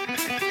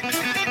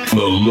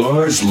 The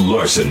Lars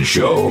Larson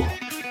Show.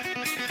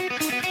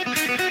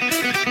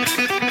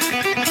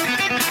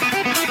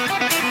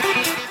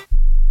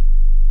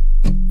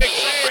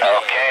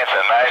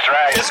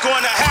 It's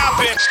going to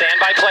happen. Stand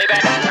by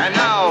playback. And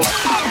now,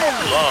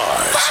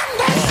 Lars.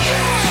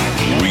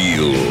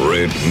 Real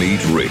Red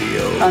Meat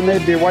Radio. I may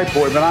be a white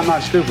boy, but I'm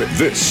not stupid.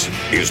 This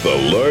is the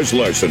Lars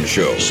Larson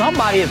Show.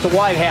 Somebody at the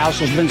White House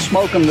has been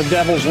smoking the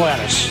devil's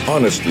lettuce.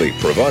 Honestly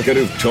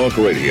provocative talk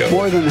radio.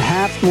 More than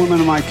half the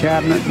women in my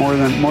cabinet, more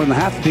than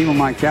half the people in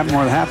my cabinet,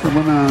 more than half the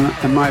women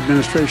in my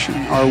administration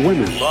are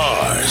women.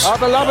 Lars. Our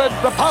beloved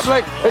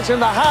republic is in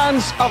the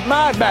hands of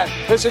madmen.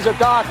 This is a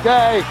dark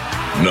day.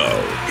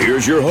 Now,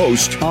 here's your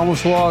host. I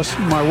almost lost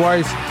my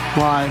wife,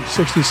 my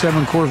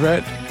 67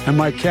 Corvette, and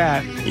my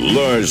cat.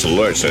 Lars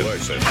Larson.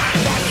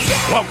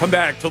 Welcome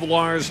back to the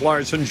Lars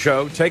Larson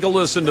Show. Take a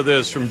listen to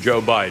this from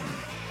Joe Biden.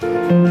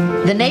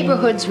 The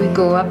neighborhoods we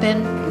grew up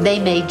in, they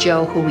made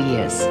Joe who he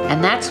is.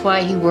 And that's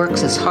why he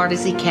works as hard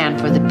as he can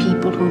for the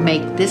people who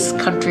make this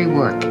country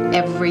work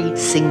every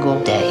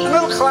single day.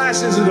 Middle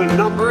class isn't a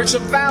number, it's a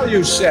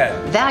value set.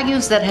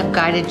 Values that have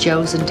guided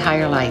Joe's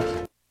entire life.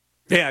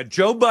 Yeah,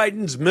 Joe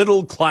Biden's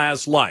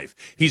middle-class life.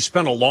 He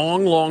spent a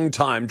long, long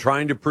time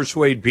trying to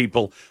persuade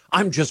people,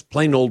 I'm just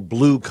plain old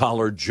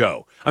blue-collar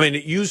Joe. I mean,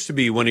 it used to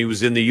be when he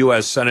was in the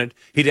U.S. Senate,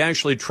 he'd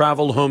actually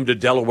travel home to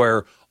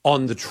Delaware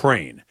on the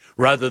train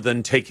rather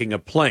than taking a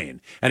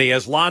plane. And he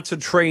has lots of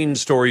train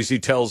stories he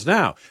tells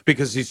now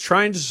because he's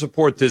trying to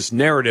support this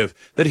narrative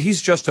that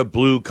he's just a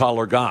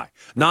blue-collar guy,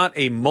 not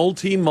a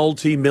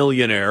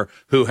multi-millionaire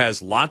who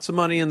has lots of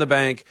money in the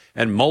bank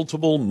and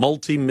multiple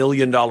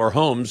multi-million-dollar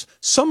homes,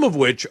 some of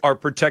which are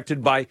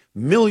protected by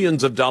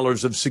millions of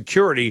dollars of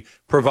security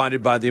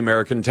provided by the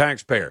American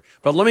taxpayer.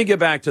 But let me get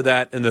back to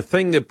that and the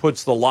thing that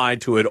puts the lie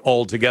to it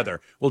all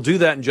together. We'll do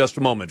that in just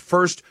a moment.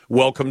 First,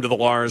 welcome to the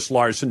Lars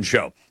Larson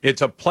Show.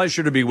 It's a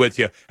pleasure to be with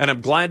you, and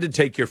I'm glad to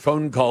take your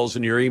phone calls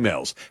and your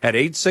emails at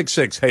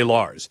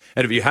 866-HEY-LARS.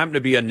 And if you happen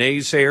to be a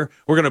naysayer,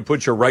 we're going to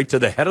put you right to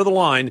the head of the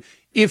line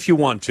if you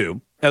want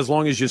to, as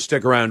long as you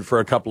stick around for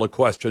a couple of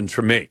questions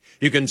from me.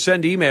 You can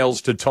send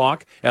emails to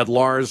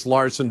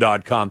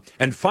talk@LarsLarson.com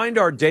and find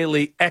our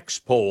daily X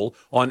poll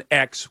on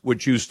X,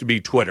 which used to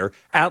be Twitter,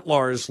 at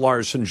Lars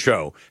Larson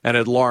Show and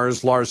at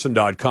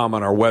LarsLarson.com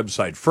on our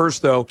website.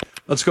 First, though,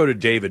 let's go to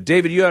David.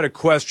 David, you had a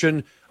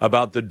question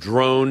about the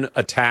drone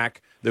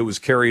attack that was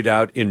carried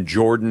out in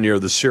Jordan near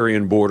the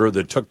Syrian border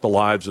that took the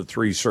lives of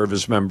 3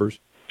 service members.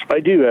 I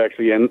do,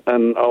 actually, and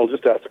I'll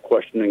just ask a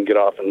question and get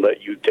off and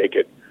let you take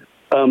it.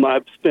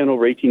 I've spent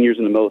over 18 years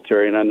in the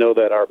military, and I know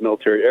that our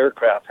military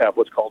aircraft have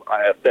what's called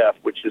IFF,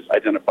 which is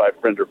Identify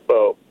Friend or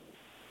Foe.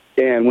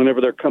 And whenever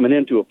they're coming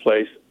into a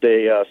place,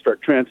 they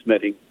start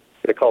transmitting.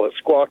 They call it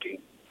squawking.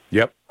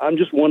 Yep. I'm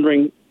just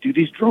wondering, do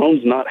these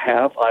drones not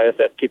have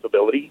IFF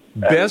capability?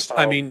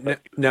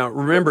 Now,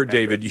 remember,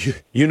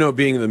 David, you know,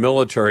 being in the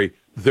military,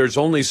 there's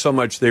only so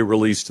much they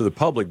release to the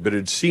public, but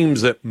it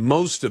seems that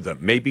most of them,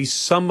 maybe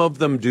some of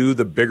them do,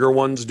 the bigger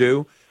ones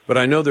do, but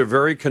I know they're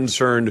very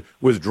concerned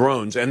with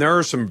drones, and there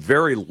are some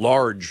very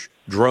large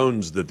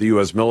drones that the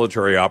U.S.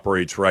 military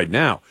operates right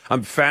now.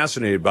 I'm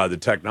fascinated by the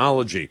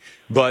technology,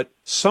 but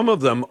some of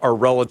them are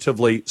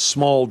relatively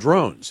small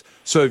drones.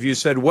 So if you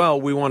said,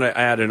 well, we want to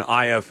add an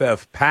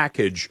IFF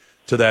package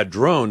to that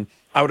drone,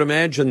 I would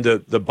imagine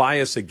the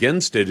bias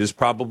against it is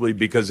probably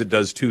because it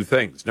does 2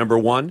 things. Number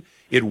one,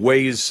 it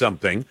weighs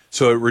something,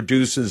 so it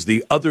reduces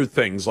the other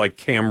things like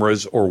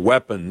cameras or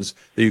weapons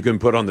that you can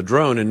put on the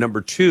drone. And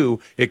number 2,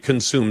 it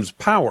consumes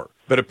power.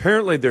 But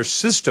apparently their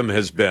system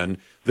has been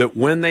that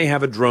when they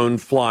have a drone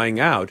flying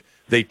out,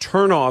 they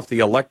turn off the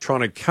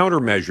electronic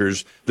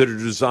countermeasures that are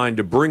designed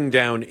to bring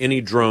down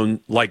any drone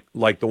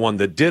like the one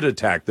that did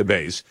attack the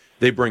base.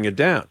 They bring it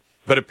down.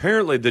 But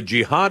apparently the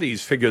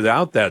jihadis figured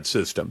out that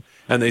system,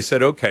 and they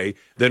said, okay,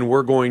 then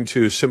we're going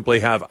to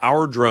simply have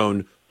our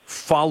drone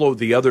follow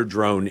the other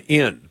drone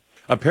in.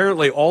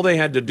 Apparently, all they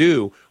had to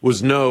do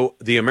was know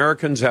the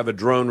Americans have a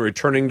drone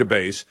returning to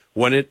base.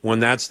 When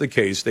that's the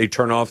case, they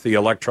turn off the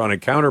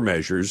electronic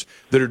countermeasures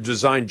that are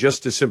designed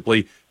just to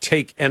simply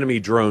take enemy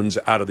drones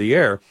out of the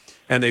air.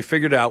 And they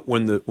figured out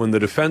when the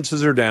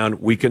defenses are down,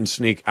 we can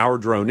sneak our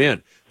drone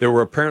in. There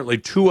were apparently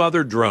 2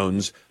 other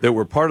drones that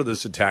were part of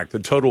this attack. The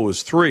total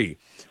was 3.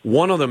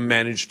 One of them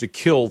managed to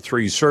kill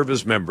 3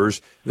 service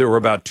members. There were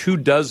about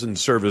 24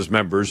 service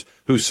members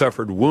who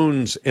suffered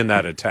wounds in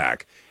that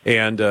attack.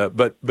 And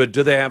but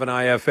do they have an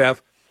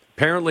IFF?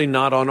 Apparently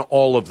not on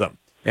all of them,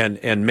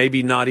 and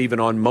maybe not even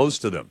on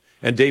most of them.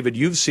 And David,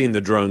 you've seen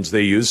the drones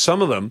they use.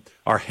 Some of them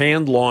are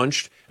hand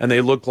launched, and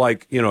they look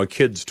like a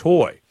kid's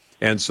toy,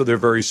 and so they're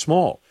very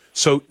small.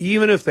 So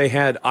even if they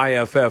had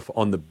IFF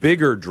on the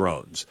bigger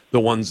drones, the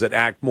ones that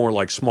act more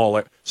like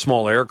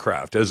small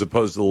aircraft as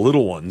opposed to the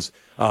little ones,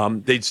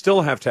 they'd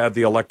still have to have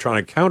the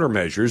electronic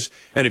countermeasures.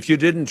 And if you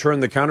didn't turn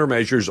the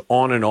countermeasures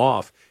on and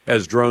off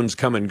as drones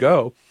come and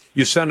go,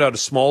 you send out a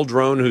small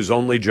drone whose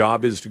only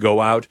job is to go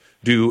out,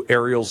 do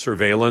aerial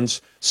surveillance,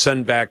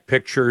 send back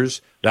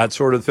pictures, that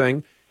sort of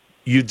thing.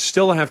 You'd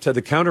still have to have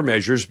the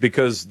countermeasures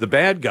because the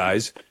bad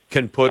guys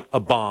can put a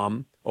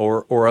bomb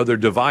or other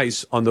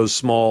device on those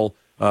small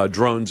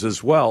drones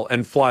as well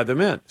and fly them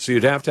in. So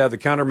you'd have to have the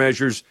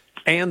countermeasures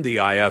and the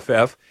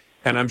IFF.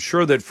 And I'm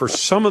sure that for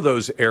some of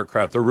those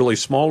aircraft, the really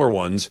smaller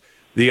ones,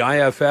 the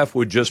IFF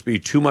would just be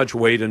too much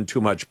weight and too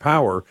much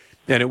power,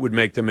 and it would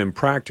make them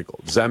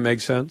impractical. Does that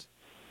make sense?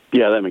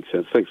 Yeah, that makes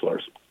sense. Thanks,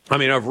 Lars. I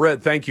mean,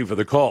 thank you for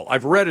the call.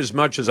 I've read as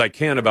much as I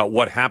can about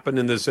what happened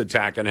in this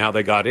attack and how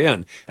they got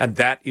in, and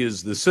that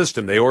is the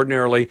system. They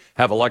ordinarily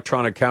have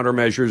electronic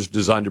countermeasures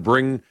designed to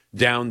bring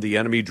down the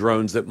enemy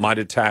drones that might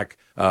attack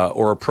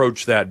or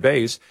approach that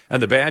base,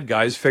 and the bad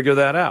guys figure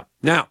that out.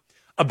 Now,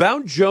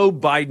 about Joe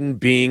Biden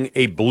being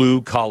a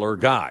blue-collar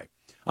guy,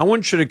 I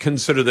want you to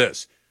consider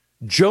this.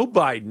 Joe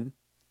Biden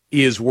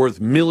is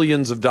worth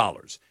millions of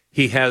dollars.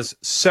 He has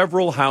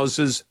several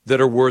houses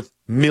that are worth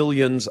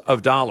millions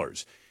of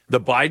dollars. The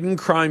Biden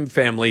crime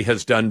family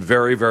has done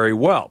very, very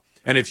well.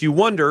 And if you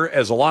wonder,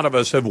 as a lot of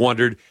us have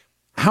wondered,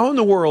 how in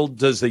the world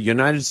does a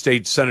United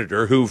States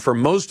senator who for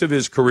most of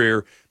his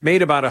career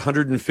made about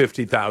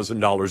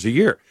 $150,000 a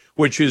year,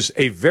 which is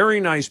a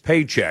very nice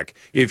paycheck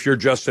if you're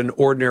just an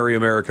ordinary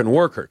American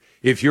worker.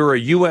 If you're a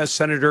U.S.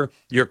 senator,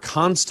 you're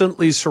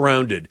constantly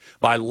surrounded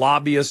by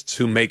lobbyists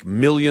who make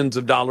millions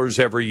of dollars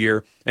every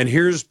year. And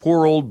here's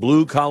poor old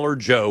blue-collar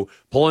Joe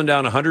pulling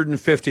down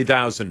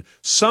 $150,000,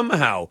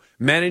 somehow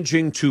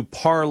managing to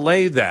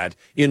parlay that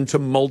into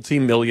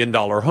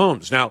multi-million-dollar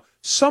homes. Now,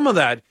 some of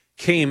that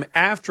came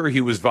after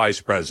he was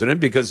vice president,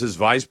 because as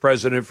vice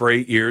president for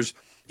 8 years,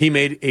 he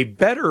made a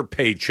better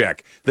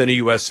paycheck than a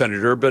U.S.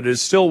 senator, but it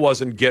still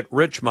wasn't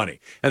get-rich money.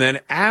 And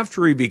then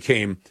after he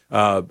became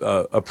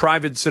a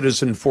private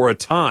citizen for a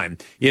time,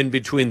 in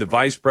between the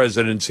vice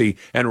presidency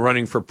and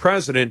running for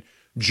president,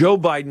 Joe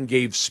Biden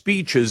gave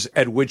speeches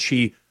at which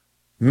he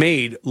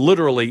made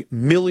literally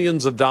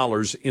millions of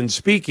dollars in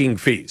speaking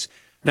fees.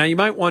 Now, you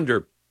might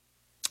wonder,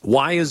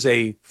 why is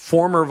a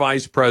former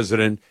vice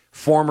president,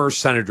 former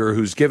senator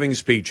who's giving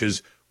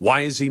speeches,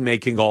 why is he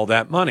making all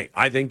that money?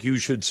 I think you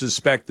should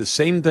suspect the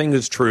same thing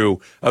is true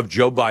of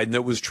Joe Biden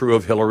that was true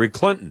of Hillary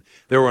Clinton.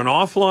 There were an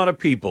awful lot of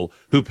people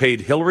who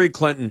paid Hillary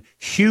Clinton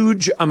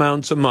huge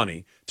amounts of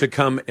money to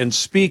come and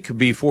speak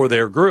before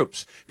their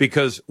groups,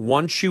 because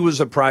once she was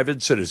a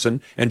private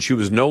citizen and she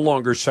was no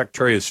longer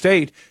Secretary of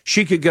State,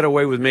 she could get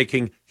away with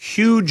making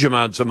huge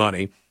amounts of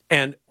money.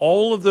 And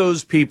all of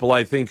those people,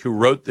 I think, who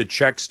wrote the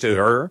checks to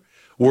her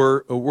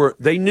were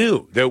they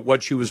knew that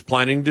what she was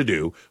planning to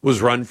do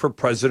was run for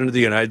president of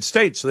the United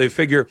States. So they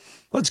figure,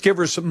 let's give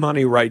her some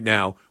money right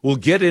now. We'll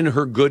get in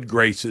her good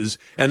graces.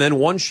 And then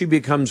once she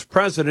becomes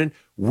president,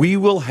 we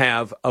will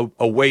have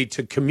a way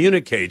to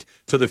communicate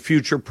to the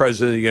future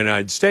president of the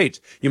United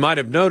States. You might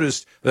have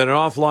noticed that an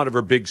awful lot of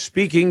her big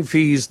speaking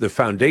fees, the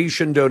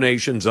foundation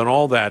donations and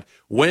all that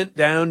went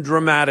down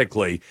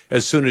dramatically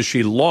as soon as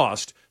she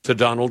lost to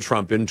Donald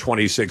Trump in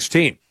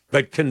 2016.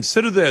 But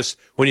consider this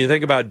when you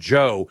think about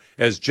Joe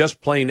as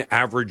just plain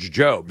average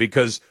Joe,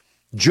 because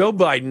Joe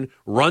Biden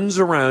runs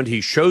around,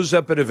 he shows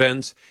up at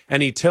events,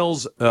 and he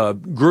tells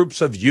groups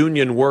of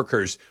union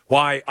workers,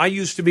 why, I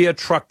used to be a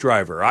truck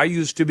driver, I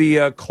used to be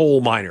a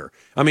coal miner.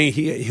 I mean,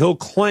 he'll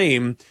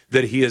claim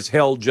that he has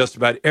held just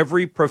about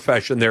every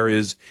profession there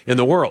is in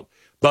the world.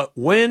 But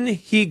when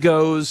he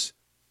goes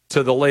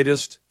to the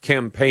latest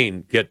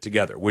campaign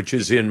get-together, which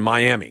is in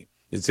Miami,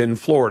 it's in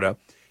Florida,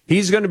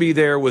 he's going to be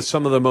there with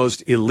some of the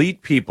most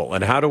elite people.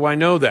 And how do I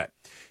know that?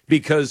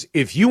 Because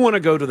if you want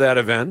to go to that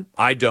event,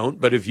 I don't,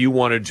 but if you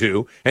wanted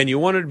to, and you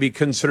wanted to be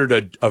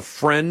considered a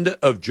friend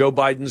of Joe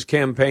Biden's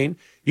campaign,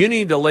 you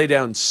need to lay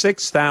down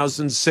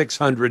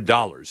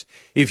 $6,600.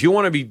 If you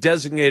want to be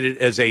designated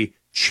as a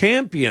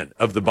champion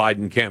of the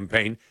Biden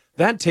campaign,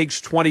 that takes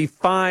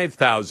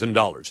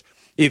 $25,000.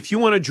 If you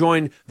want to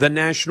join the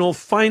National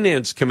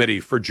Finance Committee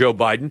for Joe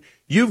Biden,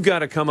 you've got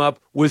to come up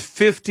with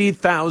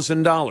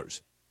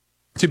 $50,000.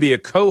 To be a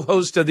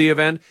co-host of the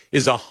event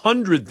is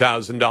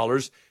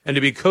 $100,000, and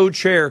to be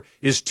co-chair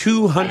is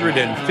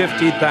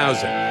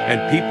 $250,000.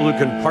 And people who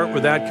can part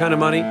with that kind of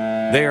money,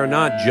 they are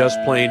not just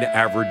plain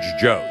average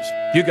Joes.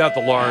 You got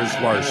the Lars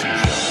Larson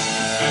Show.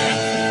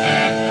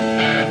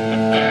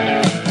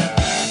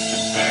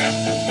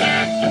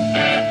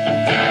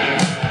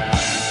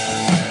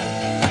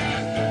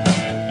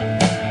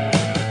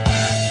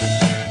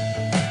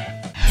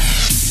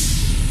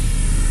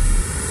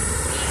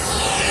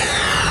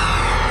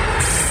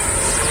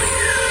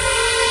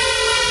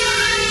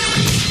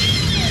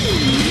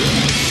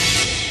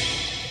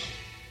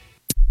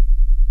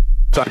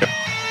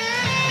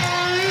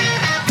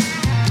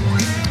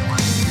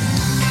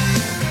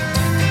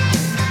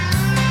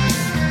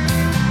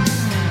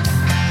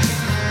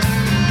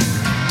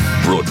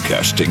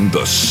 Broadcasting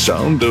the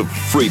sound of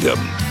freedom.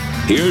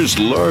 Here's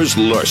Lars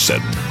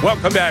Larson.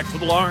 Welcome back to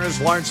the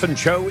Lars Larson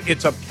Show.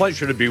 It's a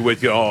pleasure to be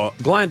with you all.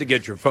 Glad to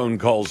get your phone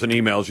calls and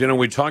emails. You know,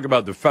 we talk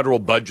about the federal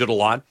budget a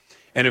lot.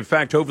 And in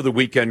fact, over the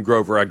weekend,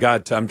 Grover, I'm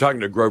talking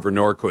to Grover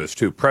Norquist,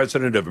 who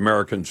president of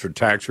Americans for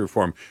Tax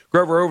Reform.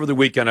 Grover, over the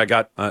weekend, I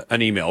got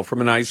an email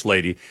from a nice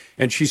lady,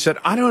 and she said,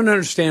 I don't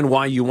understand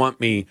why you want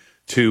me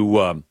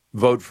to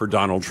vote for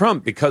Donald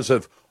Trump because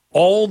of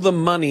all the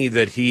money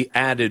that he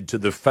added to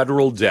the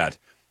federal debt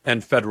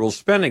and federal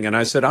spending. And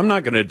I said, I'm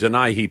not going to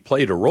deny he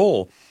played a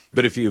role,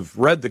 but if you've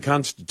read the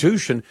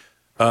Constitution,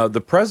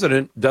 the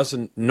president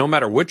doesn't, no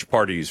matter which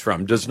party he's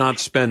from, does not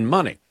spend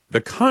money. The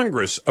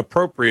Congress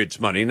appropriates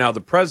money. Now, the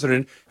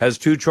president has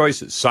two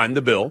choices: sign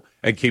the bill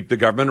and keep the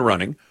government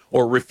running,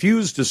 or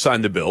refuse to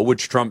sign the bill,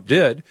 which Trump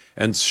did,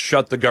 and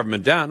shut the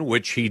government down,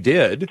 which he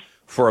did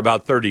for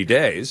about 30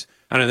 days.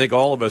 And I think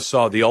all of us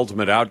saw the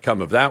ultimate outcome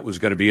of that was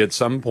going to be at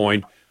some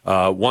point,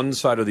 one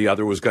side or the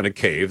other was going to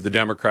cave. The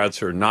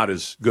Democrats are not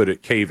as good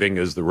at caving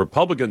as the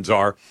Republicans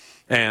are,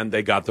 and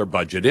they got their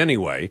budget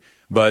anyway.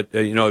 But,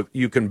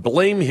 you can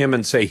blame him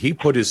and say he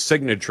put his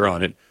signature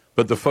on it.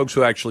 But the folks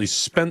who actually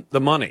spent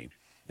the money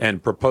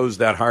and proposed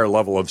that higher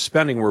level of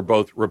spending were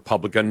both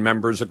Republican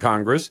members of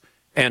Congress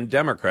and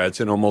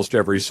Democrats in almost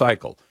every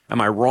cycle.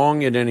 Am I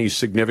wrong in any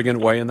significant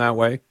way in that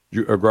way,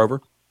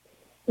 Grover?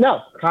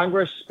 No,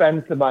 Congress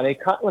spends the money.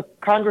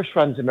 Congress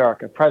runs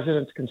America.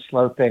 Presidents can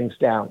slow things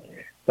down.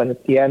 But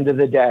at the end of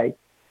the day,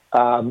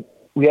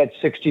 we had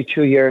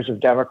 62 years of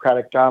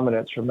Democratic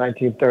dominance from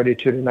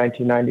 1932 to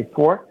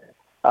 1994.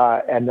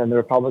 And then the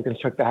Republicans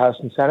took the House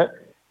and Senate.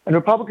 And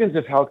Republicans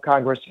have held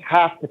Congress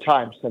half the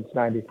time since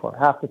 94,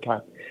 half the time.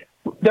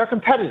 They're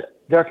competitive.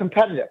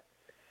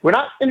 We're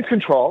not in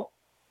control.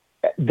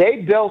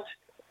 They built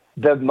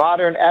the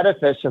modern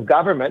edifice of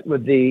government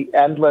with the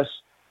endless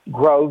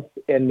growth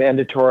in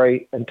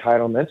mandatory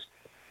entitlements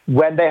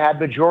when they had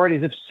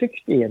majorities of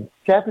 60 and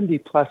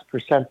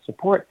 70+%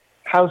 support,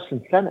 House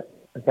and Senate,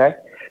 okay?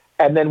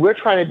 And then we're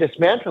trying to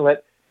dismantle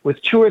it with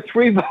 2 or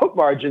 3 vote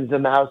margins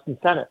in the House and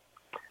Senate.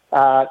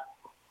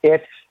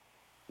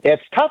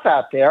 It's tough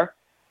out there,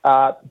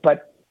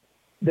 but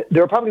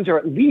the Republicans are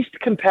at least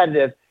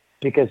competitive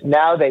because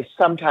now they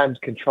sometimes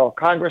control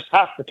Congress.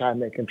 Half the time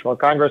they control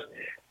Congress.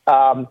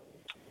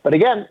 But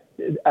again,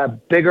 a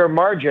bigger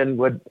margin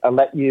would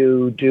let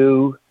you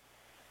do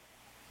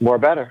more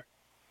better.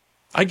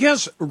 I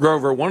guess,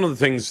 Grover, one of the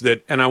things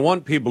that, and I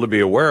want people to be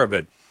aware of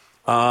it,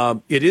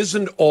 it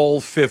isn't all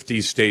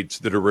 50 states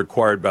that are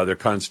required by their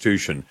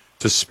Constitution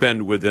to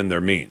spend within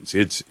their means.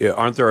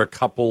 Aren't there a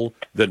couple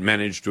that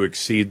manage to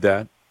exceed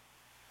that?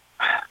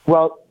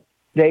 Well,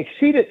 they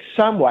exceed it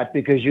somewhat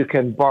because you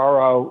can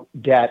borrow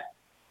debt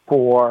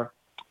for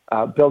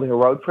building a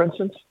road, for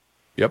instance.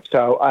 Yep.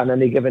 So on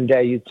any given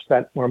day, you'd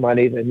spent more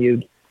money than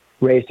you'd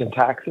raised in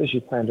taxes.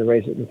 You plan to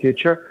raise it in the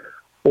future.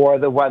 Or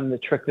the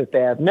trick that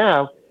they have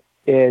now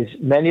is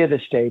many of the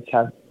states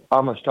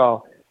almost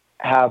all,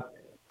 have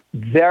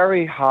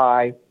very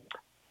high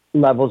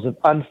levels of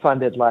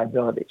unfunded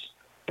liabilities.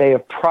 They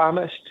have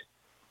promised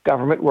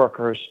government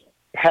workers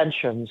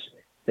pensions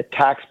that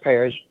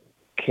taxpayers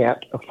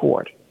can't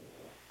afford.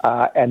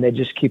 And they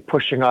just keep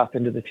pushing off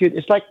into the future.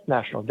 It's like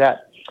national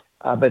debt,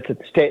 but it's at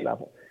the state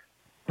level.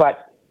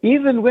 But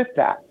even with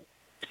that,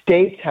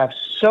 states have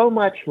so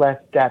much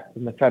less debt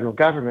than the federal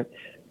government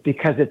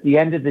because at the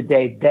end of the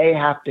day, they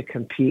have to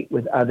compete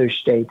with other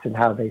states and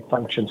how they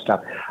function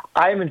stuff.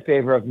 I'm in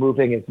favor of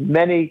moving as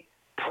many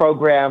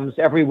programs,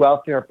 every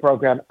welfare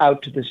program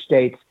out to the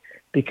states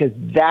because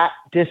that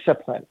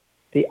discipline,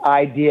 the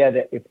idea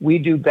that if we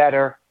do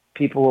better,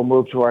 people will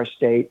move to our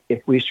state.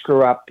 If we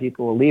screw up,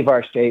 people will leave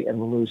our state and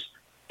we'll lose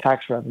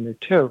tax revenue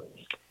too,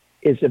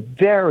 is a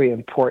very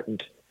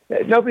important.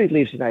 Nobody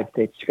leaves the United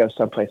States to go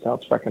someplace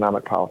else for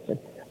economic policy.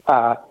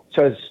 So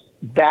as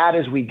bad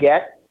as we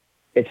get,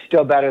 it's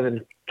still better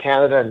than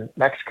Canada and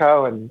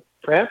Mexico and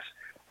France.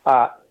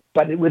 But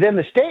within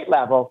the state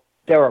level,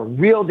 there are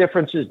real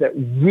differences that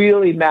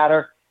really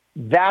matter.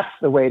 That's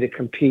the way to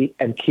compete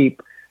and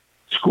keep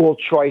school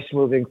choice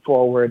moving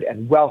forward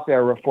and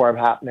welfare reform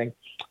happening.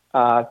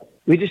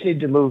 We just need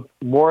to move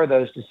more of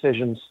those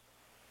decisions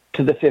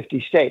to the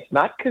 50 states,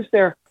 not because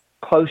they're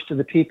close to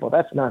the people.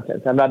 That's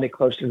nonsense. I'm not any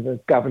closer to the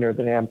governor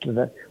than I am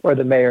or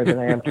the mayor than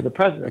I am to the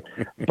president.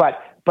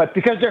 But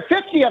because there are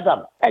 50 of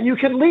them and you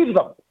can leave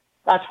them.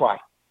 That's why.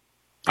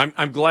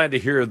 I'm glad to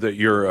hear that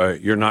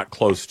you're not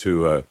close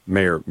to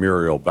Mayor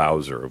Muriel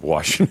Bowser of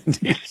Washington,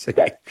 D.C.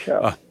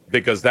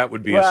 Because that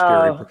would be a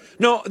scary.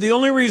 No, the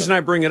only reason I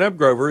bring it up,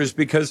 Grover, is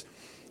because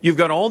you've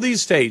got all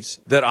these states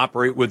that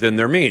operate within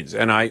their means,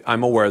 and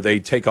I'm aware they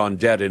take on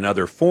debt in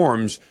other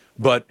forms,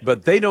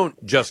 but they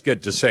don't just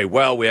get to say,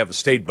 well, we have a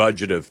state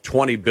budget of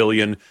 $20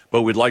 billion,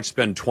 but we'd like to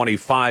spend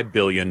 $25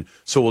 billion,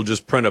 so we'll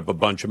just print up a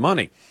bunch of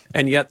money.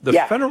 And yet the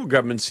federal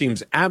government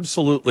seems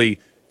absolutely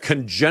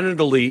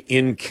congenitally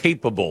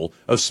incapable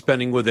of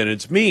spending within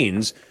its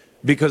means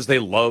because they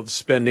love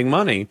spending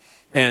money.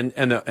 And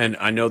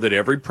I know that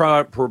every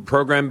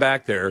program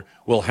back there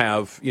will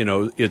have,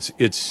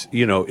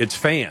 its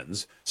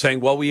fans saying,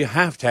 well, you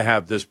have to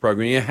have this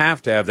program, you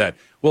have to have that.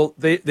 Well,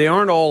 they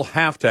aren't all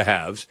have to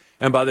haves.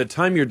 And by the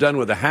time you're done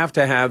with the have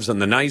to haves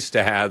and the nice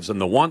to haves and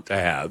the want to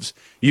haves,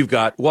 you've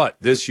got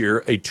this year,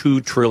 a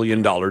 $2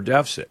 trillion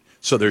deficit.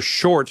 So they're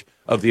short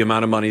of the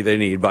amount of money they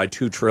need by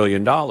 $2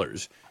 trillion.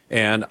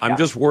 And I'm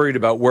just worried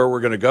about where we're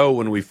going to go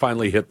when we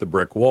finally hit the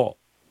brick wall.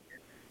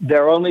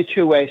 There are only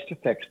two ways to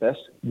fix this.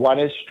 One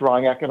is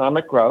strong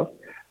economic growth.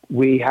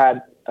 We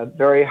had a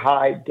very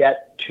high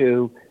debt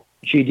to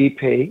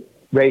GDP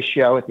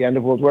ratio at the end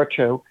of World War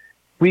II.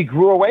 We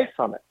grew away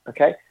from it,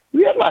 okay?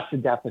 We had lots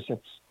of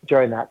deficits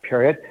during that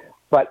period,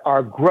 but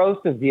our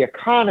growth of the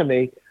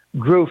economy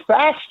grew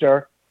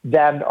faster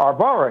than our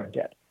borrowing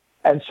did.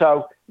 And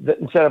so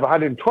instead of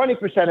 120%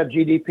 of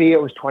GDP,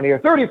 it was 20 or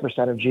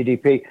 30% of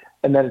GDP,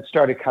 and then it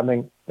started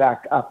coming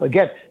back up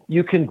again.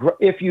 You can grow,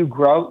 if you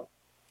grow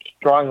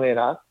strongly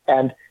enough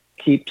and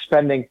keep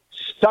spending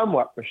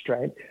somewhat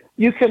restrained,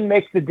 you can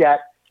make the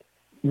debt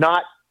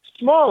not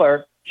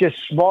smaller, just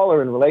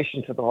smaller in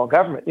relation to the whole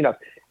government. You know,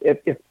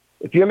 if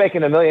you're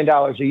making $1 million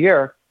a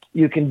year,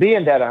 you can be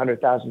in debt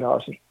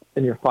 $100,000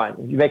 and you're fine.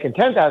 If you're making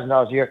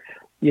 $10,000 a year,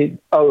 you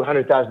owe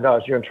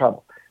 $100,000, you're in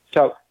trouble.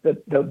 So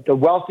the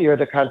wealthier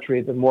the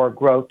country, the more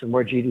growth, the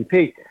more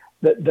GDP,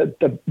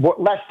 the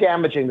less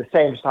damaging the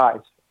same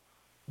size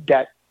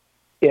debt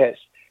is.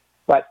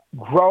 But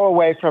grow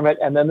away from it.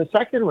 And then the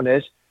second one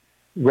is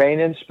rein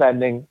in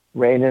spending,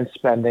 rein in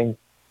spending,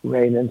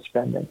 rein in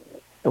spending.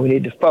 And we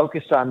need to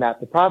focus on that.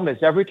 The problem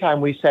is every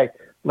time we say,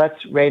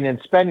 let's rein in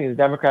spending, the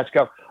Democrats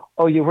go,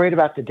 oh, you're worried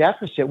about the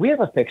deficit. We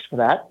have a fix for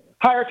that.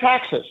 Higher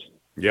taxes.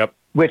 Yep.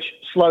 Which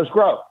slows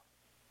growth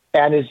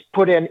and is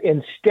put in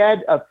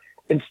instead of,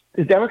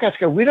 the Democrats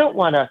go, we don't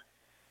want to,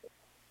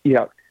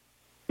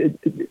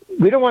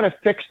 we don't want to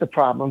fix the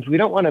problems. We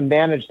don't want to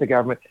manage the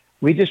government.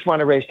 We just want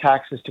to raise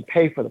taxes to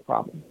pay for the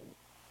problem.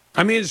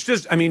 I mean,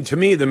 to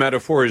me, the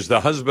metaphor is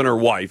the husband or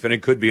wife, and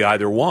it could be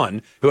either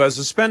one, who has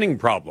a spending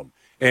problem.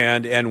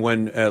 And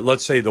when,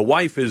 let's say the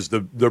wife is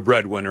the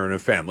breadwinner in a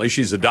family,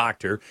 she's a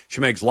doctor,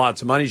 she makes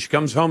lots of money, she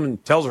comes home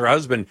and tells her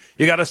husband,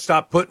 you got to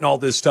stop putting all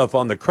this stuff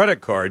on the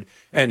credit card.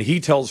 And he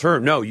tells her,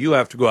 no, you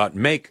have to go out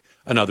and make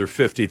another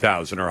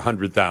 $50,000 or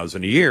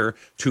 $100,000 a year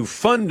to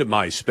fund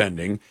my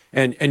spending.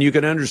 And you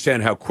can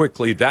understand how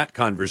quickly that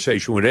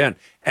conversation would end.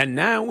 And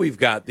now we've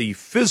got the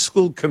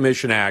Fiscal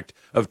Commission Act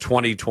of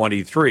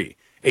 2023,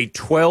 a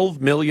 $12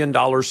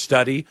 million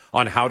study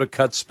on how to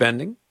cut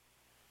spending.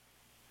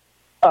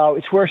 Oh,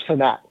 it's worse than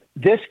that.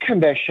 This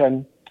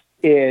commission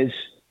is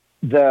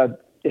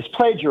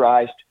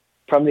plagiarized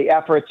from the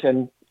efforts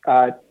in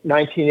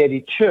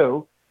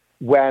 1982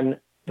 when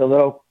the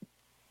little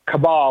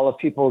cabal of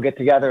people will get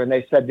together and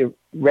they said to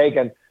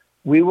Reagan,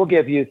 we will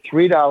give you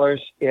 $3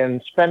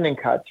 in spending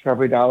cuts for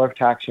every dollar of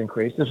tax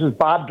increase. This was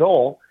Bob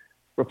Dole,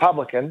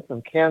 Republican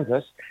from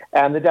Kansas,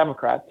 and the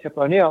Democrat, Tip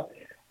O'Neill.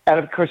 And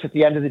of course, at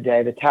the end of the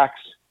day, the tax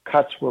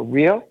cuts were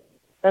real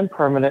and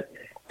permanent,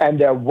 and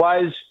there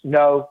was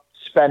no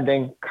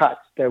spending cuts.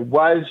 There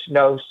was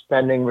no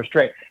spending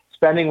restraint.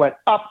 Spending went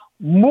up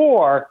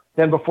more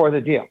than before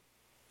the deal.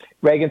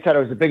 Reagan said it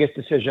was the biggest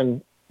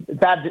decision,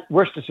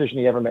 worst decision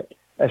he ever made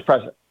as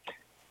president.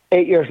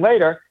 8 years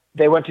later,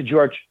 they went to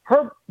George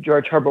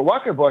Herbert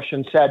Walker Bush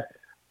and said,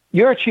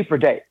 you're a cheaper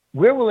date.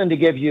 We're willing to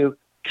give you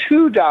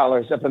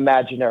 $2 of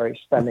imaginary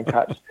spending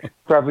cuts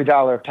for every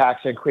dollar of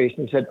tax increase.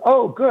 And he said,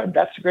 oh, good,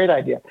 that's a great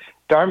idea.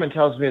 Darman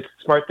tells me it's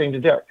a smart thing to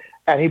do.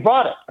 And he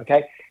bought it,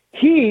 okay?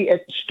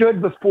 It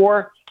stood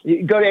before,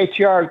 you go to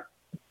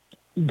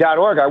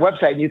ATR.org, our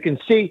website, and you can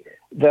see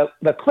the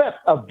clip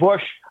of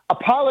Bush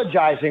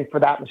apologizing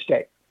for that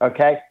mistake,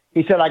 okay?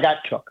 He said, I got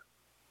took.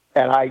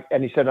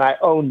 And he said, I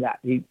own that.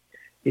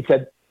 He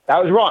said,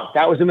 that was wrong.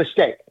 That was a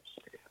mistake.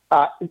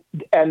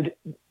 And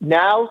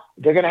now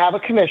they're going to have a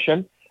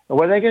commission. And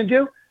what are they going to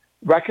do?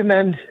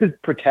 Recommend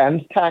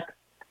pretend tax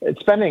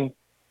spending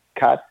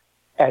cuts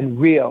and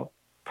real,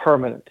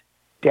 permanent,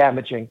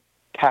 damaging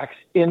tax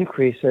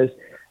increases.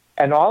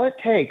 And all it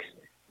takes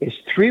is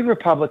 3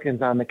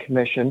 Republicans on the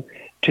commission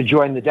to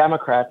join the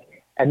Democrats,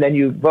 and then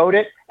you vote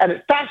it, and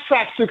it fast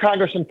tracks through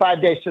Congress in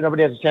 5 days so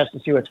nobody has a chance to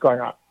see what's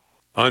going on.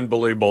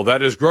 Unbelievable.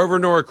 That is Grover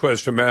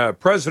Norquist,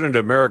 President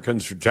of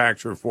Americans for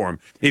Tax Reform.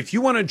 If you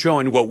want to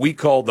join what we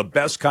call the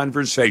best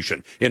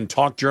conversation in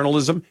talk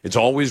journalism, it's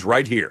always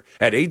right here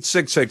at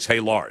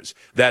 866-HEY-LARS.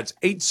 That's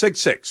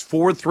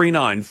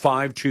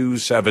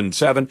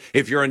 866-439-5277.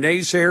 If you're a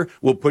naysayer,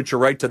 we'll put you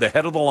right to the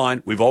head of the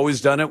line. We've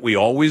always done it. We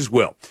always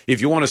will.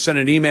 If you want to send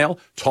an email,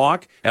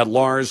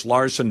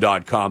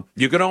 talk@LarsLarson.com.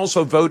 You can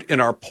also vote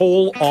in our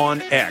poll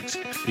on X.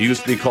 It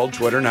used to be called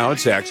Twitter. Now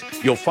it's X.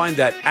 You'll find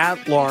that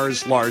at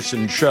Lars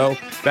Larson Show.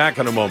 Back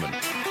in a moment.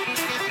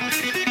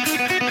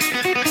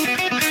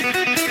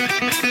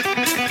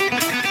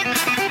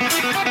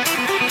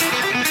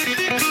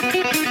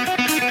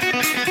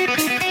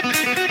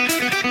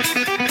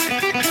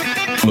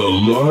 The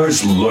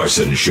Lars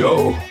Larson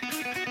Show.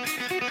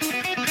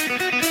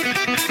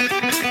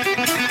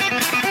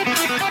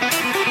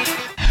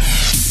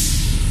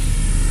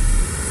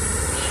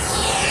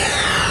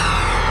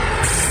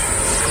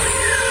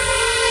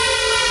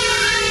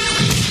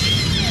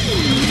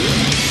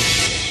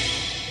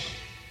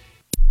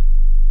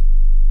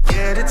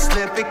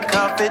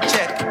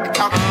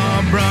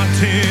 Brought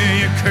to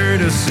you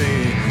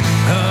courtesy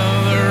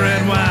of the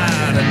red,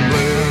 white, and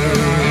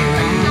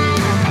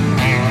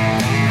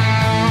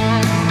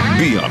blue.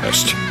 Be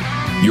honest.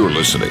 You're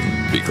listening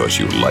because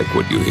you like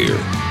what you hear,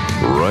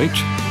 right?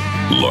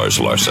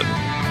 Lars Larson.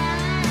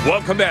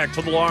 Welcome back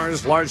to the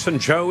Lars Larson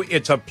Show.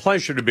 It's a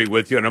pleasure to be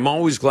with you, and I'm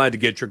always glad to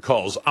get your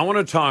calls. I want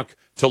to talk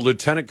to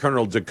Lieutenant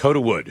Colonel Dakota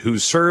Wood, who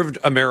served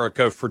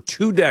America for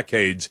 2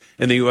 decades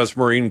in the U.S.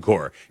 Marine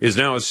Corps, is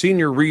now a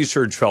senior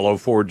research fellow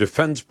for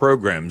defense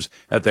programs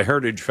at the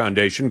Heritage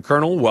Foundation.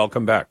 Colonel,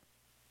 welcome back.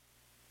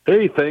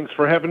 Hey, thanks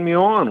for having me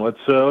on.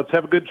 Let's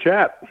have a good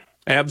chat.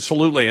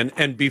 Absolutely.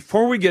 And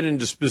before we get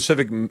into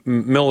specific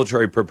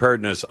military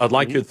preparedness, I'd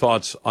like your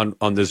thoughts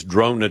on this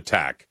drone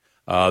attack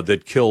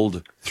that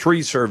killed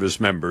 3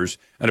 service members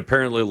and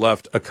apparently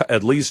left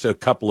at least a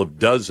couple of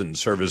dozen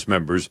service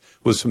members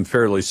with some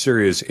fairly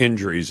serious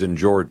injuries in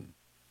Jordan.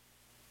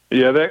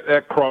 Yeah,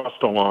 that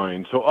crossed a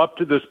line. So up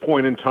to this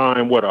point in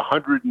time,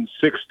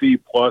 160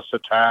 plus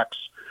attacks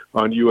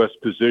on U.S.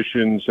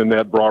 positions in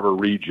that broader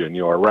region,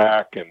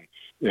 Iraq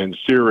and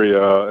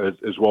Syria,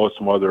 as well as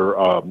some other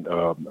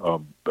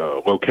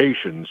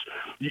locations.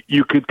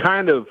 You could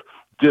kind of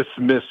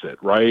dismiss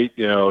it, right?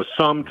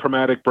 Some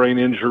traumatic brain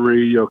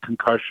injury,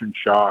 concussion,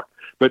 shock,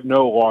 but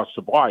no loss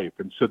of life.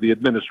 And so the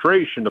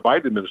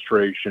Biden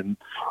administration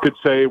could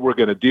say, we're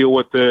going to deal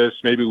with this.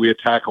 Maybe we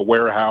attack a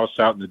warehouse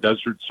out in the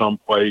desert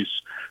someplace.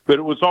 But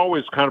it was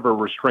always kind of a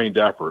restrained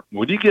effort.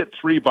 When you get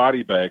 3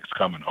 body bags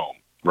coming home,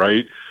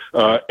 right?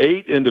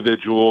 8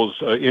 individuals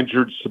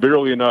injured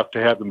severely enough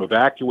to have them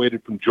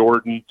evacuated from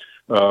Jordan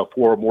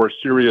for more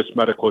serious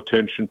medical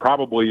attention,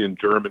 probably in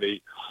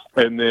Germany,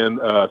 and then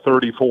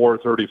 34,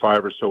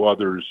 35 or so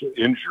others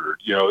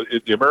injured.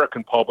 The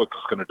American public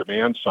is going to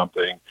demand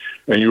something,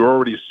 and you're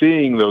already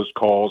seeing those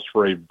calls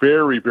for a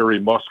very, very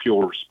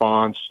muscular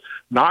response,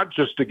 not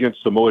just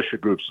against the militia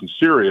groups in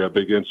Syria,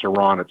 but against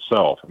Iran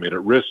itself. I mean, it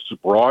risks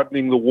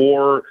broadening the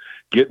war,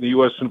 getting the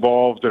U.S.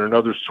 involved in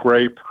another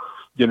scrape,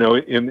 in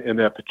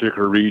that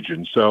particular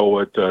region.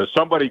 So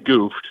somebody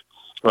goofed,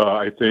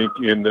 I think,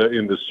 in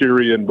the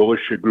Syrian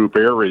militia group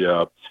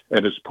area,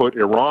 and has put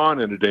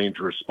Iran in a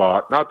dangerous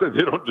spot. Not that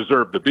they don't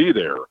deserve to be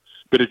there,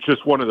 but it's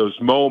just one of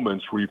those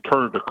moments where you've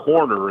turned a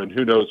corner, and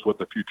who knows what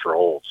the future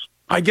holds.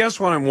 I guess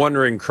what I'm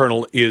wondering,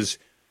 Colonel, is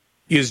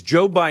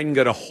Joe Biden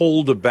going to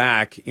hold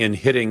back in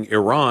hitting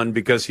Iran,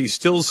 because he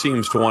still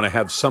seems to want to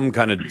have some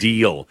kind of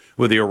deal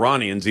with the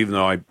Iranians, even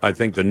though I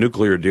think the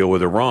nuclear deal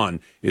with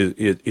Iran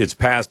it's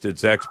past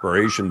its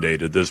expiration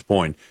date at this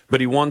point. But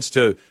he wants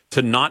to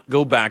not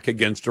go back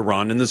against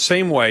Iran in the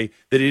same way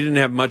that he didn't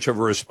have much of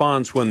a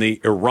response when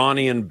the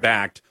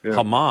Iranian-backed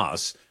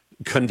Hamas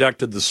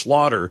conducted the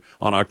slaughter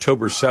on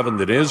October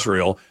 7th in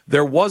Israel.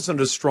 There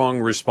wasn't a strong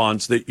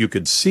response that you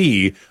could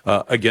see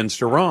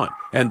against Iran.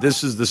 And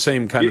this is the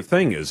same kind of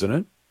thing, isn't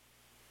it?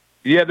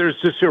 Yeah, there's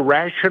this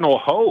irrational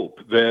hope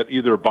that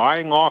either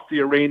buying off the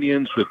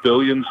Iranians with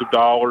billions of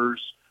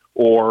dollars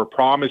or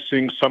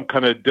promising some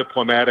kind of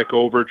diplomatic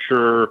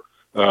overture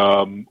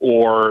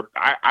or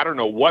I don't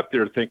know what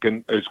they're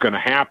thinking is going to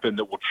happen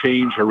that will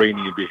change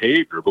Iranian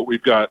behavior. But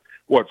we've got,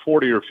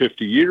 40 or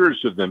 50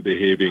 years of them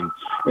behaving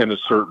in a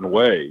certain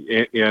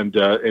way. And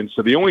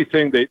so the only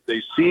thing they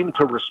seem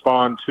to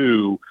respond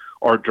to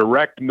are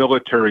direct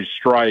military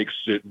strikes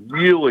that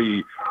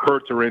really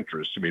hurt their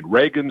interests. I mean,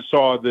 Reagan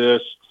saw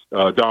this,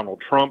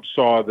 Donald Trump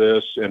saw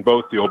this, and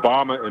both the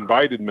Obama and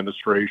Biden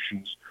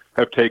administrations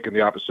have taken the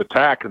opposite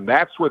tack. And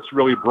that's what's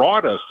really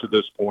brought us to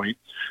this point,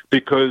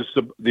 because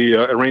the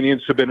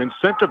Iranians have been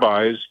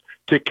incentivized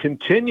to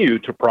continue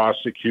to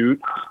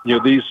prosecute,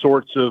 these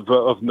sorts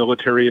of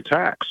military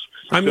attacks.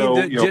 I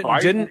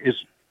mean,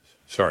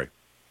 sorry.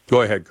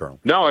 Go ahead, Colonel.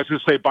 No, I was going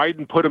to say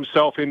Biden put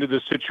himself into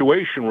this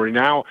situation where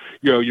now,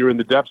 you're in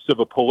the depths of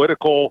a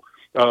political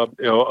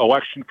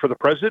election for the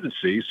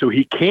presidency, so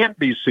he can't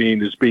be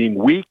seen as being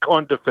weak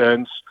on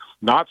defense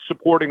not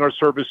supporting our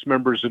service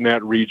members in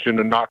that region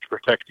and not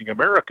protecting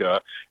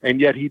America. And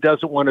yet he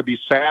doesn't want to be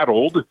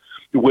saddled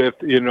with,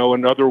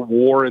 another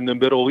war in the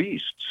Middle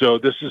East. So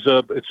this is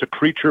it's a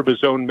creature of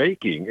his own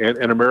making.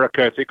 And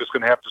America, I think, is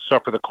going to have to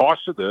suffer the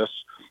cost of this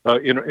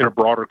in a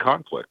broader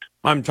conflict.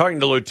 I'm talking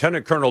to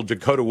Lieutenant Colonel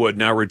Dakota Wood,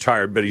 now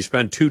retired, but he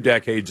spent 2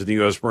 decades in the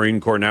U.S. Marine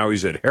Corps. Now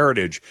he's at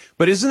Heritage.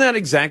 But isn't that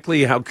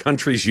exactly how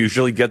countries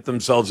usually get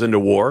themselves into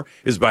war,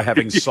 is by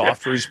having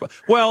soft response?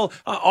 Well,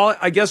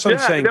 I guess I'm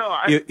saying,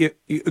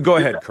 go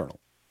ahead, Colonel.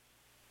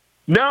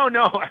 No,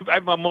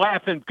 I'm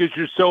laughing because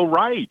you're so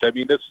right. I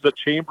mean, this is the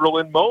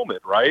Chamberlain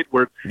moment, right?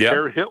 Where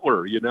Herr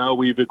Hitler,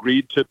 we've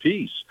agreed to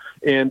peace.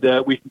 And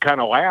we can kind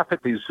of laugh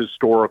at these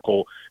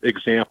historical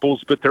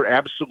examples, but they're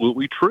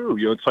absolutely true.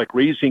 It's like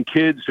raising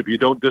kids. If you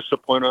don't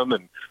discipline them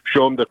and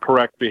show them the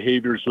correct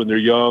behaviors when they're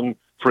young,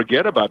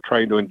 forget about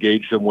trying to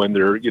engage them when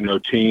they're,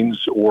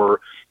 teens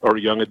or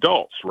young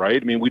adults, right?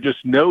 I mean, we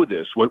just know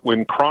this.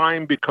 When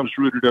crime becomes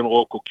rooted in a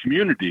local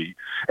community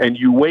and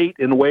you wait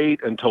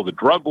until the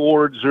drug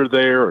lords are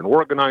there and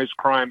organized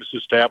crime is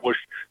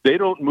established, they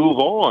don't move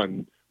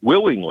on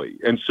willingly.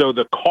 And so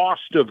the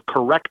cost of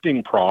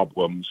correcting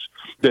problems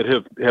that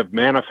have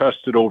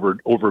manifested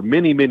over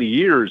many, many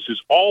years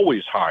is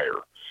always higher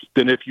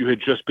than if you had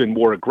just been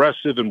more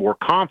aggressive and more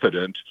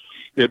confident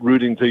at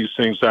rooting these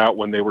things out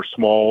when they were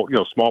small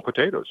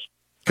potatoes.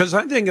 Because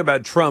I think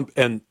about Trump,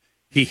 and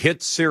he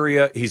hits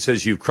Syria. He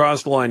says, you've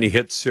crossed the line. He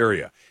hits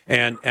Syria.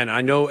 And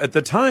I know at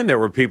the time there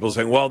were people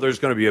saying, well, there's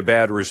going to be a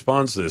bad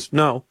response to this.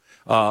 No.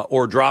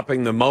 Or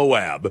dropping the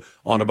Moab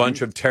on a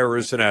bunch of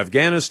terrorists in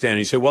Afghanistan.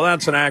 You say, well,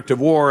 that's an act of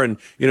war. And,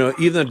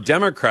 even the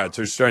Democrats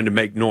are starting to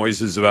make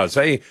noises about,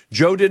 hey,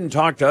 Joe didn't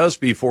talk to us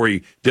before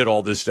he did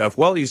all this stuff.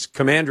 Well, he's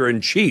commander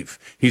in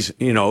chief. He's,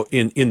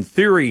 in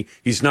theory,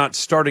 he's not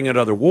starting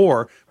another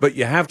war, but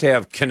you have to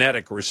have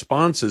kinetic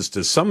responses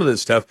to some of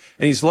this stuff.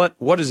 And he's let,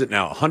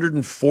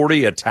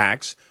 140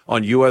 attacks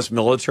on U.S.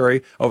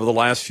 military over the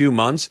last few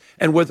months,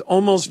 and with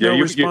almost no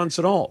response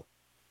at all.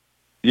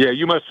 Yeah,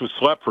 you must have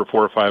slept for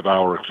 4 or 5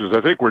 hours, because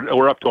I think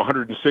we're up to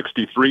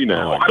 163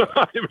 now.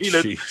 I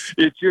mean,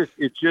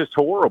 it's just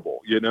horrible,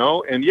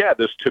 And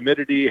this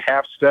timidity,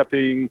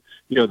 half-stepping,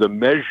 the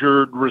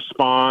measured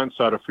response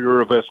out of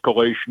fear of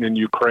escalation in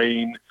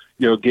Ukraine,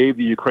 gave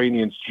the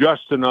Ukrainians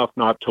just enough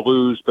not to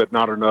lose, but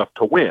not enough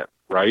to win,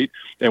 right?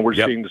 And we're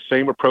seeing the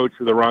same approach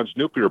with Iran's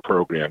nuclear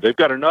program. They've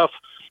got enough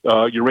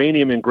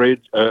uranium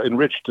enriched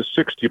to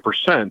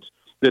 60%.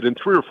 That in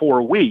 3 or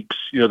 4 weeks,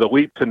 the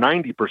leap to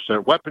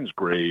 90% weapons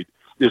grade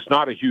is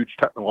not a huge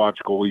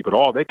technological leap at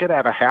all. They could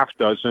have a half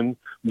dozen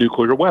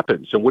nuclear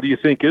weapons. And what do you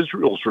think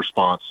Israel's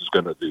response is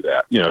going to do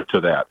to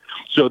that?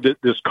 So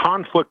this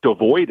conflict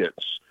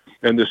avoidance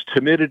and this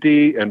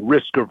timidity and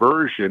risk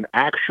aversion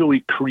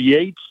actually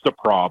creates the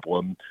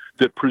problem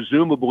that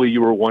presumably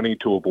you were wanting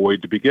to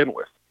avoid to begin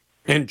with.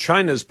 And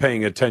China's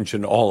paying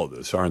attention to all of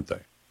this, aren't they?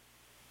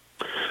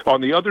 On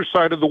the other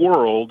side of the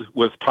world,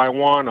 with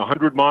Taiwan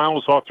 100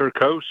 miles off their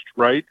coast,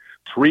 right?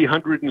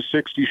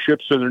 360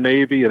 ships in their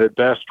Navy, and at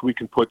best we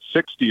can put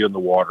 60 in the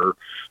water,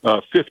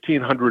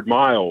 1,500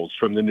 miles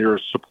from the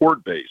nearest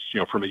support base,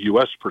 from a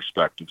U.S.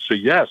 perspective. So,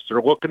 yes,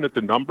 they're looking at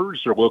the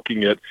numbers. They're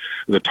looking at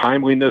the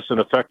timeliness and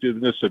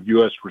effectiveness of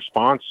U.S.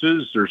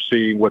 responses. They're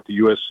seeing what the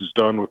U.S. has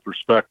done with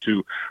respect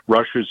to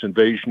Russia's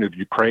invasion of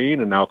Ukraine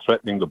and now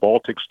threatening the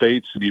Baltic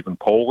states and even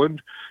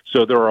Poland.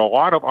 So there are a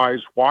lot of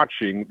eyes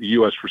watching the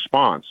U.S.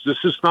 response.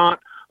 This is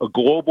not a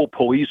global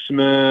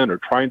policeman or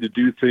trying to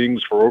do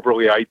things for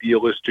overly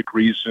idealistic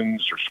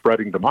reasons or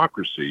spreading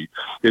democracy.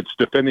 It's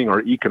defending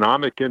our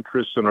economic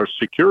interests and our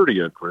security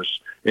interests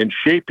and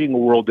shaping a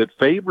world that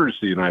favors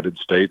the United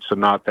States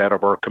and not that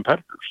of our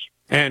competitors.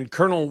 And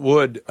Colonel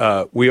Wood,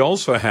 we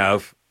also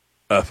have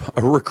a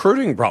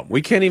recruiting problem.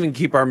 We can't even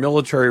keep our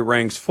military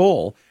ranks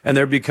full, and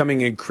they're becoming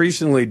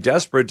increasingly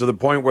desperate to the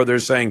point where they're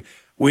saying,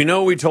 we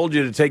know we told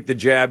you to take the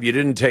jab, you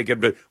didn't take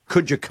it, but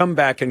could you come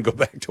back and go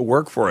back to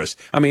work for us?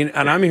 I mean,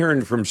 and I'm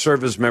hearing from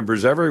service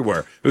members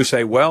everywhere who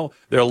say, well,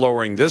 they're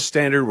lowering this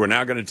standard. We're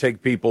now going to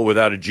take people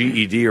without a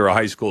GED or a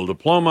high school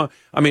diploma.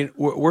 I mean,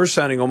 we're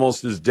sounding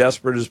almost as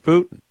desperate as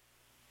Putin.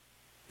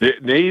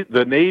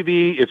 The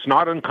Navy, it's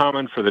not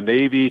uncommon for the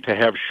Navy to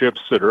have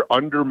ships that are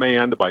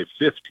undermanned by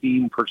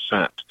 15%.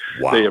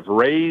 Wow. They have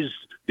raised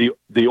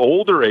the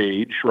older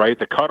age, right,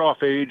 the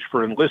cutoff age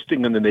for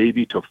enlisting in the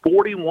Navy to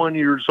 41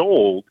 years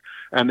old,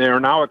 and they are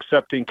now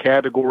accepting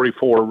Category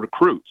 4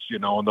 recruits,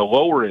 on the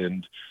lower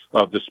end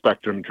of the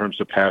spectrum in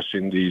terms of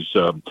passing these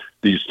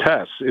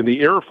tests. In the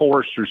Air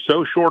Force, they're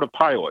so short of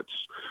pilots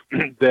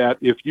that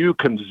if you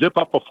can zip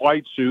up a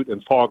flight suit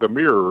and fog a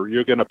mirror,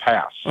 you're going to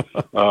pass.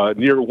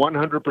 Near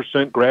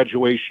 100%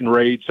 graduation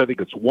rates, I think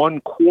it's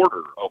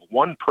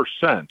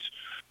 1/4%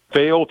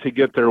 fail to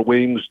get their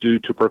wings due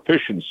to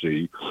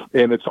proficiency,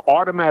 and it's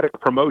automatic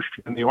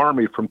promotion in the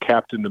Army from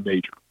captain to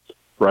major,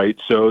 right?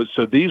 So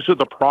these are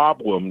the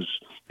problems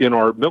in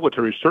our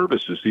military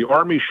services. The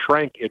Army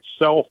shrank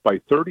itself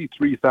by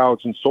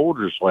 33,000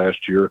 soldiers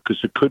last year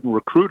because it couldn't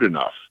recruit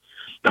enough.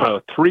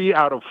 3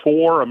 out of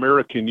 4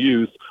 American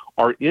youth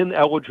are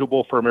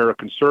ineligible for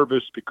American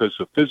service because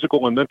of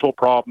physical and mental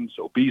problems,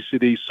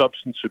 obesity,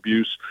 substance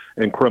abuse,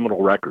 and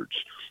criminal records.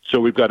 So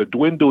we've got a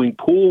dwindling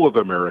pool of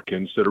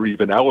Americans that are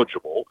even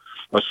eligible,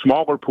 a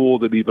smaller pool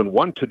that even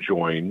want to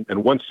join,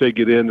 and once they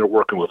get in, they're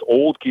working with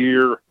old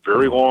gear,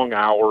 very long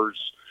hours,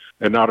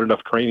 and not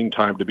enough training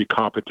time to be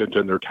competent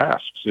in their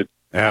tasks.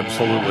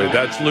 Absolutely.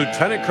 That's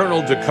Lieutenant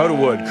Colonel Dakota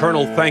Wood.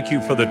 Colonel, thank you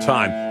for the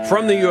time.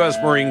 From the U.S.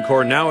 Marine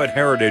Corps, now at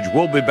Heritage.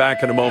 We'll be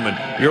back in a moment.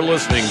 You're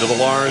listening to The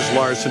Lars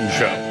Larson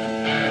Show.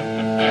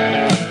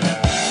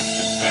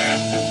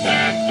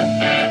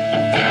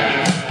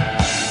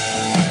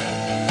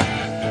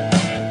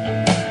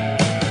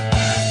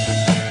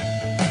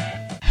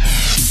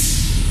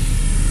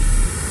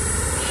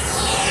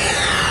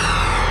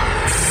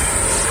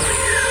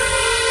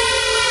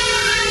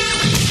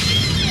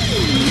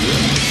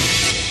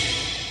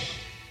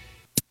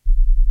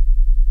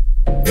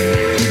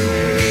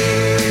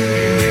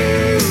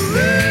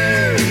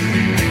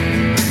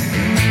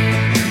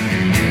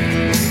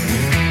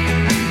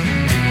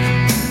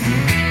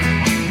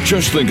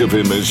 Just think of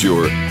him as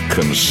your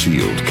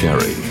concealed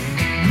carry.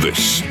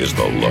 This is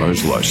the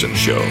Lars Larson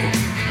Show.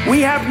 We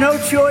have no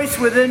choice.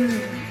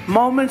 Within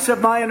moments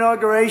of my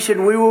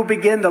inauguration, we will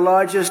begin the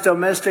largest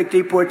domestic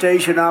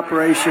deportation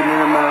operation in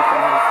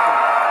American history.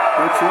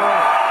 No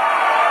choice.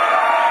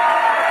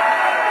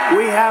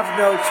 We have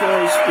no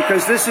choice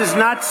because this is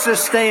not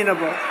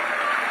sustainable.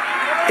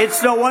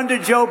 It's no wonder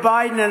Joe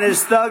Biden and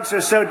his thugs are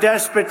so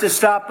desperate to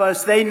stop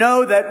us. They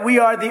know that we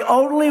are the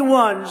only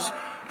ones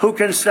who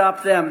can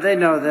stop them. They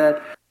know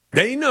that.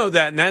 They know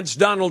that, and that's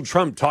Donald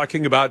Trump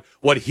talking about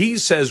what he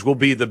says will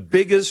be the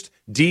biggest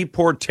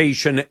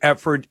deportation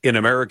effort in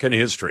American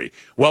history.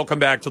 Welcome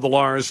back to the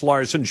Lars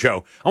Larson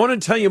Show. I want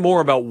to tell you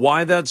more about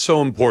why that's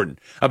so important,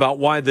 about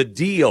why the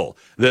deal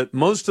that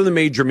most of the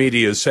major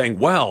media is saying,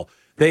 well,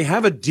 they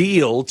have a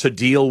deal to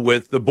deal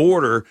with the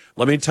border.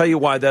 Let me tell you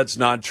why that's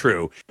not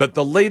true. But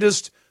the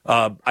latest,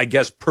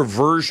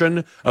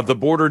 perversion of the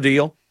border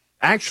deal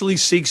actually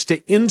seeks to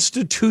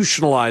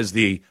institutionalize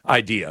the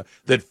idea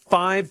that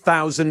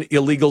 5,000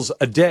 illegals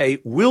a day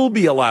will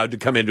be allowed to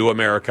come into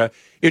America.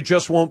 It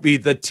just won't be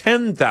the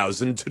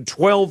 10,000 to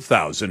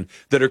 12,000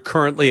 that are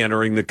currently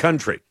entering the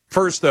country.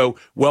 First, though,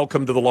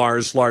 welcome to the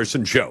Lars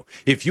Larson Show.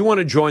 If you want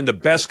to join the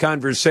best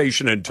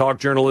conversation in talk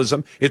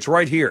journalism, it's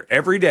right here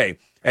every day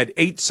at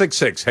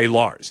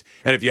 866-HEY-LARS.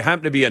 And if you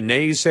happen to be a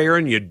naysayer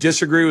and you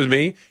disagree with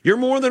me, you're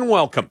more than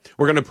welcome.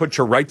 We're going to put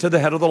you right to the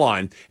head of the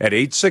line at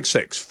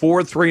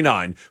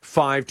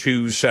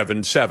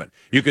 866-439-5277.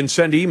 You can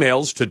send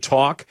emails to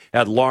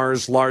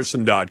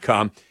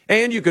talk@larslarson.com,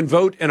 and you can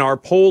vote in our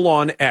poll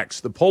on X.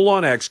 The poll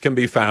on X can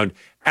be found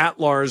at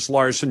Lars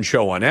Larson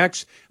Show on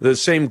X. The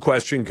same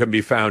question can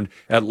be found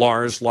at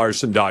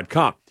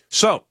larslarson.com.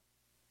 So,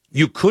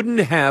 you couldn't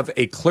have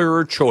a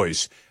clearer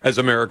choice as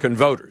American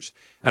voters.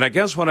 And I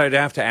guess what I'd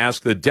have to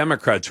ask the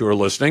Democrats who are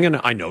listening,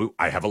 and I know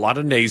I have a lot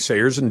of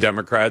naysayers and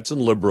Democrats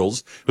and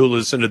liberals who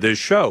listen to this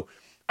show,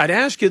 I'd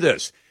ask you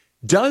this.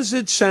 Does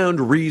it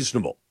sound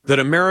reasonable that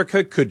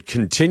America could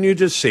continue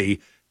to see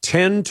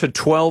 10 to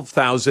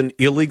 12,000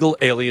 illegal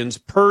aliens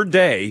per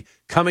day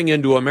coming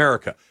into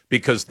America?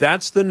 Because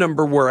that's the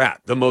number we're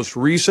at. The most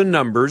recent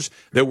numbers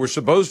that were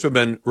supposed to have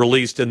been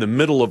released in the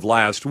middle of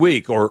last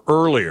week or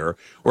earlier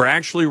were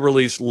actually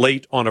released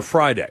late on a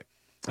Friday,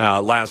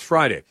 last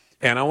Friday.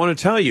 And I want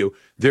to tell you,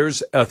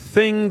 there's a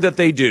thing that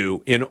they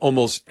do in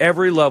almost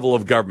every level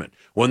of government.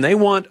 When they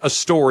want a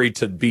story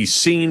to be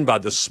seen by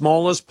the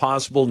smallest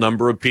possible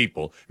number of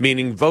people,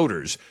 meaning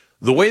voters,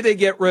 the way they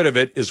get rid of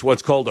it is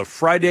what's called a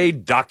Friday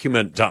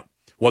document dump.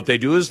 What they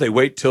do is they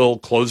wait till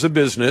close of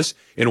business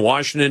in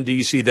Washington,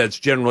 D.C. That's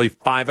generally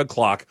 5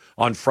 o'clock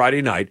on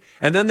Friday night.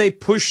 And then they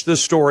push the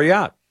story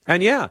out.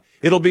 And yeah,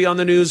 it'll be on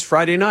the news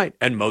Friday night,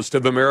 and most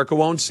of America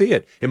won't see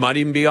it. It might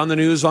even be on the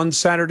news on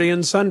Saturday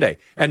and Sunday,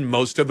 and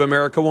most of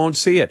America won't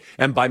see it.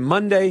 And by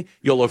Monday,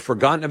 you'll have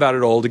forgotten about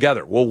it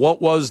altogether. Well,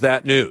 what was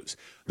that news?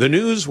 The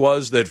news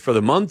was that for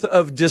the month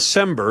of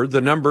December,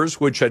 the numbers,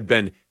 which had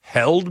been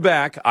held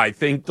back, I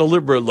think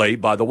deliberately,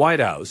 by the White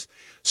House,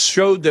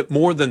 showed that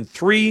more than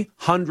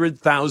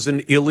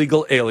 300,000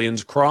 illegal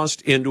aliens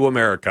crossed into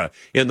America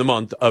in the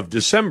month of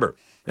December.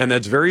 And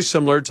that's very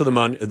similar to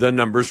the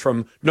numbers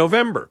from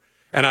November.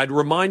 And I'd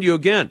remind you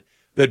again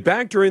that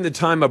back during the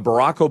time of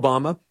Barack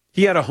Obama,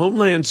 he had a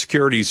Homeland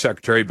Security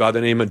Secretary by the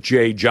name of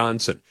Jay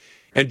Johnson.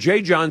 And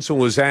Jay Johnson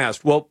was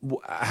asked, well,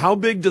 how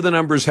big do the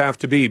numbers have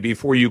to be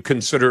before you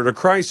consider it a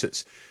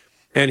crisis?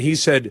 And he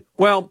said,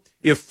 well,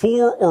 if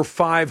 400 or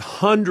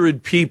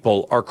 500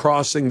 people are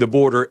crossing the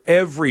border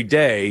every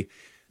day,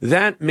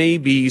 that may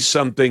be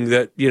something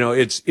that,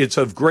 it's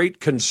of great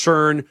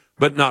concern,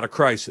 but not a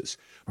crisis.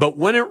 But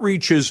when it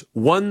reaches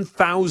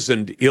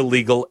 1,000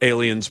 illegal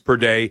aliens per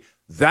day,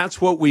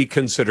 that's what we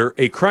consider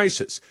a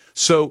crisis.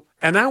 So,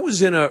 and that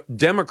was in a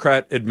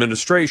Democrat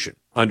administration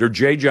under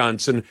Jay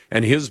Johnson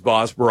and his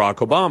boss, Barack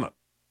Obama.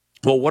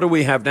 Well, what do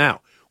we have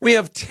now? We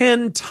have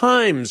 10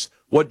 times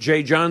what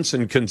Jay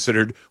Johnson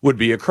considered would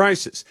be a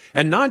crisis.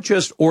 And not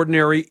just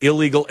ordinary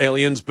illegal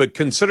aliens, but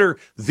consider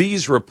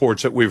these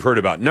reports that we've heard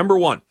about. Number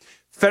one,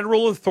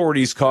 federal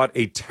authorities caught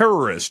a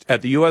terrorist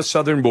at the U.S.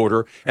 southern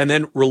border and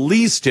then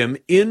released him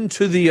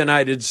into the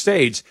United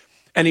States.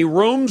 And he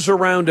roams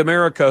around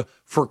America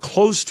for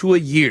close to a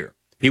year.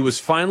 He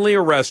was finally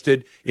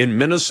arrested in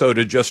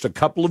Minnesota just a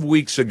couple of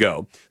weeks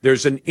ago.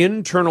 There's an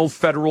internal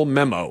federal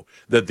memo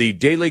that the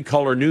Daily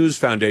Caller News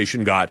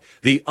Foundation got.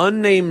 The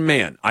unnamed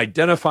man,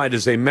 identified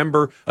as a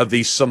member of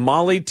the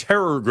Somali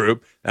terror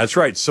group. That's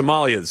right,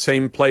 Somalia, the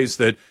same place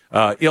that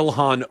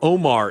Ilhan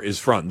Omar is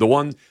from. The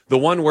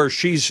one where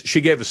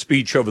she gave a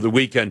speech over the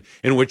weekend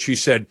in which she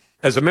said,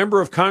 as a member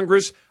of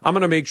Congress, I'm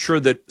going to make sure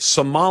that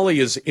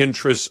Somalia's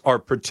interests are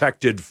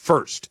protected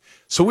first.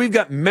 So we've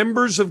got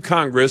members of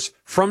Congress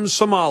from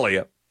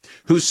Somalia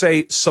who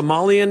say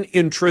Somalian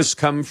interests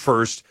come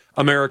first,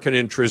 American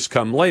interests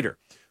come later.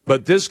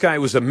 But this guy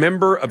was a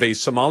member of a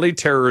Somali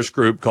terrorist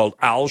group called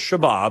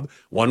Al-Shabaab,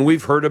 one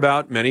we've heard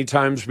about many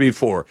times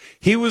before.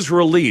 He was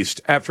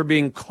released after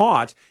being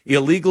caught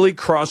illegally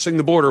crossing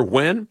the border.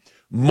 When?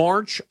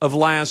 March of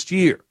last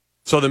year.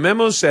 So the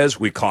memo says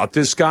we caught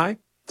this guy,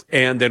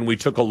 and then we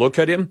took a look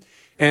at him,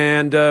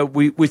 and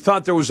we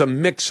thought there was a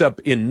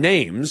mix-up in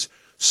names,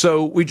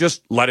 so we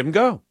just let him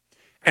go.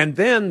 And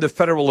then the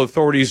federal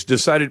authorities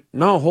decided,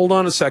 no, hold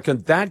on a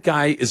second. That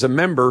guy is a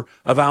member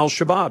of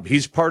Al-Shabaab.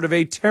 He's part of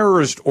a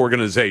terrorist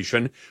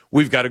organization.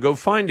 We've got to go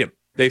find him.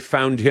 They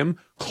found him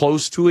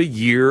close to a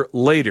year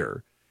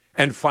later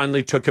and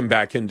finally took him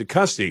back into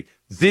custody.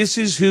 This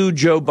is who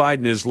Joe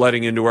Biden is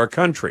letting into our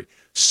country.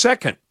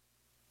 Second,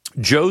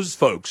 Joe's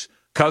folks,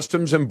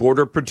 Customs and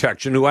Border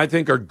Protection, who I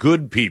think are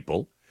good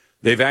people,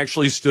 they've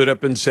actually stood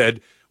up and said,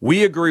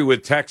 we agree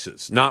with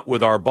Texas, not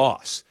with our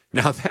boss.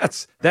 Now,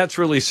 that's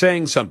really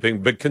saying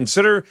something, but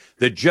consider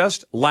that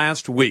just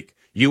last week,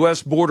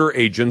 U.S. border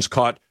agents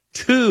caught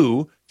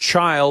 2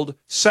 child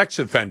sex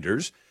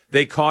offenders.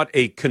 They caught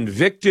a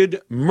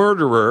convicted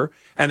murderer,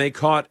 and they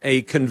caught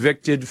a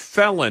convicted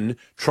felon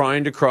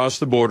trying to cross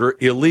the border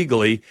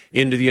illegally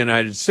into the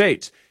United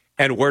States.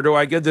 And where do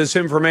I get this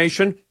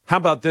information? How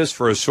about this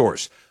for a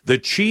source? The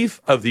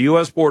chief of the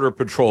U.S. Border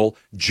Patrol,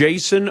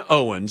 Jason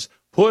Owens,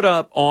 put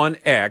up on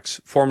X,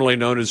 formerly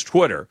known as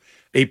Twitter,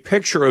 a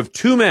picture of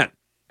 2 men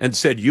and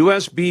said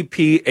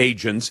USBP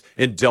agents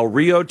in Del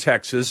Rio,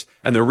 Texas,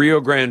 and the Rio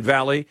Grande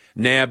Valley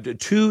nabbed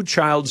 2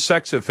 child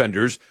sex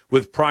offenders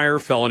with prior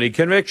felony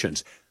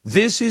convictions.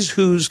 This is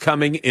who's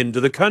coming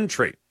into the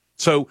country.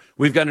 So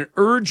we've got an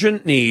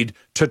urgent need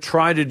to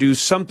try to do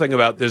something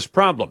about this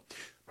problem.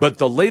 But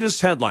the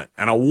latest headline,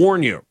 and I'll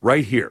warn you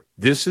right here,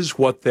 this is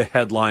what the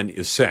headline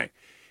is saying.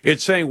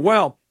 It's saying,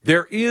 well,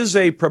 there is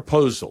a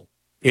proposal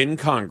in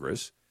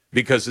Congress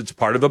because it's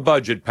part of a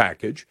budget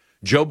package.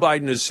 Joe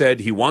Biden has said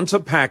he wants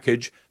a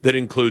package that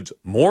includes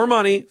more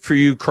money for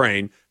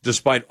Ukraine,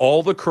 despite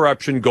all the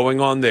corruption going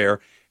on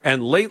there.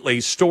 And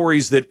lately,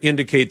 stories that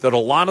indicate that a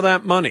lot of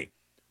that money,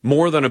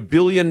 more than $1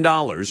 billion,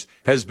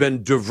 has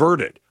been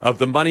diverted of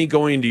the money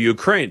going to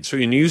Ukraine. So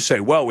when you say,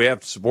 well, we have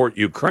to support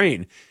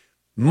Ukraine,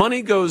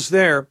 money goes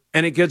there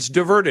and it gets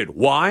diverted.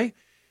 Why?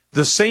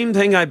 The same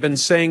thing I've been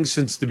saying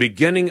since the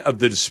beginning of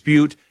the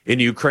dispute in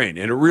Ukraine.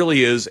 And it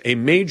really is a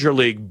major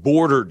league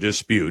border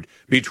dispute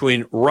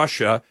between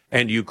Russia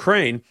and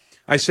Ukraine.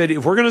 I said,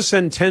 if we're going to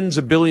send tens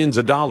of billions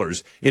of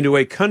dollars into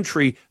a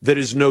country that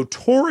is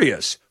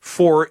notorious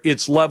for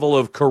its level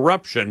of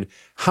corruption,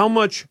 how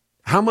much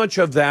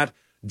of that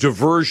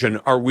diversion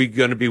are we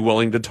going to be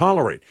willing to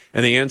tolerate?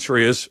 And the answer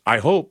is, I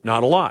hope,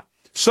 not a lot.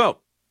 So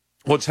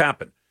what's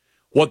happened?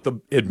 What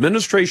the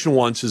administration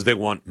wants is they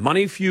want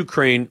money for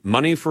Ukraine,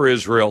 money for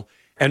Israel,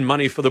 and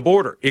money for the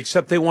border,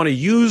 except they want to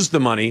use the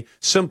money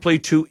simply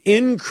to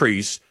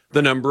increase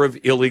the number of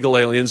illegal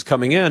aliens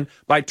coming in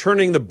by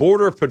turning the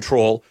Border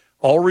Patrol,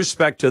 all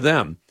respect to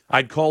them,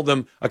 I'd call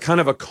them a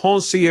kind of a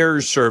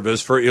concierge service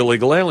for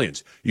illegal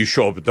aliens. You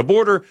show up at the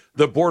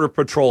Border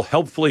Patrol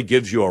helpfully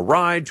gives you a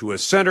ride to a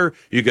center,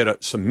 you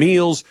get some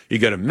meals, you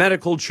get a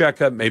medical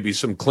checkup, maybe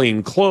some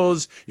clean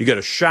clothes, you get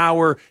a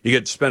shower, you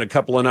get to spend a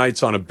couple of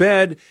nights on a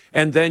bed,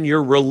 and then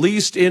you're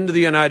released into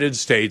the United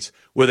States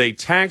with a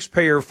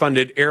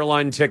taxpayer-funded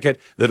airline ticket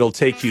that'll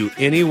take you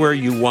anywhere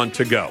you want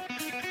to go.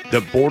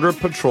 The Border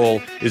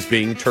Patrol is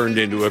being turned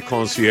into a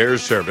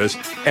concierge service,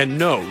 and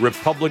no,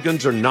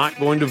 Republicans are not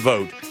going to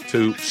vote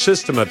to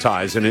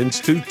systematize and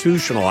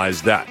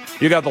institutionalize that.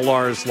 You got the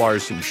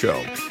Larson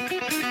Show.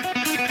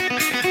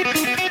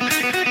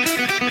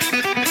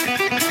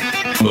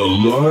 The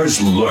Lars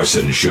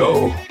Larson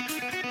Show.